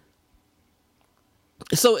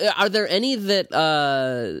 So are there any that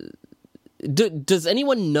does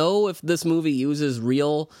anyone know if this movie uses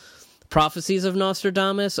real prophecies of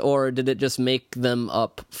Nostradamus, or did it just make them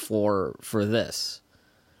up for this?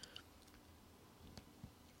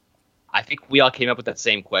 I think we all came up with that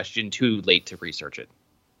same question, too late to research it.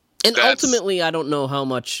 And ultimately, I don't know how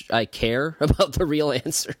much I care about the real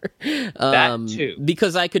answer. That too.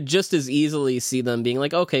 Because I could just as easily see them being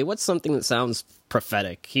like, okay, what's something that sounds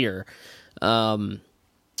prophetic here? It's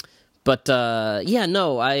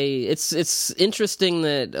interesting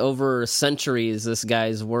that over centuries, this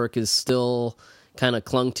guy's work is still kind of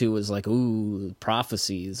clung to as like, ooh,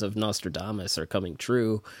 prophecies of Nostradamus are coming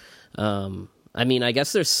true. I mean, I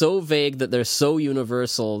guess they're so vague that they're so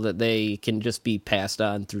universal that they can just be passed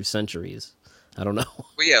on through centuries. I don't know.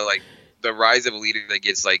 Well, yeah, like the rise of a leader that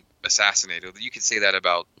gets like assassinated. You could say that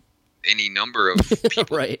about any number of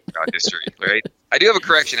people right. throughout history, right? I do have a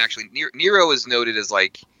correction, actually. Nero is noted as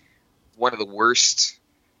like one of the worst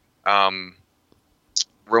Roman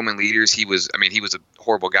leaders. He was a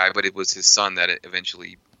horrible guy, but it was his son that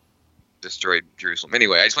eventually destroyed Jerusalem.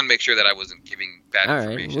 Anyway, I just want to make sure that I wasn't giving bad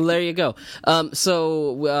information. All right, well, there you go.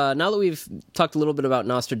 So now that we've talked a little bit about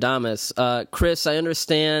Nostradamus, Chris, I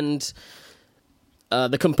understand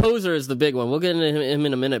the composer is the big one. We'll get into him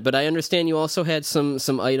in a minute, but I understand you also had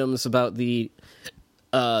some items about the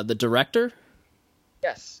director?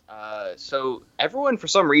 Yes. So everyone, for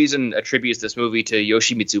some reason, attributes this movie to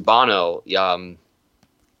Yoshimitsu Banno,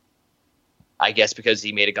 I guess because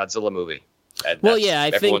he made a Godzilla movie. Well, yeah,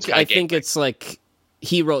 I think it's like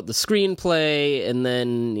he wrote the screenplay and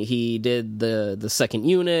then he did the second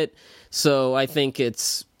unit. So I think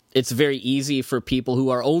it's very easy for people who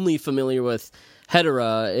are only familiar with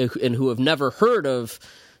Hedera and who have never heard of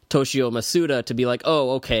Toshio Masuda to be like,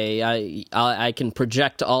 oh, okay, I can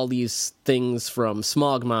project all these things from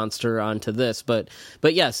Smog Monster onto this. But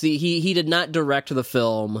yes, he did not direct the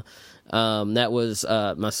film. That was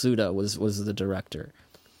Masuda was the director.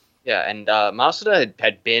 Yeah, and Masuda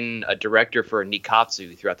had been a director for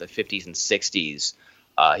Nikatsu throughout the 50s and 60s.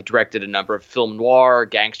 He directed a number of film noir,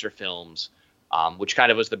 gangster films, which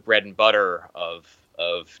kind of was the bread and butter of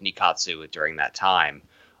Nikatsu during that time.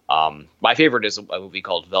 My favorite is a movie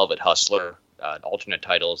called Velvet Hustler. Alternate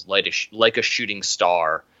titles, Like a Shooting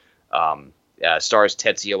Star. Stars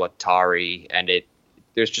Tetsuya Watari, and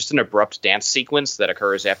there's just an abrupt dance sequence that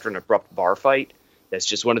occurs after an abrupt bar fight. That's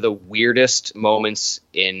just one of the weirdest moments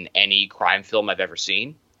in any crime film I've ever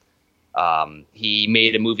seen. He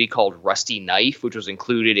made a movie called Rusty Knife, which was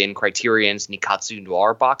included in Criterion's Nikatsu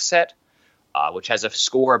Noir box set, which has a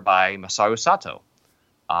score by Masaru Sato.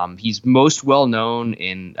 He's most well known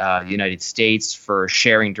in the United States for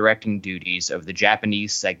sharing directing duties of the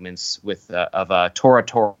Japanese segments of Tora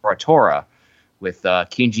Tora Tora with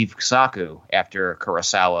Kinji Fukasaku after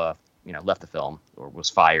Kurosawa, left the film or was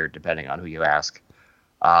fired, depending on who you ask.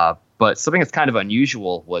 But something that's kind of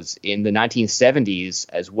unusual was in the 1970s,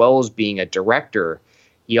 as well as being a director,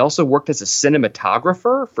 he also worked as a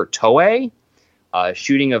cinematographer for Toei,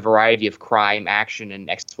 shooting a variety of crime, action, and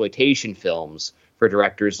exploitation films for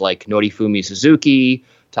directors like Norifumi Suzuki,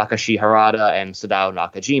 Takashi Harada, and Sadao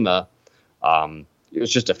Nakajima. It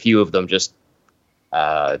was just a few of them, just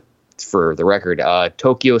for the record.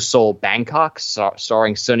 Tokyo Seoul Bangkok,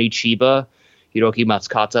 starring Sonny Chiba, Hiroki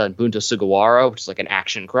Matsukata, and Bunta Sugawara, which is like an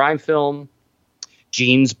action crime film.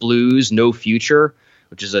 Jeans Blues, No Future,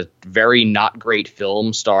 which is a very not great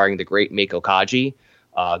film starring the great Meiko Kaji.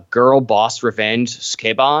 Girl Boss Revenge,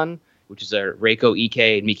 Sukeban, which is a Reiko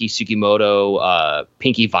Ike and Miki Sugimoto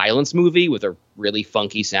pinky violence movie with a really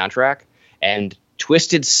funky soundtrack. And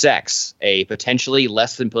Twisted Sex, a potentially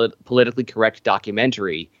less than politically correct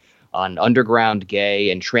documentary on underground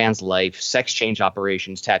gay and trans life, sex change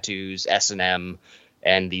operations, tattoos, S&M,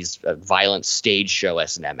 and these violent stage show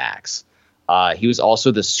S&M acts. He was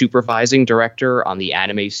also the supervising director on the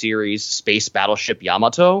anime series Space Battleship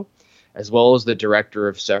Yamato, as well as the director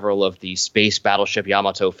of several of the Space Battleship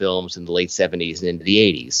Yamato films in the late 70s and into the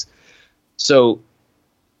 80s. So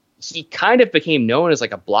he kind of became known as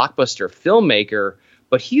like a blockbuster filmmaker,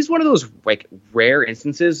 but he's one of those like rare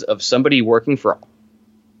instances of somebody working for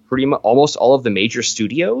pretty much almost all of the major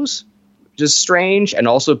studios, which is strange, and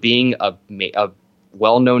also being a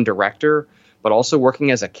well-known director, but also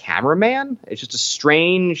working as a cameraman. It's just a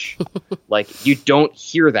strange, like, you don't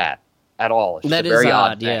hear that at all. It's that a very is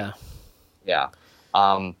odd odd, thing. yeah.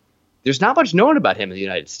 There's not much known about him in the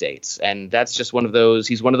United States, and that's just one of those.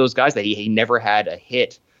 He's one of those guys that he never had a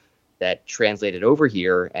hit that translated over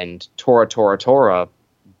here, and Tora Tora Tora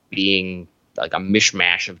being like a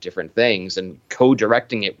mishmash of different things, and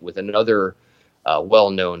co-directing it with another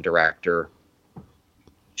well-known director,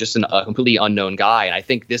 just a completely unknown guy. And I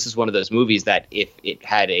think this is one of those movies that if it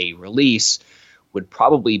had a release would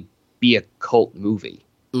probably be a cult movie.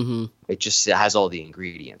 Mm-hmm. It just has all the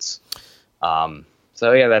ingredients.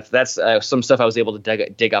 So yeah, that's some stuff I was able to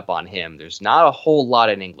dig up on him. There's not a whole lot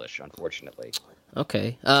in English, unfortunately.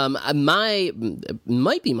 Okay.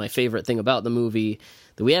 Might be my favorite thing about the movie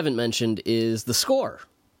that we haven't mentioned is the score.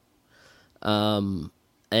 And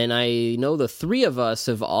I know the three of us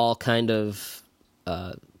have all kind of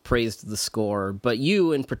praised the score, but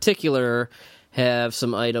you in particular have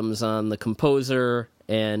some items on the composer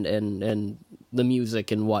and the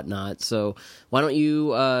music and whatnot. So why don't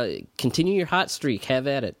you continue your hot streak? Have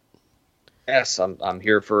at it. Yes, I'm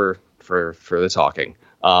here for the talking.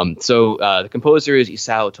 So the composer is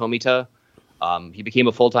Isao Tomita. He became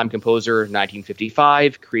a full-time composer in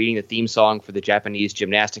 1955, creating the theme song for the Japanese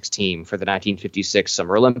gymnastics team for the 1956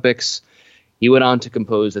 Summer Olympics. He went on to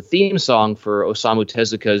compose the theme song for Osamu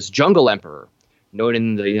Tezuka's Jungle Emperor, known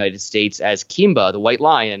in the United States as Kimba, the White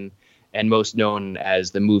Lion, and most known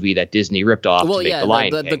as the movie that Disney ripped off to make The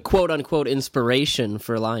Lion King. The quote-unquote inspiration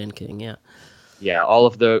for Lion King, yeah. Yeah, all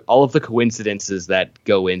of the coincidences that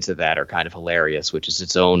go into that are kind of hilarious, which is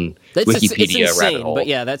its own Wikipedia it's insane, rabbit hole. But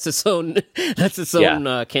yeah, that's its own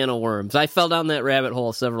can of worms. I fell down that rabbit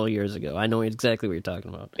hole several years ago. I know exactly what you're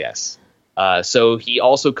talking about. Yes. So he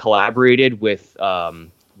also collaborated with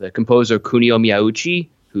the composer Kunio Miyauchi,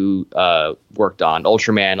 who worked on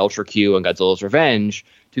Ultraman, Ultra Q, and Godzilla's Revenge,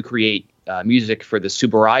 to create music for the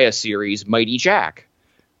Tsuburaya series Mighty Jack.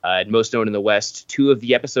 Most known in the West, 2 of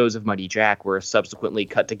the episodes of Mighty Jack were subsequently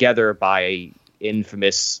cut together by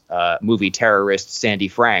infamous movie terrorist Sandy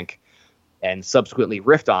Frank, and subsequently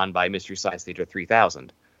riffed on by Mystery Science Theater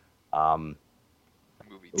 3000. Movie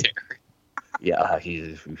terror. Yeah,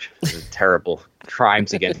 he's terrible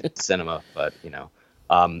crimes against cinema, but we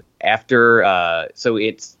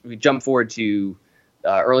jump forward to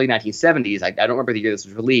early 1970s. I don't remember the year this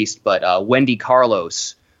was released, but Wendy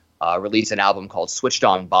Carlos released an album called Switched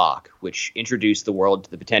on Bach, which introduced the world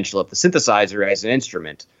to the potential of the synthesizer as an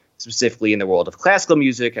instrument, specifically in the world of classical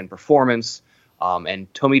music and performance,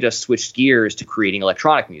 and Tomita switched gears to creating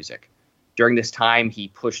electronic music. During this time, he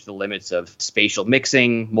pushed the limits of spatial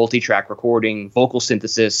mixing, multi-track recording, vocal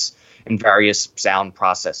synthesis, and various sound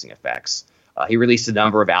processing effects. He released a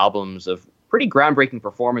number of albums of pretty groundbreaking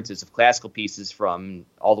performances of classical pieces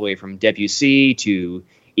all the way from Debussy to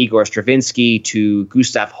Igor Stravinsky to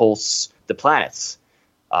Gustav Holst's The Planets.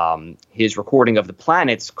 His recording of The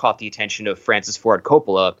Planets caught the attention of Francis Ford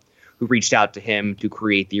Coppola, who reached out to him to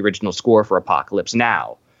create the original score for Apocalypse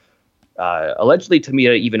Now. Allegedly,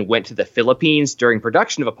 Tomita even went to the Philippines during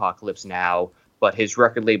production of Apocalypse Now, but his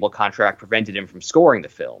record label contract prevented him from scoring the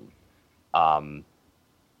film.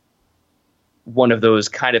 One of those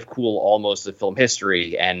kind of cool almost of film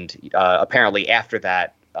history, and apparently after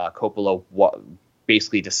that, Coppola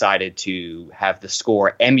basically decided to have the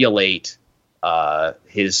score emulate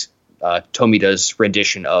his Tomita's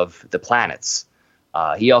rendition of The Planets.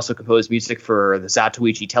 He also composed music for the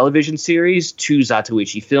Zatoichi television series, 2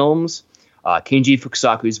 Zatoichi films, Kinji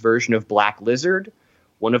Fukusaku's version of Black Lizard,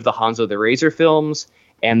 one of the Hanzo the Razor films,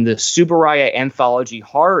 and the Tsuburaya anthology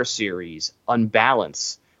horror series,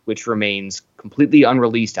 Unbalance, which remains completely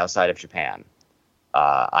unreleased outside of Japan.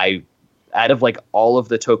 Out of all of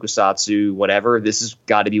the tokusatsu, whatever, this has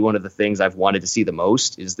got to be one of the things I've wanted to see the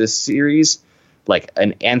most, is this series.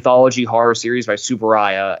 An anthology horror series by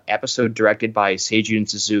Tsuburaya, episode directed by Seijun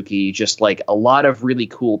Suzuki, just a lot of really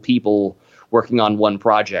cool people working on one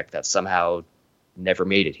project that somehow never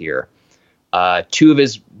made it here. 2 of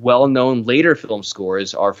his well-known later film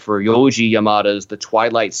scores are for Yoji Yamada's The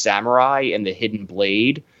Twilight Samurai and The Hidden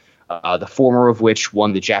Blade, the former of which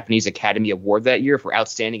won the Japanese Academy Award that year for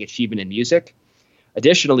Outstanding Achievement in Music.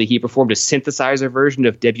 Additionally, he performed a synthesizer version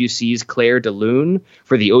of Debussy's Clair de Lune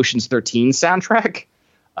for the Ocean's 13 soundtrack.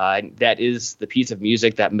 That is the piece of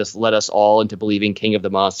music that misled us all into believing King of the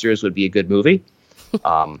Monsters would be a good movie.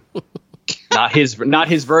 Not his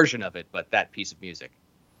version of it, but that piece of music.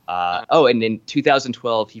 And in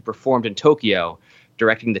 2012, he performed in Tokyo,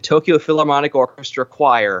 directing the Tokyo Philharmonic Orchestra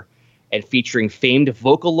Choir and featuring famed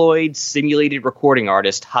Vocaloid simulated recording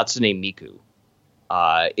artist Hatsune Miku.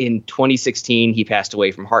 In 2016, he passed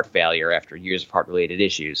away from heart failure after years of heart-related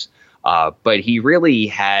issues. But he really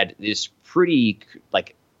had this pretty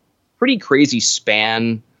crazy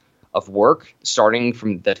span of work, starting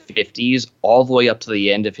from the 50s all the way up to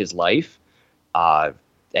the end of his life,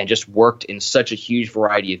 and just worked in such a huge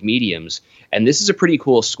variety of mediums. And this is a pretty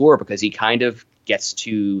cool score because he kind of gets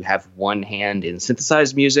to have one hand in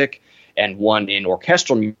synthesized music and one in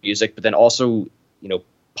orchestral music, but then also,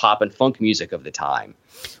 pop and funk music of the time.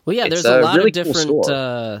 Well, yeah, there's a lot really of different,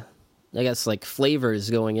 flavors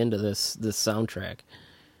going into this soundtrack.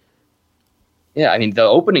 Yeah, I mean, the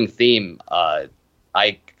opening theme, I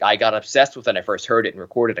got obsessed with when I first heard it and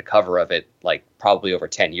recorded a cover of it, probably over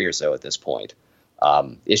 10 years ago at this point.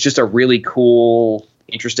 It's just a really cool,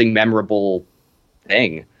 interesting, memorable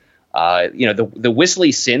thing. The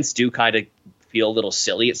whistly synths do kind of feel a little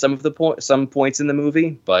silly at some points in the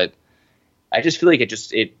movie, but I just feel like it's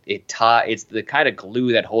the kind of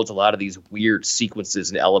glue that holds a lot of these weird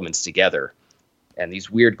sequences and elements together, and these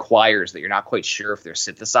weird choirs that you're not quite sure if they're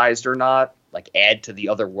synthesized or not, add to the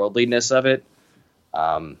otherworldliness of it.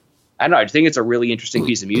 I don't know. I think it's a really interesting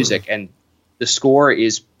piece of music, and the score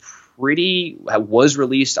was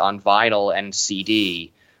released on vinyl and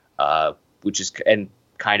CD, which is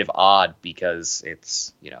kind of odd because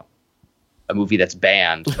it's a movie that's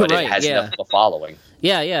banned, but right, it has enough of a following.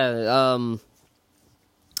 Yeah.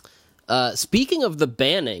 Speaking of the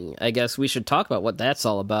banning, I guess we should talk about what that's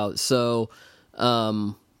all about. So,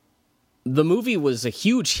 the movie was a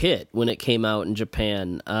huge hit when it came out in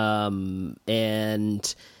Japan,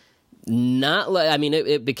 and not like, I mean,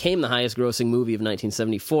 it became the highest grossing movie of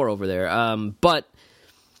 1974 over there, but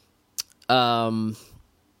that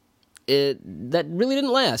really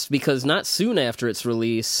didn't last, because not soon after its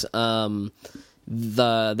release,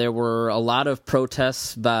 there were a lot of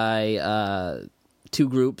protests by two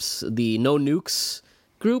groups, the No Nukes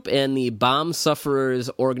group and the Bomb Sufferers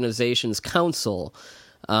Organizations Council,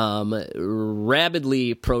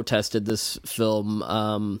 rabidly protested this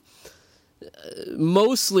film,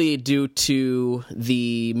 mostly due to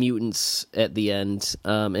the mutants at the end,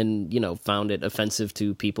 and, found it offensive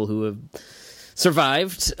to people who have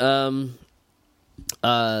survived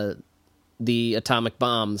the atomic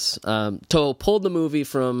bombs. Toho pulled the movie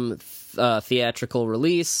from theatrical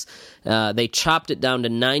release. They chopped it down to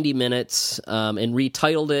 90 minutes and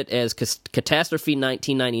retitled it as Catastrophe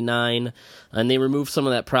 1999, and they removed some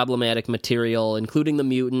of that problematic material, including the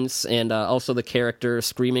mutants and also the character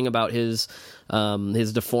screaming about his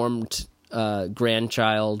deformed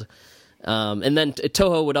grandchild. And then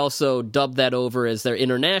Toho would also dub that over as their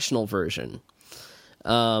international version.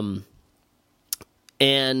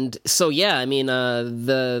 And so, yeah, I mean,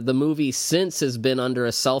 the movie since has been under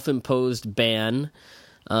a self-imposed ban,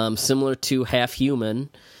 similar to Half Human.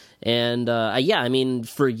 And, I mean,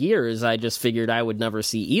 for years, I just figured I would never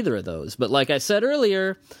see either of those. But like I said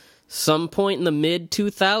earlier, some point in the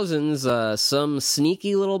mid-2000s, some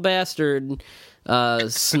sneaky little bastard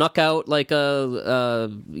snuck out like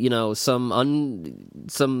some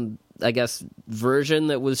I guess, version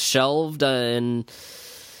that was shelved at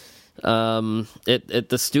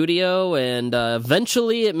the studio, and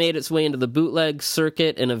eventually it made its way into the bootleg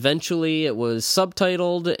circuit, and eventually it was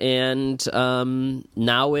subtitled, and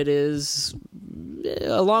now it is,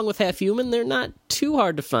 along with Half Human, they're not too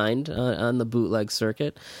hard to find on the bootleg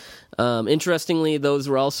circuit. Interestingly, those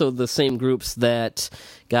were also the same groups that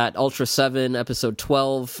got Ultra 7 Episode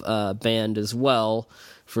 12 banned as well,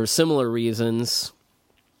 for similar reasons.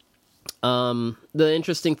 The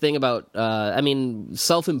interesting thing about,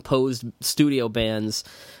 self-imposed studio bans,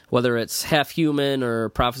 whether it's Half Human or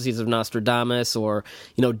Prophecies of Nostradamus, or,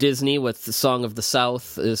 Disney with the Song of the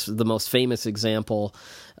South is the most famous example,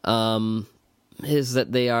 is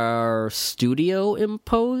that they are studio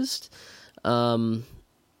imposed.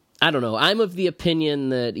 I don't know. I'm of the opinion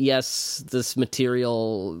that, yes, this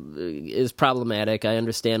material is problematic. I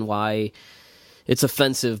understand why it's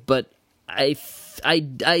offensive, but I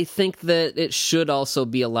think that it should also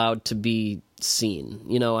be allowed to be seen.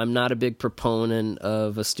 I'm not a big proponent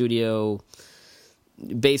of a studio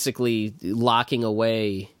basically locking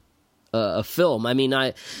away a film. I mean,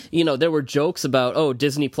 there were jokes about, oh,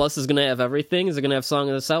 Disney Plus is going to have everything. Is it going to have Song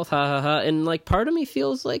of the South? Ha ha ha. And part of me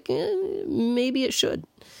feels like maybe it should.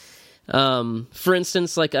 For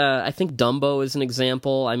instance, I think Dumbo is an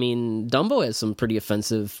example. I mean, Dumbo has some pretty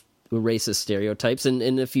offensive racist stereotypes,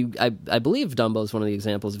 and if you, I believe Dumbo is one of the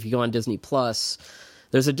examples. If you go on Disney Plus,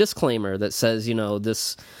 there's a disclaimer that says,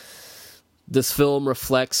 this film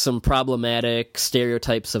reflects some problematic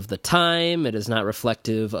stereotypes of the time. It is not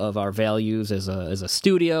reflective of our values as a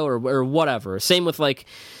studio or whatever. Same with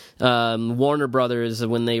Warner Brothers,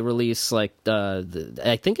 when they release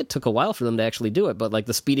I think it took a while for them to actually do it, but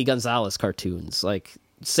the Speedy Gonzales cartoons,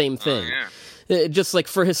 same thing. Oh, yeah. Just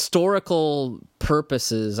for historical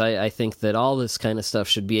purposes, I think that all this kind of stuff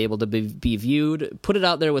should be able to be viewed. Put it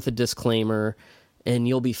out there with a disclaimer, and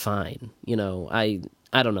you'll be fine. I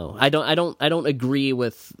don't know. I don't agree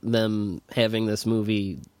with them having this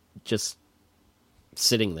movie just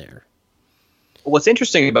sitting there. What's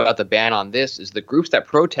interesting about the ban on this is the groups that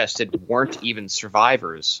protested weren't even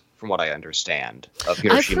survivors, from what I understand, of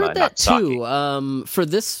Hiroshima and Nagasaki. I've heard that too. For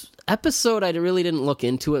this episode, I really didn't look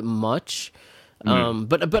into it much.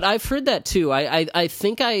 But I've heard that too. I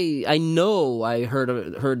think I know I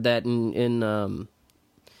heard that in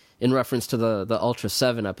reference to the Ultra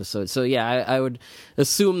 7 episode. So yeah, I would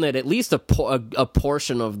assume that at least a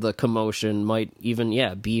portion of the commotion might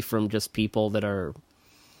even be from just people that are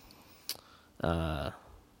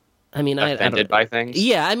offended by things.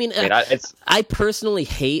 Yeah, I personally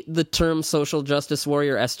hate the term social justice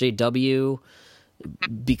warrior, SJW,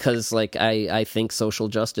 because I think social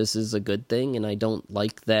justice is a good thing, and I don't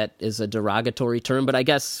like that as a derogatory term. But I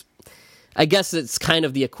guess it's kind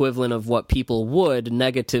of the equivalent of what people would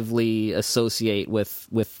negatively associate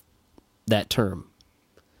with that term.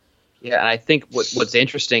 Yeah, and I think what's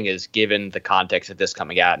interesting is, given the context of this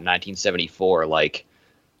coming out in 1974,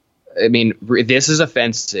 this is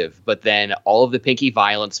offensive, but then all of the Pinky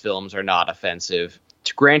violence films are not offensive.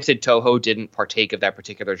 Granted, Toho didn't partake of that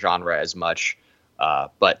particular genre as much.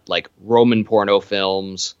 but like Roman porno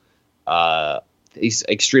films, these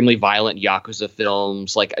extremely violent Yakuza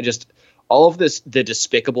films, like just all of this, the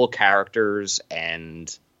despicable characters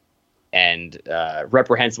and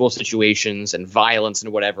reprehensible situations and violence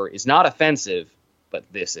and whatever is not offensive, but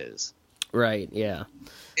this is. Right, yeah.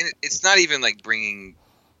 And it's not even like bringing,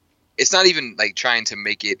 it's not even like trying to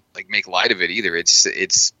make it like make light of it either.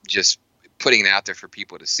 It's just putting it out there for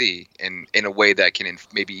people to see, and in a way that can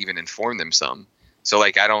maybe even inform them some. So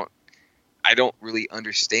like I don't really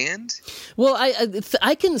understand. Well,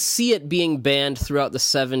 I can see it being banned throughout the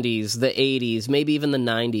 70s, the 80s, maybe even the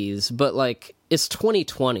 90s, but like it's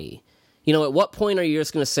 2020. You know, at what point are you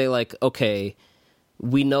just going to say like, okay,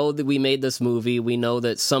 we know that we made this movie, we know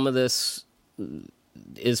that some of this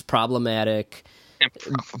is problematic,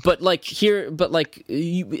 but like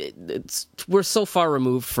we're so far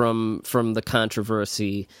removed from the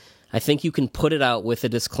controversy. I think you can put it out with a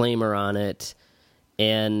disclaimer on it,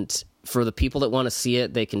 and for the people that want to see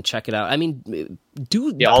it, they can check it out. I mean,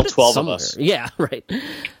 all 12 of us. Yeah, right.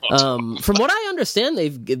 From what I understand,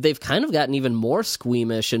 they've kind of gotten even more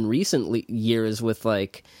squeamish in recent years with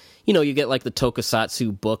like, you know, you get like the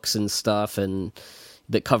Tokusatsu books and stuff, and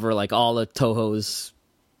that cover like all of Toho's,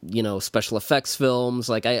 you know, special effects films.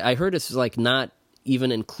 Like I heard it's like not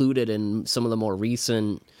even included in some of the more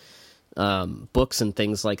recent books and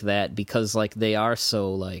things like that, because like they are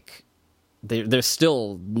so like they're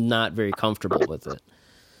still not very comfortable with it.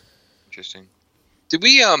 Interesting. Did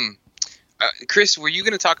we Chris, were you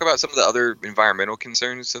going to talk about some of the other environmental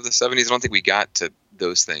concerns of the 70s? I don't think we got to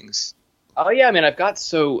those things. Oh yeah, I mean, I've got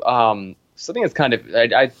something that's kind of,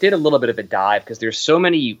 I did a little bit of a dive because there's so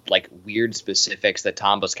many like weird specifics that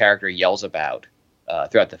Tomba's character yells about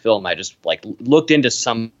throughout the film. I just like looked into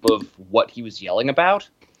some of what he was yelling about.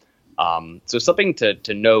 So something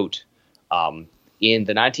to note, in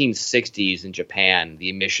the 1960s in Japan, the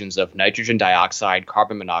emissions of nitrogen dioxide,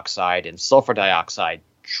 carbon monoxide, and sulfur dioxide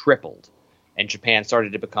tripled, and Japan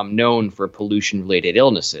started to become known for pollution-related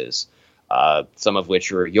illnesses, some of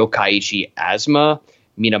which were Yokkaichi asthma,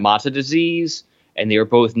 Minamata disease, and they were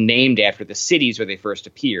both named after the cities where they first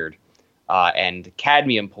appeared, and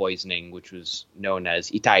cadmium poisoning, which was known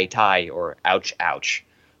as itai itai, or ouch ouch.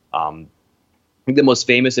 I think the most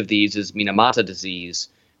famous of these is Minamata disease,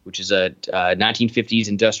 which is a 1950s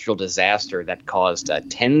industrial disaster that caused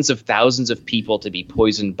tens of thousands of people to be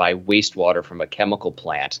poisoned by wastewater from a chemical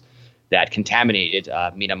plant that contaminated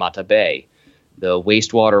Minamata Bay. The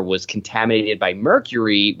wastewater was contaminated by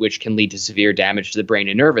mercury, which can lead to severe damage to the brain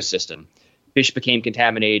and nervous system. Fish became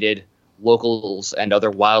contaminated. Locals and other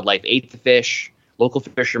wildlife ate the fish. Local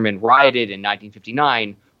fishermen rioted in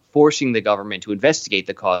 1959, forcing the government to investigate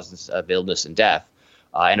the causes of illness and death.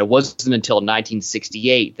 And it wasn't until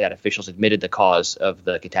 1968 that officials admitted the cause of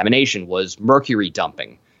the contamination was mercury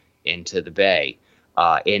dumping into the bay.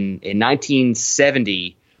 In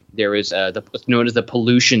 1970, there was what's known as the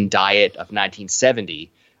pollution diet of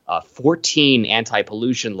 1970. 14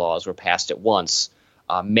 anti-pollution laws were passed at once,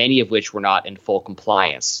 many of which were not in full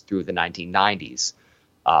compliance through the 1990s,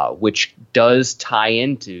 which does tie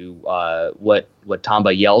into what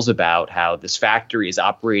Tamba yells about, how this factory is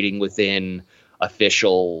operating within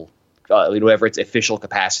official, whatever its official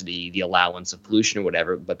capacity, the allowance of pollution or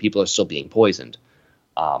whatever, but people are still being poisoned.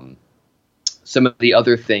 Some of the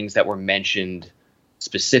other things that were mentioned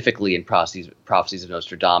specifically in Prophecies of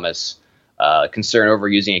Nostradamus, concern over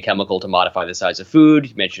using a chemical to modify the size of food.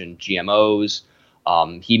 He mentioned GMOs.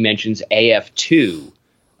 He mentions AF2,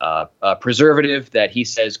 a preservative that he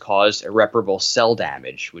says caused irreparable cell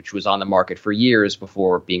damage, which was on the market for years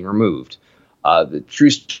before being removed. The true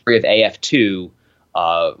story of AF2,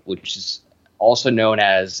 which is also known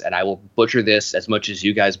as, and I will butcher this as much as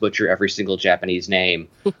you guys butcher every single Japanese name,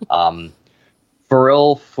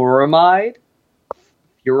 furylfuramide?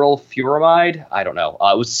 I don't know.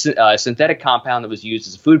 It was a synthetic compound that was used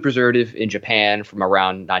as a food preservative in Japan from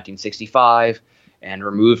around 1965 and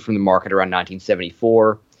removed from the market around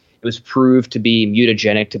 1974. It was proved to be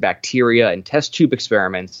mutagenic to bacteria in test tube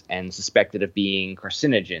experiments and suspected of being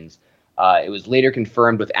carcinogens. It was later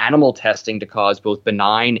confirmed with animal testing to cause both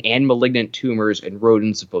benign and malignant tumors in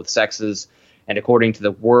rodents of both sexes. And according to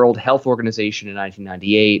the World Health Organization in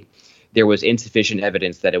 1998, there was insufficient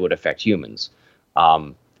evidence that it would affect humans.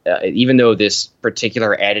 Even though this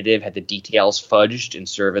particular additive had the details fudged in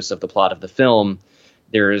service of the plot of the film,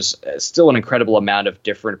 there's still an incredible amount of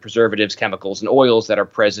different preservatives, chemicals, and oils that are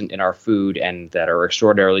present in our food and that are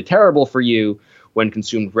extraordinarily terrible for you when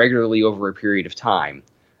consumed regularly over a period of time.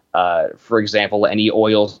 For example, any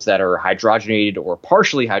oils that are hydrogenated or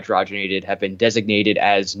partially hydrogenated have been designated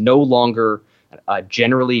as no longer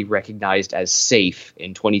generally recognized as safe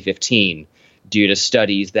in 2015 due to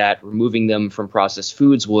studies that removing them from processed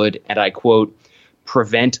foods would, and I quote,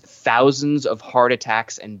 prevent thousands of heart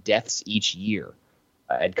attacks and deaths each year.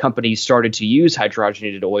 And companies started to use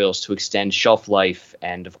hydrogenated oils to extend shelf life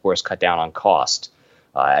and, of course, cut down on cost.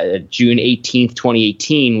 June 18th,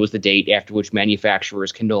 2018 was the date after which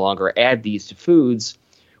manufacturers can no longer add these to foods,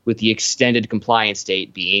 with the extended compliance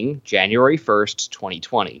date being January 1st,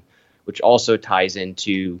 2020, which also ties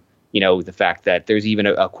into, the fact that there's even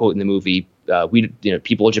a quote in the movie,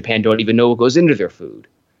 people in Japan don't even know what goes into their food.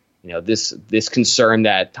 This concern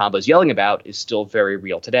that Tomba's yelling about is still very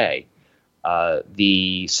real today.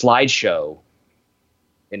 The slideshow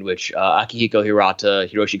in which Akihiko Hirata,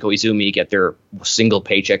 Hiroshi Koizumi get their single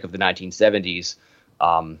paycheck of the 1970s,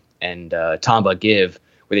 and Tamba give,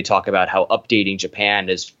 where they talk about how updating Japan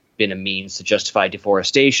has been a means to justify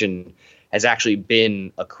deforestation, has actually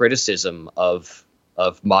been a criticism of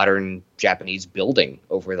modern Japanese building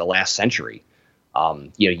over the last century.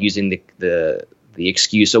 Using the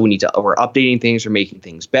excuse, so we're updating things, we're making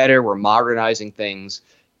things better, we're modernizing things,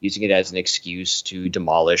 using it as an excuse to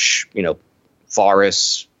demolish,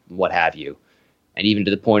 forests, what have you. And even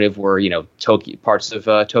to the point of where, parts of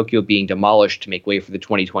Tokyo being demolished to make way for the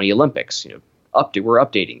 2020 Olympics. We're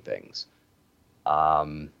updating things.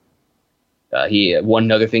 One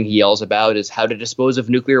other thing he yells about is how to dispose of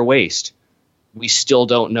nuclear waste. We still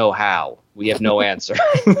don't know how. We have no answer.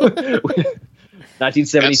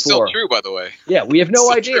 1974. That's still true, by the way. Yeah, we have no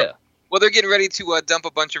idea. True. Well, they're getting ready to dump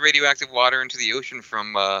a bunch of radioactive water into the ocean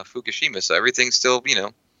from Fukushima, so everything's still,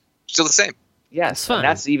 still the same. Yes, and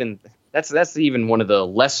that's even one of the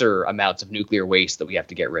lesser amounts of nuclear waste that we have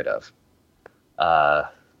to get rid of,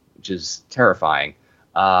 which is terrifying.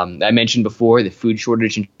 I mentioned before the food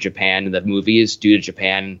shortage in Japan in the movie is due to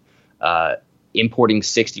Japan importing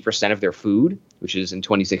 60% of their food, which is in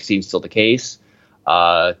 2016 still the case.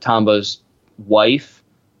 Tamba's wife,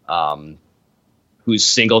 whose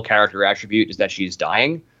single character attribute is that she's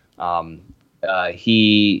dying,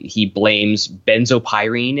 he blames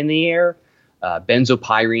benzopyrene in the air.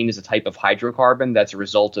 Benzopyrene is a type of hydrocarbon that's a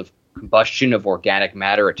result of combustion of organic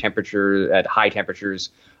matter at high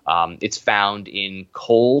temperatures. It's found in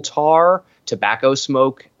coal tar, tobacco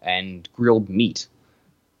smoke, and grilled meat,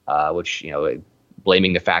 which,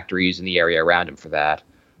 blaming the factories in the area around him for that.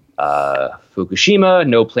 Fukushima,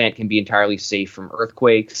 no plant can be entirely safe from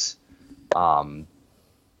earthquakes.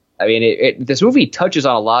 This movie touches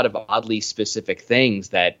on a lot of oddly specific things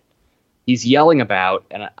that he's yelling about,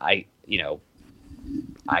 and I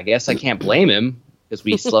guess I can't blame him because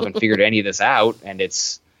we still haven't figured any of this out, and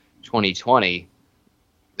it's 2020.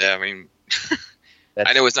 Yeah,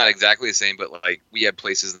 I know it's not exactly the same, but we have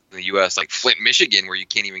places in the U.S. like Flint, Michigan, where you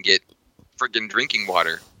can't even get friggin' drinking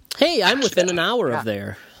water. Hey, I'm within an hour of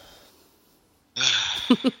there.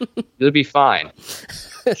 It'll be fine.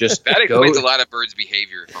 Just that explains a lot of Bird's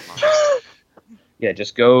behavior, if I'm honest. Yeah,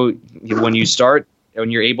 just go when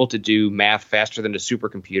you're able to do math faster than a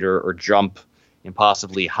supercomputer or jump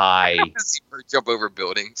impossibly high. Jump over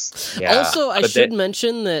buildings. Yeah, also, I should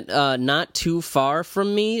mention that not too far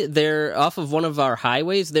from me, there off of one of our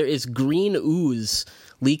highways, there is green ooze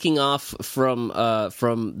leaking off from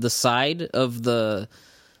the side of the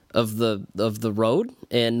road,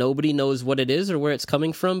 and nobody knows what it is or where it's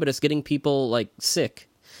coming from, but it's getting people sick.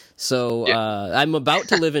 So I'm about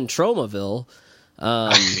to live in Tromaville.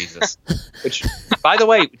 Jesus. Which, by the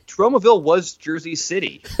way, Tromaville was Jersey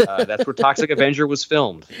City. That's where Toxic Avenger was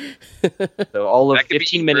filmed. So all of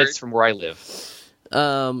 15 minutes from where I live.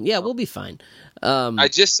 We'll be fine. I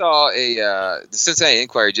just saw the Cincinnati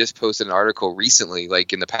Enquirer just posted an article recently,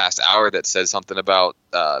 in the past hour, that says something about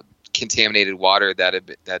contaminated water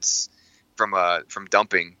that's from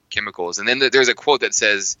dumping chemicals, and then there's a quote that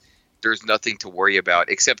says there's nothing to worry about,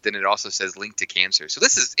 except then it also says linked to cancer. So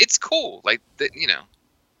it's cool,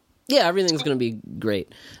 Yeah, everything's going to be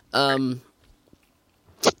great.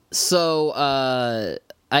 So I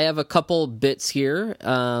have a couple bits here.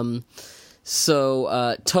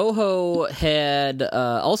 So Toho had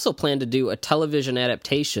also planned to do a television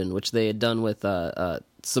adaptation, which they had done with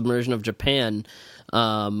Submersion of Japan,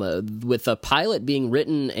 with a pilot being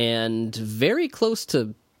written and very close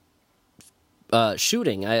to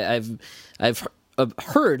shooting. I've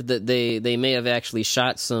heard that they may have actually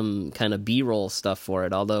shot some kind of B-roll stuff for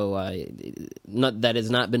it, although that has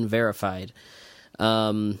not been verified.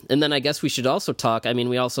 And then I guess we should also talk.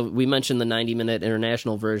 We mentioned the 90-minute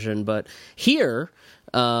international version, but here,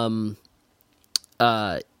 I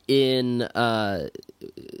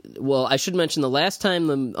should mention the last time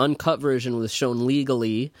the uncut version was shown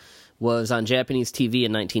legally was on Japanese TV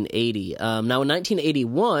in 1980. Now, in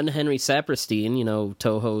 1981, Henry Saperstein,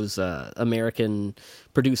 Toho's American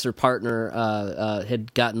producer partner,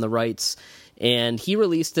 had gotten the rights, and he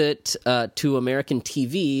released it to American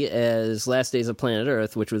TV as Last Days of Planet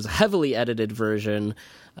Earth, which was a heavily edited version,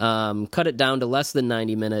 cut it down to less than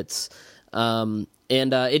 90 minutes. And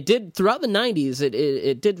it did, throughout the 90s,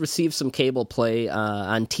 it did receive some cable play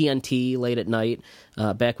on TNT late at night,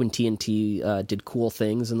 back when TNT did cool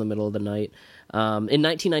things in the middle of the night. In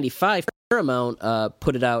 1995, Paramount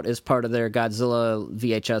put it out as part of their Godzilla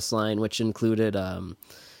VHS line, which included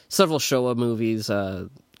several Showa movies,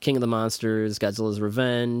 King of the Monsters, Godzilla's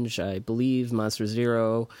Revenge, I believe Monster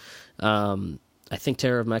Zero, I think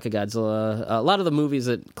Terror of Mechagodzilla, a lot of the movies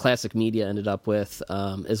that Classic Media ended up with,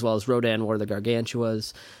 as well as Rodan War of the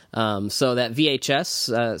Gargantuas. So that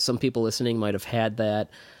VHS, some people listening might have had that.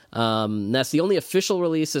 That's the only official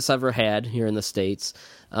release this ever had here in the States.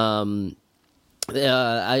 This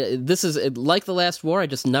is like The Last War. I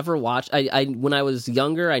just never watched. I when I was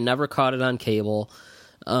younger, I never caught it on cable.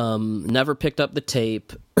 Never picked up the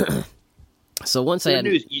tape. So once I had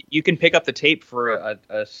news, you can pick up the tape for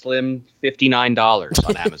a slim $59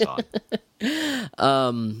 on Amazon.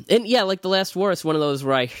 And yeah, like The Last War, it's one of those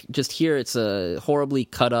where I just hear it's a horribly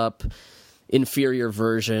cut up, inferior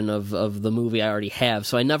version of the movie I already have.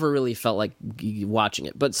 So I never really felt like watching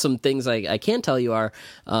it. But some things I can tell you are,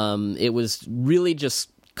 it was really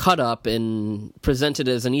just cut up and presented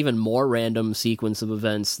as an even more random sequence of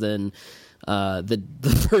events than the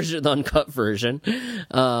version, the uncut version.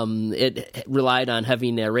 It relied on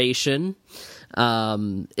heavy narration.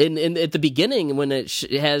 In at the beginning, when it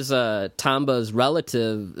has Tomba's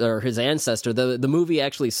relative or his ancestor, the movie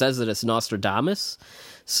actually says that it's Nostradamus.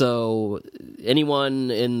 So anyone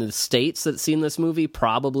in the States that's seen this movie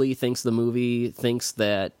probably thinks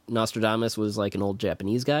that Nostradamus was like an old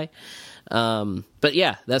Japanese guy. But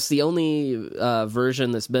yeah, that's the only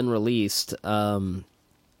version that's been released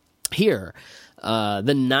here.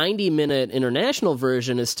 The 90-minute international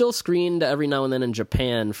version is still screened every now and then in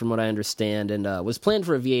Japan, from what I understand, and was planned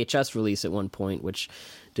for a VHS release at one point, which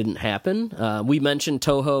didn't happen. We mentioned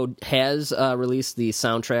Toho has released the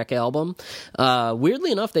soundtrack album.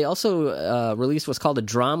 Weirdly enough, they also released what's called a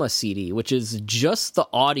drama CD, which is just the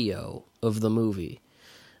audio of the movie.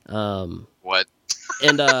 What?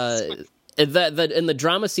 And and the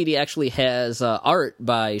drama CD actually has art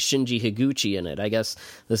by Shinji Higuchi in it. I guess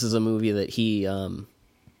this is a movie that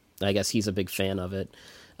I guess he's a big fan of it.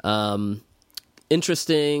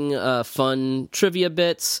 Interesting, fun trivia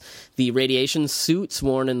bits. The radiation suits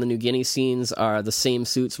worn in the New Guinea scenes are the same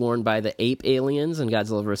suits worn by the ape aliens in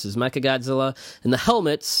Godzilla vs. Mechagodzilla, and the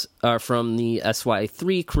helmets are from the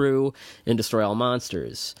SY-3 crew in Destroy All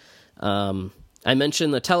Monsters. I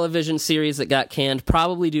mentioned the television series that got canned,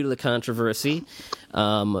 probably due to the controversy.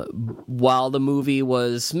 While the movie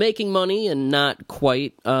was making money and not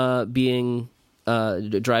quite driving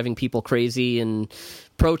people crazy and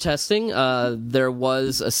protesting, there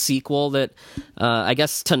was a sequel that I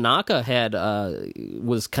guess Tanaka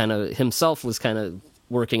was kind of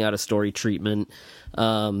working out a story treatment.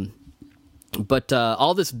 But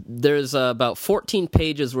all this, there's about 14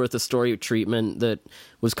 pages worth of story treatment that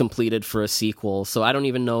was completed for a sequel. So I don't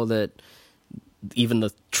even know that even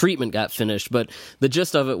the treatment got finished. But the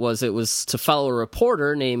gist of it was to follow a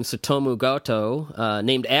reporter named Tsutomu Goto,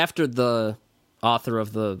 named after the author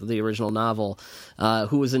of the original novel,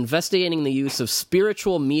 who was investigating the use of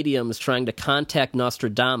spiritual mediums trying to contact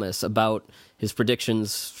Nostradamus about his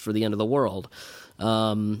predictions for the end of the world.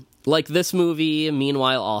 Like this movie,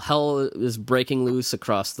 meanwhile, all hell is breaking loose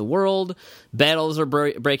across the world. Battles are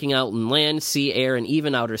breaking out in land, sea, air, and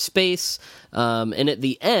even outer space. And at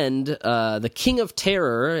the end, the King of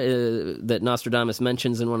Terror that Nostradamus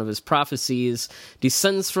mentions in one of his prophecies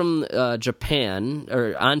descends from Japan,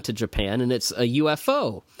 or onto Japan, and it's a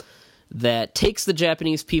UFO that takes the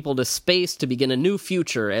Japanese people to space to begin a new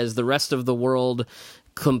future as the rest of the world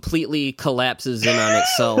completely collapses in on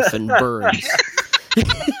itself and burns.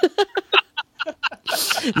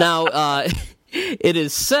 Now, it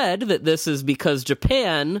is said that this is because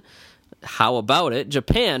Japan, how about it?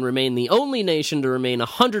 Japan remained the only nation to remain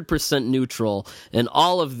 100% neutral in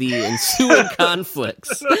all of the ensuing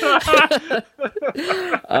conflicts. Fuck.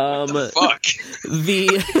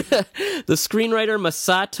 The screenwriter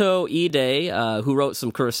Masato Ide, who wrote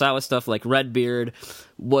some Kurosawa stuff like Redbeard,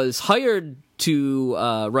 was hired to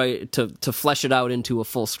flesh it out into a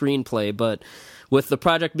full screenplay, but with the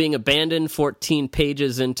project being abandoned 14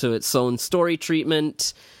 pages into its own story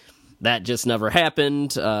treatment, that just never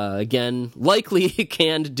happened. Again, likely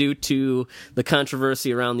canned due to the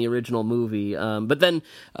controversy around the original movie. But then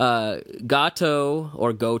Goto,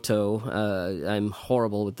 I'm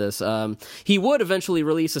horrible with this, he would eventually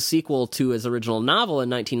release a sequel to his original novel in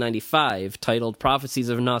 1995 titled Prophecies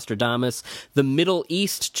of Nostradamus, The Middle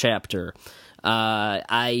East Chapter.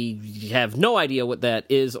 I have no idea what that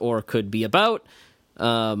is or could be about.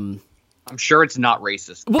 I'm sure it's not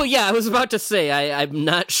racist. Well, yeah, I was about to say, I'm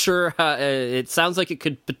not sure how, it sounds like it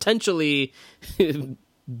could potentially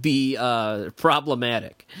be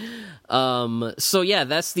problematic. So yeah,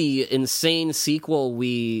 that's the insane sequel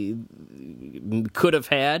we could have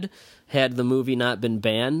had the movie not been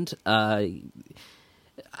banned.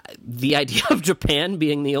 The idea of Japan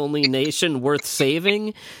being the only nation worth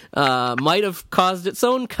saving might have caused its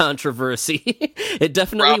own controversy. It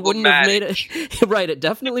definitely wouldn't have made it right. It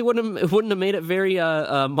definitely wouldn't have made it very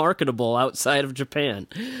marketable outside of Japan.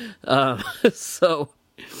 So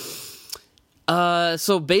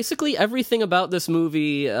basically, everything about this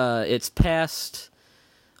movie, its past,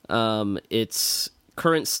 its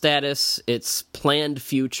current status, its planned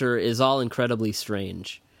future, is all incredibly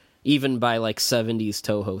strange. Even by, like, 70s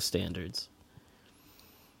Toho standards.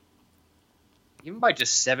 Even by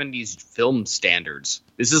just 70s film standards.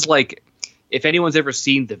 This is like, if anyone's ever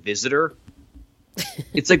seen The Visitor,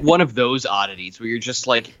 it's like one of those oddities where you're just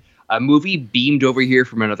like, a movie beamed over here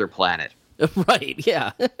from another planet. Right,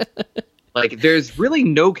 yeah. Like, there's really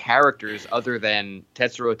no characters other than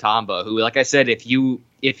Tetsuro Tamba, who, like I said, if you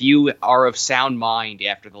are of sound mind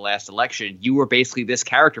after the last election, you were basically this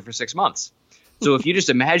character for 6 months. So if you just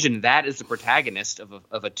imagine that as the protagonist of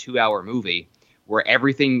a 2-hour movie where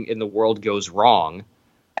everything in the world goes wrong,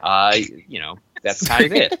 that's kind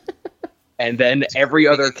of it. And then every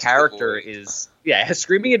other character is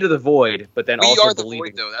screaming into the void, but then also are the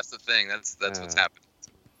believing. Void, though. That's the thing. That's what's happening.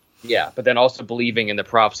 Yeah, but then also believing in the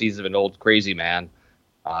prophecies of an old crazy man,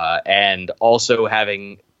 and also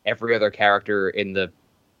having every other character in the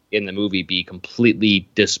movie be completely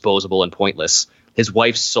disposable and pointless. His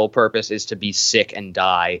wife's sole purpose is to be sick and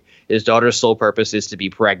die. His daughter's sole purpose is to be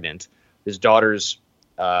pregnant. His daughter's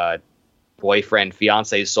boyfriend,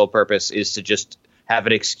 fiance's sole purpose is to just have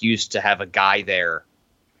an excuse to have a guy there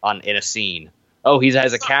in a scene. Oh, he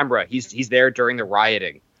has a camera. He's there during the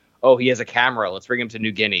rioting. Oh, he has a camera. Let's bring him to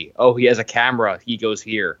New Guinea. Oh, he has a camera. He goes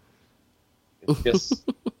here. It's just...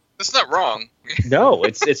 That's not wrong. No,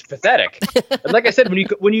 it's pathetic. And like I said,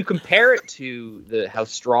 when you compare it to how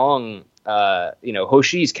strong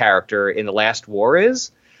Hoshi's character in The Last War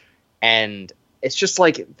is, and it's just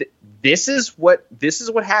like this is what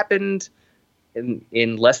happened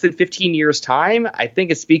in less than 15 years' time. I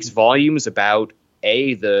think it speaks volumes about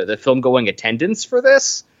the film going attendance for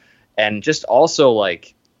this, and just also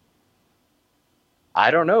like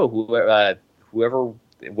I don't know whatever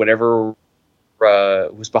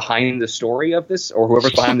was behind the story of this, or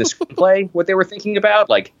whoever's behind the screenplay, what they were thinking about.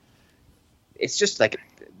 Like, it's just like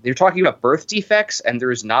they're talking about birth defects, and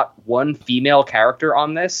there's not one female character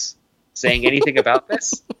on this saying anything about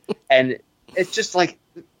this, and it's just like,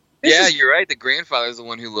 you're right. The grandfather is the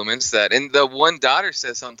one who laments that, and the one daughter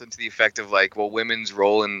says something to the effect of like, "Well, women's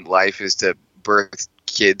role in life is to birth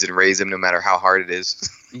kids and raise them, no matter how hard it is."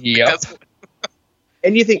 Yeah,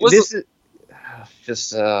 and you think this is.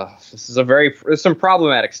 There's some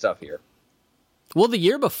problematic stuff here. Well, the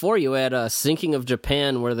year before you had Sinking of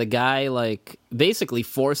Japan, where the guy like basically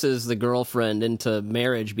forces the girlfriend into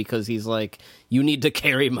marriage because he's like, "You need to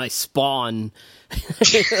carry my spawn."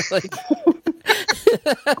 Like,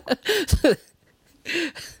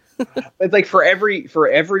 it's like for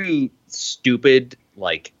every stupid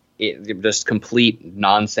like just complete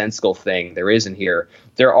nonsensical thing there is in here.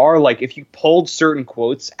 There are, like, if you pulled certain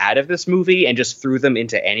quotes out of this movie and just threw them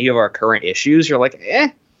into any of our current issues, you're like,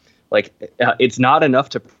 it's not enough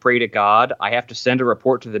to pray to God. I have to send a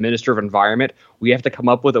report to the Minister of Environment. We have to come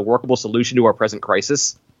up with a workable solution to our present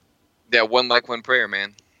crisis. Yeah, one prayer,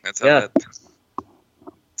 man. That's how that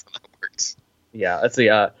works. Yeah, let's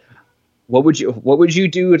see. What would you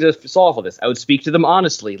do to solve all this? I would speak to them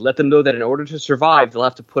honestly. Let them know that in order to survive, they'll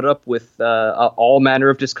have to put up with all manner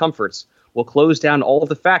of discomforts. We'll close down all of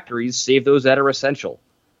the factories, save those that are essential.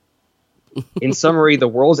 In summary, the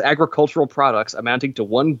world's agricultural products, amounting to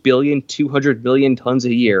 1,200,000,000 tons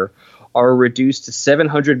a year, are reduced to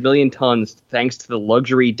 700 million tons thanks to the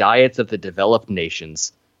luxury diets of the developed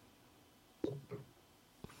nations.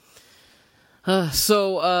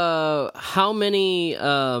 So how many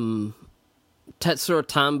Tetsuro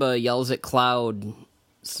Tamba Yells at Cloud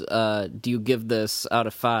do you give this out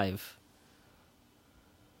of 5?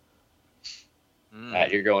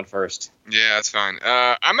 Matt, you're going first. Yeah, that's fine.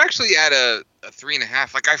 I'm actually at a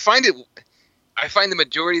 3.5. Like, I find the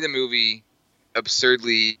majority of the movie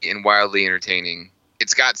absurdly and wildly entertaining.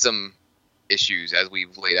 It's got some issues, as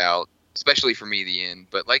we've laid out, especially for me, the end.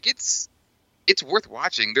 But like, it's worth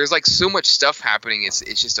watching. There's like so much stuff happening. It's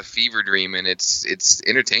just a fever dream, and it's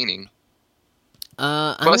entertaining.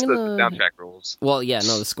 Plus the soundtrack rules. Well, yeah,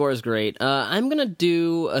 no, the score is great. I'm gonna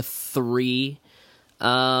do a 3.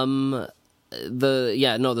 The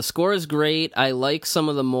score is great. I like some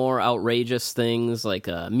of the more outrageous things like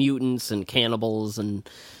mutants and cannibals and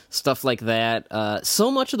stuff like that.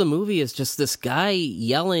 So much of the movie is just this guy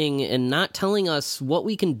yelling and not telling us what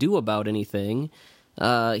we can do about anything.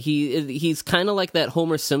 He's kind of like that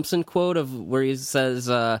Homer Simpson quote of where he says,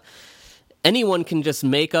 anyone can just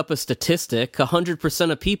make up a statistic.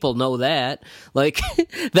 100% of people know that. Like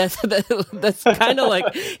that's kind of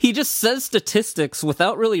like he just says statistics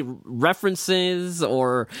without really references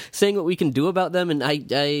or saying what we can do about them. And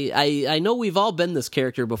I know we've all been this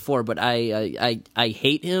character before, but I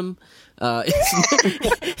hate him.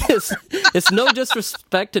 It's no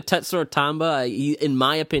disrespect to Tetsuro Tamba. In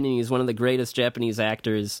my opinion, he's one of the greatest Japanese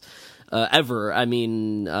actors ever. I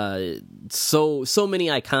mean, so many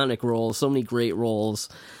iconic roles, so many great roles.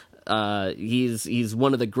 He's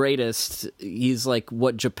one of the greatest. He's like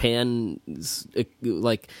what Japan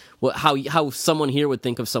like. How someone here would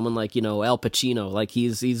think of someone like Al Pacino. Like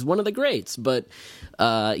he's one of the greats, but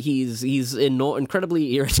he's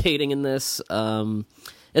incredibly irritating in this.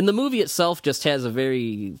 And the movie itself just has a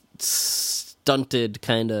very stunted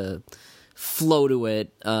kind of flow to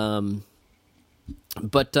it.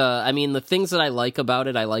 But I mean, the things that I like about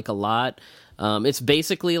it, I like a lot. It's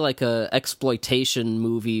basically like a exploitation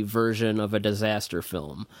movie version of a disaster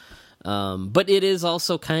film. But it is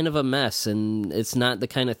also kind of a mess, and it's not the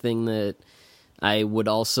kind of thing that I would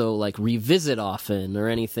also like revisit often or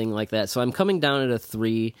anything like that. So I'm coming down at a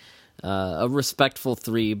 3, a respectful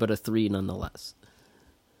 3, but a 3 nonetheless.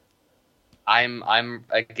 I'm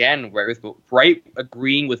again right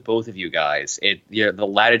agreeing with both of you guys. The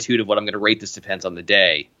latitude of what I'm going to rate this depends on the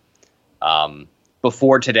day.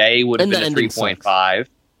 Before today would have been a 3.5.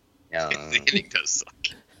 The ending does suck.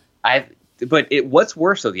 But what's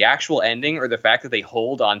worse though, the actual ending or the fact that they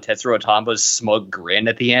hold on Tetsuro Tamba's smug grin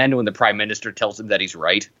at the end when the Prime Minister tells him that he's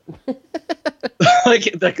right?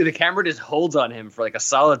 Like the camera just holds on him for like a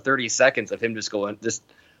solid 30 seconds of him just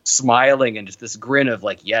smiling and just this grin of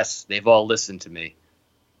like, yes, they've all listened to me.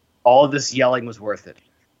 All of this yelling was worth it.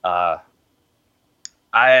 I'd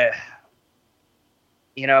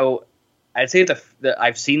say that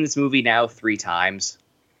I've seen this movie now 3 times.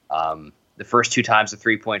 The first 2 times a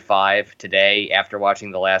 3.5. Today, after watching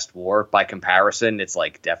The Last War, by comparison, it's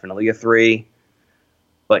like definitely a 3.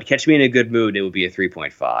 But Catch Me in a Good Mood, it would be a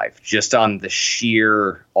 3.5, just on the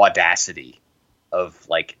sheer audacity of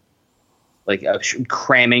like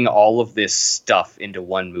cramming all of this stuff into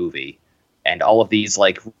one movie and all of these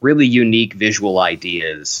like really unique visual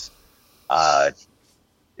ideas.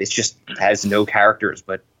 It just has no characters,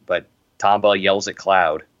 but Tamba yells at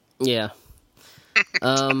Cloud. Yeah.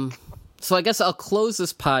 So I guess I'll close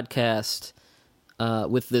this podcast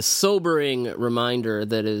with this sobering reminder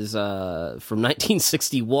that is from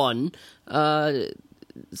 1961. A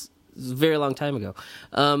very long time ago.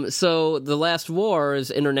 So The Last War's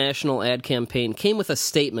international ad campaign came with a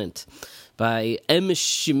statement by M.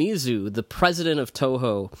 Shimizu, the president of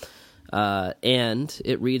Toho, and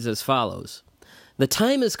it reads as follows. The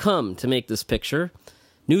time has come to make this picture.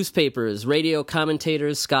 Newspapers, radio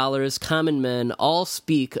commentators, scholars, common men all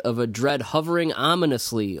speak of a dread hovering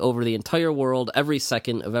ominously over the entire world every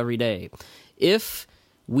second of every day. If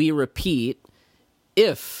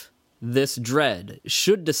this dread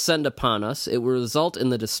should descend upon us, it will result in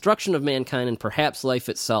the destruction of mankind and perhaps life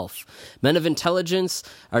itself. Men of intelligence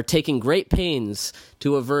are taking great pains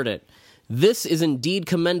to avert it. This is indeed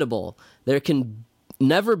commendable. There can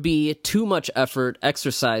never be too much effort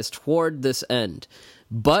exercised toward this end.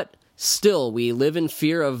 But still, we live in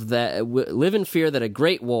fear that a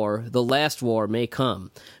great war, the last war, may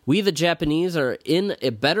come. We, the Japanese, are in a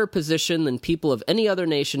better position than people of any other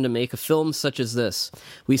nation to make a film such as this.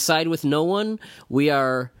 We side with no one. We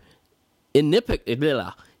are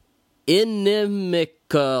inimical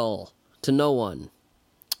to no one.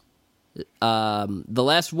 The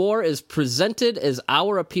Last War is presented as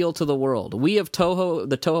our appeal to the world. We of Toho,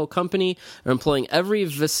 the Toho company, are employing every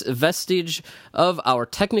vestige of our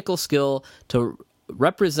technical skill to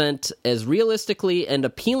represent as realistically and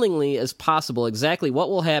appealingly as possible exactly what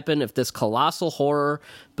will happen if this colossal horror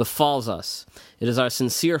befalls us. It is our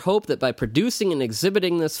sincere hope that by producing and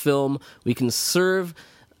exhibiting this film, we can serve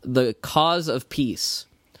the cause of peace.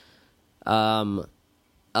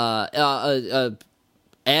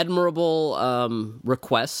 Admirable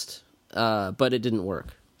request, but it didn't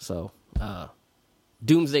work. So,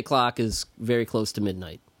 Doomsday Clock is very close to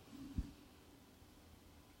midnight.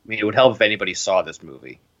 I mean, it would help if anybody saw this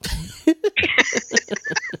movie.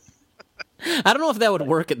 I don't know if that would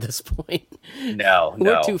work at this point. No,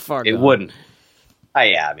 We're too far It gone. wouldn't.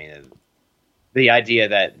 Yeah, I mean, the idea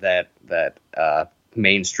that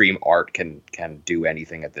mainstream art can do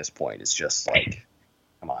anything at this point is just like,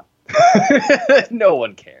 come on. No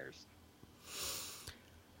one cares.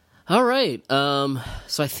 All right.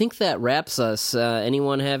 So I think that wraps us.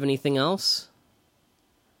 Anyone have anything else?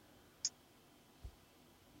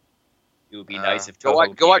 It would be nice if go Toho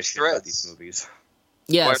watch gave a shit Threads. about these movies.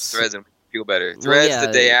 Yes. Watch Threads and feel better. Threads yeah.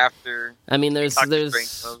 the day after. I mean, there's Doctor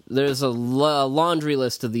Strange. a laundry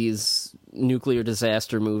list of these nuclear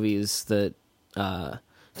disaster movies that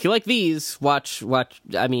if you like these, watch.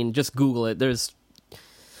 I mean, just Google it. There's.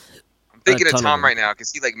 I'm thinking of ton of Tom them. right now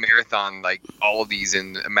because he like marathon like all of these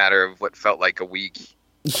in a matter of what felt like a week.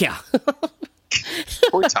 Yeah.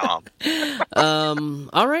 Poor Tom.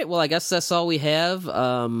 All right. Well, I guess that's all we have. We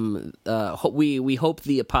hope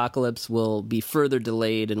the apocalypse will be further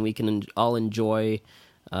delayed, and we can all enjoy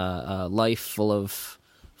life full of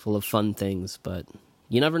fun things. But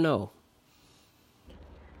you never know.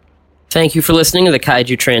 Thank you for listening to the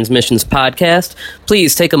Kaiju Transmissions podcast.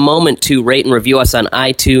 Please take a moment to rate and review us on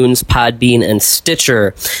iTunes, Podbean, and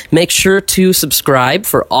Stitcher. Make sure to subscribe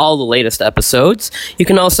for all the latest episodes. You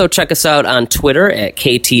can also check us out on Twitter at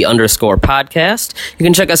KT_podcast. You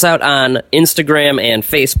can check us out on Instagram and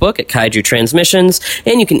Facebook at Kaiju Transmissions.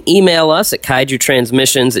 And you can email us at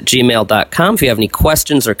kaijutransmissions@gmail.com if you have any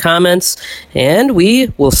questions or comments. And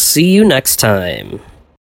we will see you next time.